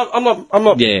 But, Because I'm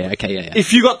not. yeah, okay, yeah.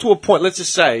 If you got to a point, let's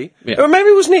just say, Yeah. or maybe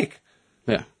it was Nick.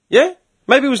 Yeah. Yeah?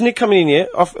 Maybe it was Nick coming in here,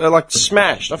 off, like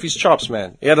smashed off his chops,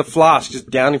 man. He had a flask just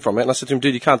downing from it, and I said to him,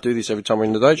 dude, you can't do this every time we're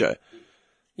in the dojo.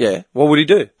 Yeah. What would he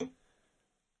do?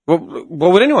 What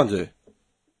would anyone do?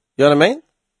 You know what I mean?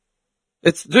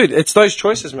 It's those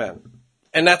choices, man.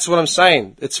 And that's what I'm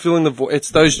saying. It's filling the void. It's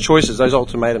those choices, those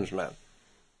ultimatums, man.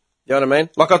 You know what I mean?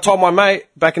 Like I told my mate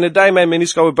back in the day, man, me and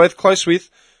this guy were both close with,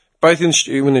 both in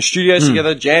the studios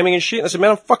together, jamming and shit. And I said,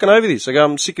 man, I'm fucking over this. I go,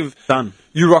 I'm sick of Done.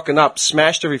 you rocking up,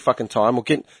 smashed every fucking time, or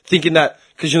thinking that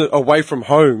because you're away from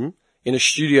home in a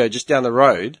studio just down the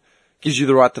road gives you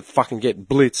the right to fucking get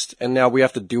blitzed, and now we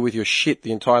have to deal with your shit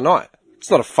the entire night.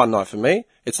 It's not a fun night for me.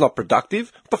 It's not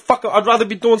productive. What the fuck? I'd rather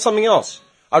be doing something else.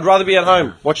 I'd rather be at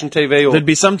home watching TV or There'd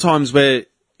be some times where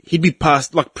he'd be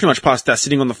pretty much past that,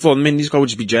 sitting on the floor, and then this guy would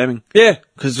just be jamming. yeah.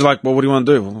 Because like, well, what do you want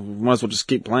to do? Well, we might as well just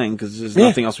keep playing because there's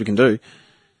nothing else we can do. You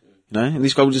know, and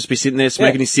this guy would just be sitting there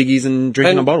smoking his ciggies and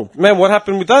drinking a bottle. Man, what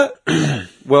happened with that?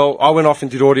 Well, I went off and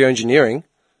did audio engineering,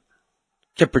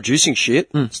 kept producing shit,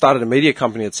 started a media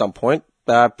company at some point.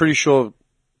 Pretty sure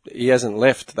he hasn't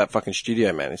left that fucking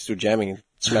studio, man. He's still jamming and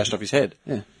smashed off his head.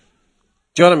 Yeah.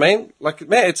 Do you know what I mean? Like,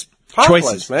 man, it's pathways,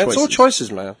 Choices, man. It's all choices.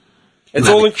 choices, man. It's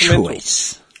all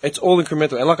incremental. It's all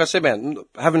incremental. And like I said, man,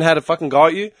 I haven't had a fucking go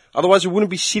at you. Otherwise, we wouldn't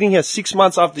be sitting here 6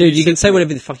 months after Dude, you said can say to me-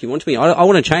 whatever the fuck you want to me. I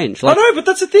want to change. I Like, know, but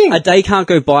that's the thing. a day can't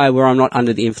go by where I'm not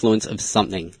under the influence of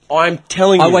something. I'm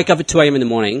telling you. I wake up at 2 a.m. in the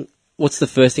morning. What's the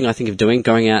first thing I think of doing?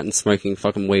 Going out and smoking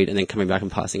fucking weed and then coming back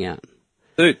and passing out.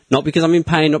 Dude. Not because I'm in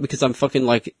pain, not because I'm fucking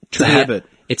like... a habit.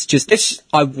 It's just, It's-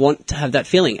 I want to have that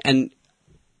feeling. And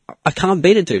I can't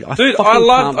beat it, dude. Dude, fucking I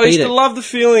can't used beat to it. love the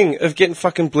feeling of getting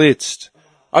fucking blitzed.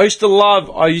 I used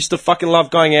to fucking love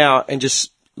going out and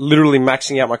just literally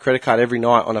maxing out my credit card every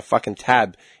night on a fucking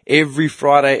tab. Every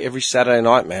Friday, every Saturday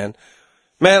night, man.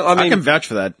 Man, I mean, I can vouch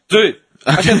for that. dude,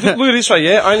 okay, look at it this way,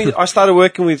 yeah? I started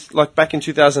working with, like, back in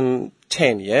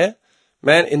 2010, yeah?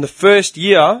 Man, in the first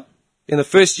year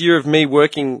of me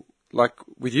working, like,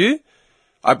 with you,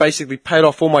 I basically paid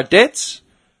off all my debts,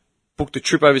 booked a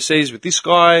trip overseas with this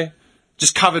guy,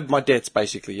 just covered my debts,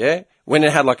 basically, yeah? Went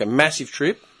and had, like, a massive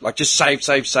trip, like, just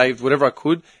saved, whatever I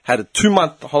could, had a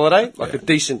 2-month holiday, like a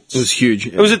decent... It was huge.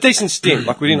 It was a decent stint,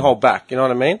 like we didn't hold back, you know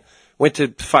what I mean? Went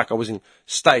to, I was in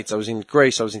States, I was in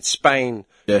Greece, I was in Spain,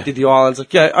 Yeah. did the islands,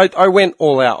 like, yeah, I went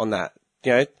all out on that,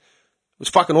 you know? It was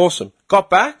fucking awesome. Got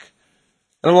back,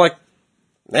 and I'm like,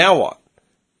 now what?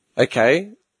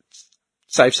 Okay,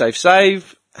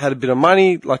 save, had a bit of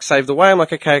money, like saved away. I'm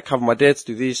like, okay, cover my debts,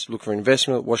 do this, look for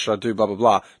investment. What should I do? Blah, blah,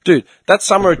 blah. Dude, that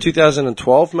summer of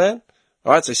 2012, man.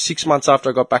 All right. So 6 months after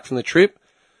I got back from the trip,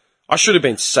 I should have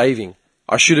been saving.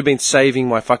 I should have been saving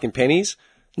my fucking pennies.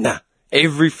 Nah.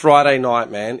 Every Friday night,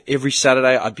 man, every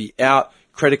Saturday, I'd be out.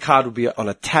 Credit card would be on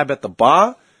a tab at the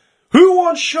bar. Who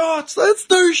wants shots? Let's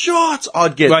do shots.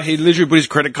 I'd get... Like, he'd literally put his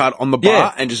credit card on the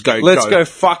bar and just go, let's go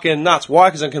fucking nuts. Why?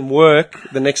 Because I can work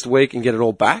the next week and get it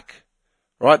all back.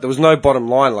 Right? There was no bottom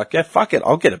line. Like, yeah, fuck it.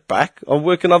 I'll get it back. I'll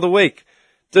work another week.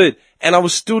 Dude. And I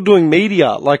was still doing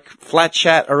media, like flat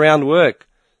chat around work.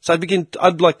 So I'd be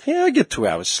like, yeah, I get 2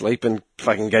 hours sleep and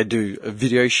fucking go do a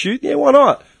video shoot. Yeah, why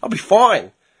not? I'll be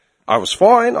fine. I was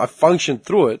fine. I functioned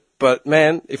through it. But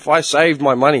man, if I saved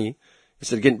my money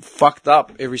instead of getting fucked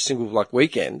up every single like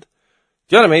weekend,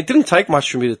 do you know what I mean? It didn't take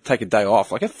much for me to take a day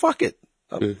off. Like, hey, fuck it.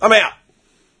 I'm out.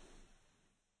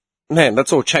 Man,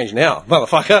 that's all changed now,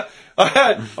 motherfucker.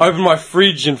 I open my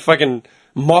fridge and fucking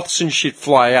moths and shit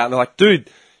fly out and they're like, dude,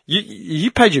 you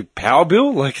paid your power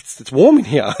bill? Like, it's warm in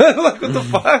here. Like, what the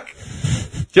fuck?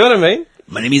 Do you know what I mean?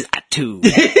 My name is Atu.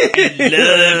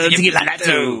 I love to get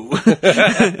Atu.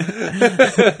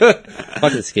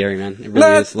 Fucking scary, man. It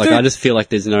really is. Like, dude. I just feel like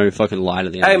there's no fucking light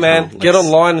at the end Hey, of the man, tunnel. get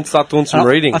online and start doing some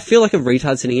reading. I feel like a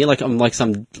retard sitting here. Like, I'm like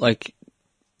some, like...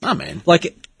 Oh, man.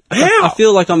 Like... How? I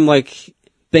feel like I'm, like,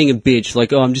 being a bitch.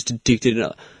 Like, oh, I'm just addicted.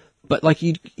 But, like,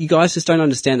 you guys just don't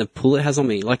understand the pull it has on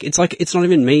me. Like, it's not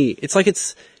even me.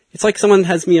 It's like someone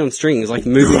has me on strings, like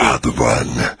moving. You are the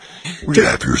one. We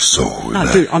have your soul. No,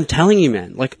 dude, I'm telling you,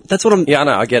 man. Like, that's what I'm... Yeah, I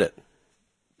know, I get it.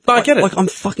 No, I get it. Like, I'm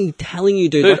fucking telling you,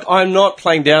 dude. Dude, Like, I'm not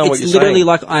playing down what it's you're literally saying.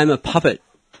 like I am a puppet.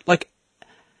 Like,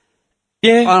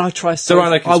 Yeah. I try There are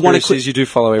no I want to conspiracies. quit. You do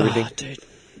follow everything. Oh, dude.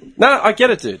 No, I get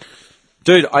it, dude.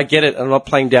 Dude, I get it. I'm not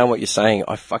playing down what you're saying.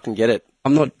 I fucking get it.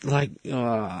 I'm not like...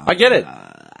 I get it.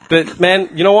 But, man,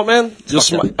 you know what, man?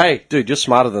 Hey, dude, you're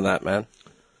smarter than that, man.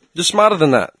 You're smarter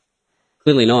than that.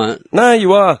 Clearly not. No,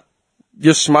 you are.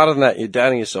 You're smarter than that. You're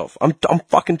doubting yourself. I'm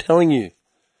fucking telling you.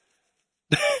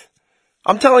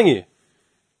 I'm telling you.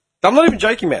 I'm not even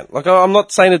joking, man. Like, I'm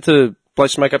not saying it to blow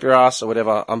smoke up your ass or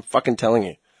whatever. I'm fucking telling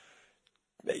you.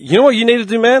 You know what you need to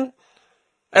do, man?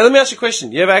 Hey, let me ask you a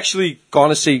question. You ever actually gone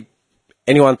to see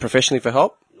anyone professionally for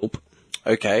help? Nope.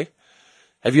 Okay.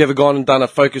 Have you ever gone and done not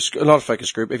a focus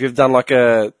group, have you ever done like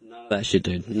a... None of that shit,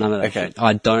 dude. None of that Okay.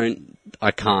 shit.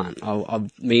 I can't.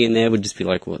 Me and there would just be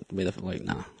like, what? Like,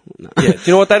 nah. Yeah. Do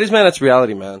you know what that is, man? That's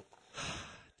reality, man.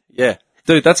 Yeah.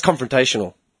 Dude, that's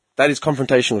confrontational. That is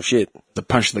confrontational shit. The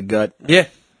punch to the gut. Yeah.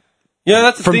 You know,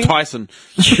 that's the From thing. Tyson.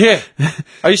 Yeah.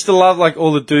 I used to love, like,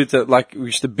 all the dudes that, like, we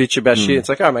used to bitch about shit. It's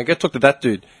like, oh, man, go talk to that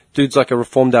dude. Dude's, like, a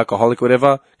reformed alcoholic or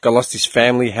whatever. Guy lost his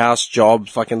family, house, job,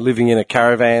 fucking living in a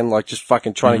caravan, like, just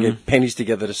fucking trying to get pennies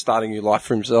together to start a new life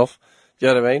for himself. Do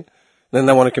you know what I mean? Then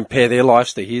they want to compare their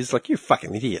lives to his. Like, you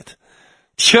fucking idiot.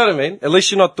 Do you know what I mean? At least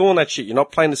you're not doing that shit. You're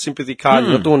not playing the sympathy card.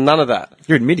 You're not doing none of that.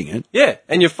 You're admitting it. Yeah.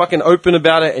 And you're fucking open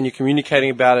about it and you're communicating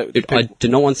about it. Dude, I do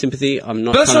not want sympathy. I'm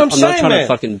not But that's trying, what I'm not saying, trying man. to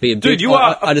fucking be a bitch. Dude, you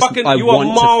are I just, fucking, I you are want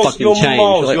miles, to fucking you're change.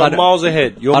 miles, Like, you're I don't- miles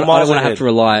ahead. You're I don't miles want to ahead. have to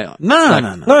rely.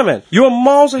 No. No, man. You are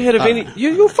miles ahead of any...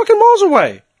 You're fucking miles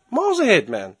away. Miles ahead,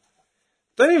 man.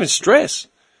 Don't even stress.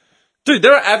 Dude,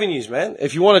 there are avenues, man.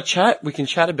 If you want to chat, we can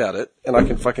chat about it, and I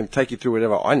can fucking take you through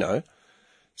whatever I know.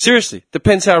 Seriously.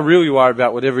 Depends how real you are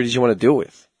about whatever it is you want to deal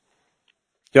with.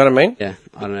 You know what I mean? Yeah,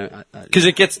 I don't know. Because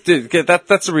it gets... Dude,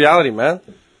 that's the reality, man.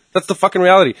 That's the fucking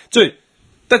reality. Dude,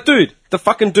 the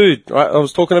fucking dude, right, I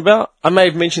was talking about, I may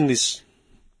have mentioned this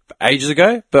ages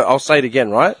ago, but I'll say it again,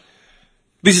 right?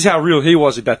 This is how real he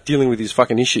was about dealing with his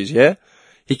fucking issues, yeah?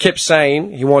 He kept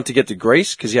saying he wanted to get to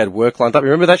Greece because he had work lined up. You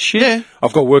remember that shit? Yeah.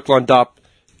 I've got work lined up,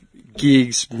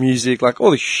 gigs, music, like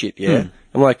all this shit, yeah?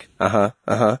 I'm like, I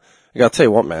go, I'll tell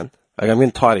you what, man. Like, I'm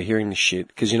getting tired of hearing this shit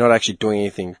because you're not actually doing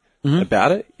anything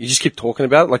about it. You just keep talking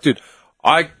about it. Like, dude,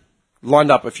 I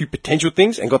lined up a few potential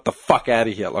things and got the fuck out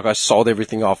of here. Like, I sold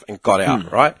everything off and got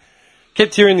out, right?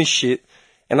 Kept hearing this shit.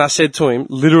 And I said to him,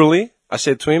 literally,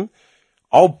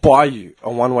 I'll buy you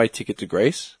a one-way ticket to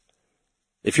Greece.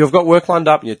 If you've got work lined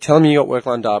up and you're telling me you got work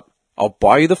lined up, I'll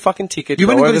buy you the fucking ticket. You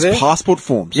went Go and got over his there. passport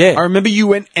forms. Yeah. I remember you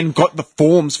went and got the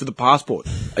forms for the passport.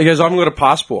 He goes, I haven't got a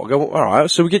passport. I go, well, all right,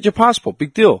 so we get your passport.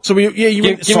 Big deal. So you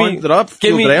went and signed it up, give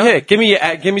filled me, it out?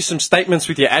 Yeah, give me some statements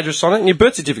with your address on it and your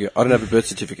birth certificate. I don't have a birth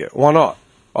certificate. Why not?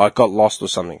 Oh, it got lost or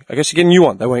something. I guess you get a new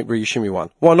one. They won't reissue me one.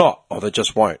 Why not? Oh, they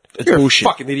just won't. It's You're bullshit. a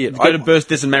fucking idiot. Go to birth,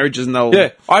 deaths and marriages and they'll... Yeah,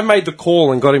 I made the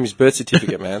call and got him his birth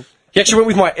certificate, man. He actually went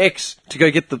with my ex to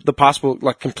go get the passport,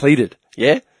 like, completed.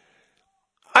 Yeah?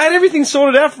 I had everything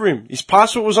sorted out for him. His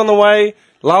passport was on the way.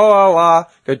 La, la, la, la.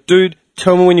 Go, dude,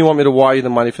 tell me when you want me to wire you the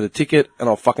money for the ticket, and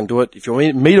I'll fucking do it. If you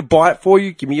want me to buy it for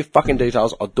you, give me your fucking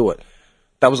details, I'll do it.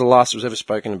 That was the last it was ever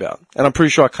spoken about. And I'm pretty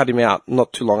sure I cut him out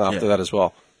not too long after that as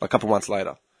well, a couple months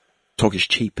later. Talk is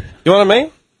cheap. You know what I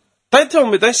mean?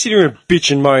 Don't sit here and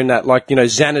bitch and moan that, like, you know,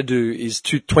 Xanadu is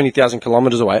 20,000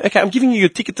 kilometres away. Okay, I'm giving you your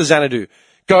ticket to Xanadu.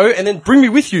 Go, and then bring me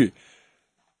with you.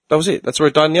 That was it. That's where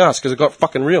it died in the ass, because it got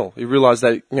fucking real. He realised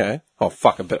that, you know, oh,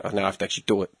 fuck, now I have to actually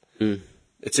do it. Mm.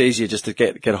 It's easier just to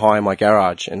get high in my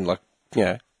garage and, like, you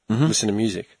know, listen to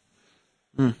music.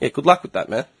 Mm. Yeah, good luck with that,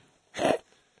 man.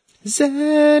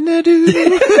 Xanadu.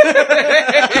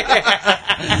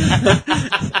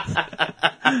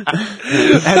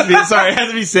 Has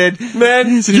to be said. Man,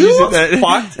 you know what's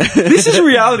fucked? This is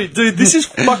reality, dude. This is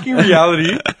fucking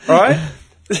reality, right?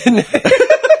 Xanadu.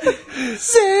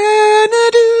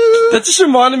 That just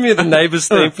reminded me of the Neighbours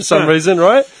theme for some reason,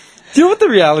 right? Do you know what the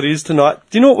reality is tonight?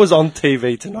 Do you know what was on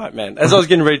TV tonight, man? As I was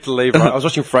getting ready to leave, right? I was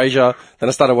watching Frasier, then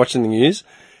I started watching the news.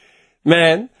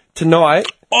 Man, tonight...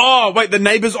 Oh, wait, the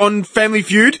Neighbours on Family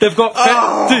Feud? They've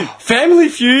got... Dude, Family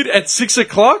Feud at 6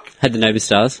 o'clock. Had the Neighbours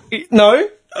stars? No,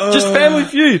 just Family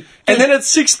Feud. And then at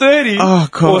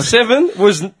 6:30 or 7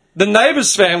 was the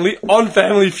Neighbours family on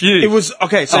Family Feud. It was...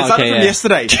 Okay, so it started from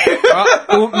yesterday. Right?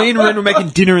 Well, me and Ren were making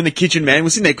dinner in the kitchen, man. We're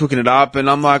sitting there cooking it up, and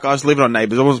I'm like, I was leaving it on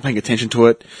Neighbours. I wasn't paying attention to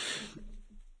it.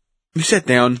 We sat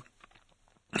down,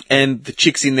 and the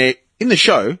chick's in there, in the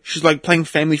show, she's like playing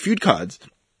Family Feud cards.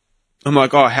 I'm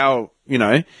like, oh, how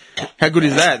good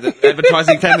is that?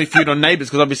 Advertising Family Feud on Neighbours,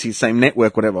 because obviously the same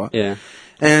network, whatever. Yeah.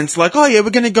 And it's like, oh yeah, we're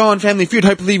going to go on Family Feud.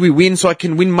 Hopefully we win so I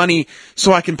can win money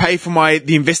so I can pay for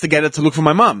the investigator to look for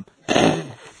my mum.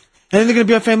 And then they're going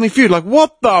to be on Family Feud. Like,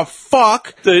 what the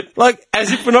fuck? Dude, like,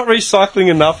 as if we're not recycling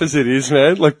enough as it is,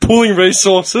 man. Like, pooling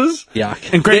resources.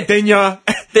 Yuck. And Greg Denya.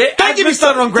 Don't get me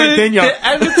started on Greg Denya. They're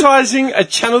advertising a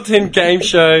Channel 10 game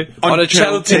show on a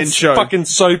Channel 10 show. Fucking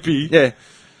soapy. Yeah.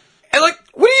 And like,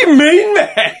 what do you mean,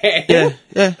 man?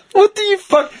 Yeah. What do you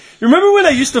Remember when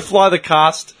they used to fly the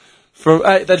cast from,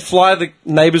 they'd fly the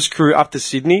Neighbours crew up to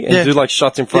Sydney and do like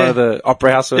shots in front of the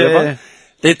Opera House or whatever? Yeah.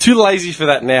 They're too lazy for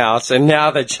that now, so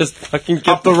now they just fucking get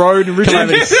up the road in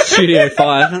Richmond. Studio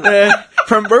 5.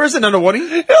 From, where is it,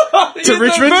 Nunawading? To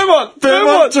Richmond?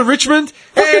 Vermont to Richmond?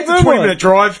 It's a 20-minute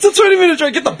drive. It's a 20-minute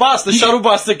drive. Get the bus, the shuttle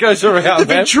bus that goes around, man.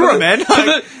 Ventura, man.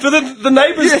 For the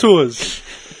Neighbours tours.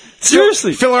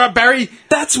 Seriously. Fill her up, Barry.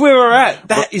 That's where we're at.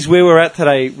 That is where we're at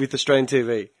today with Australian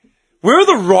TV. Where are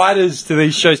the writers to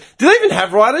these shows? Do they even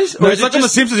have writers? No, it's like on The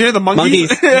Simpsons, you know, the monkeys.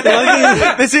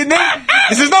 They're sitting there.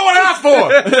 This is not what I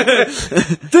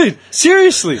asked for. Dude,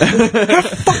 seriously. How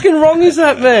fucking wrong is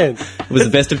that, man? It was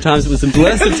the best of times, it was the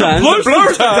blurst of times.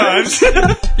 Blurst of times.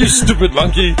 You stupid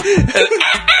monkey.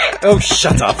 Oh,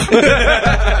 shut up.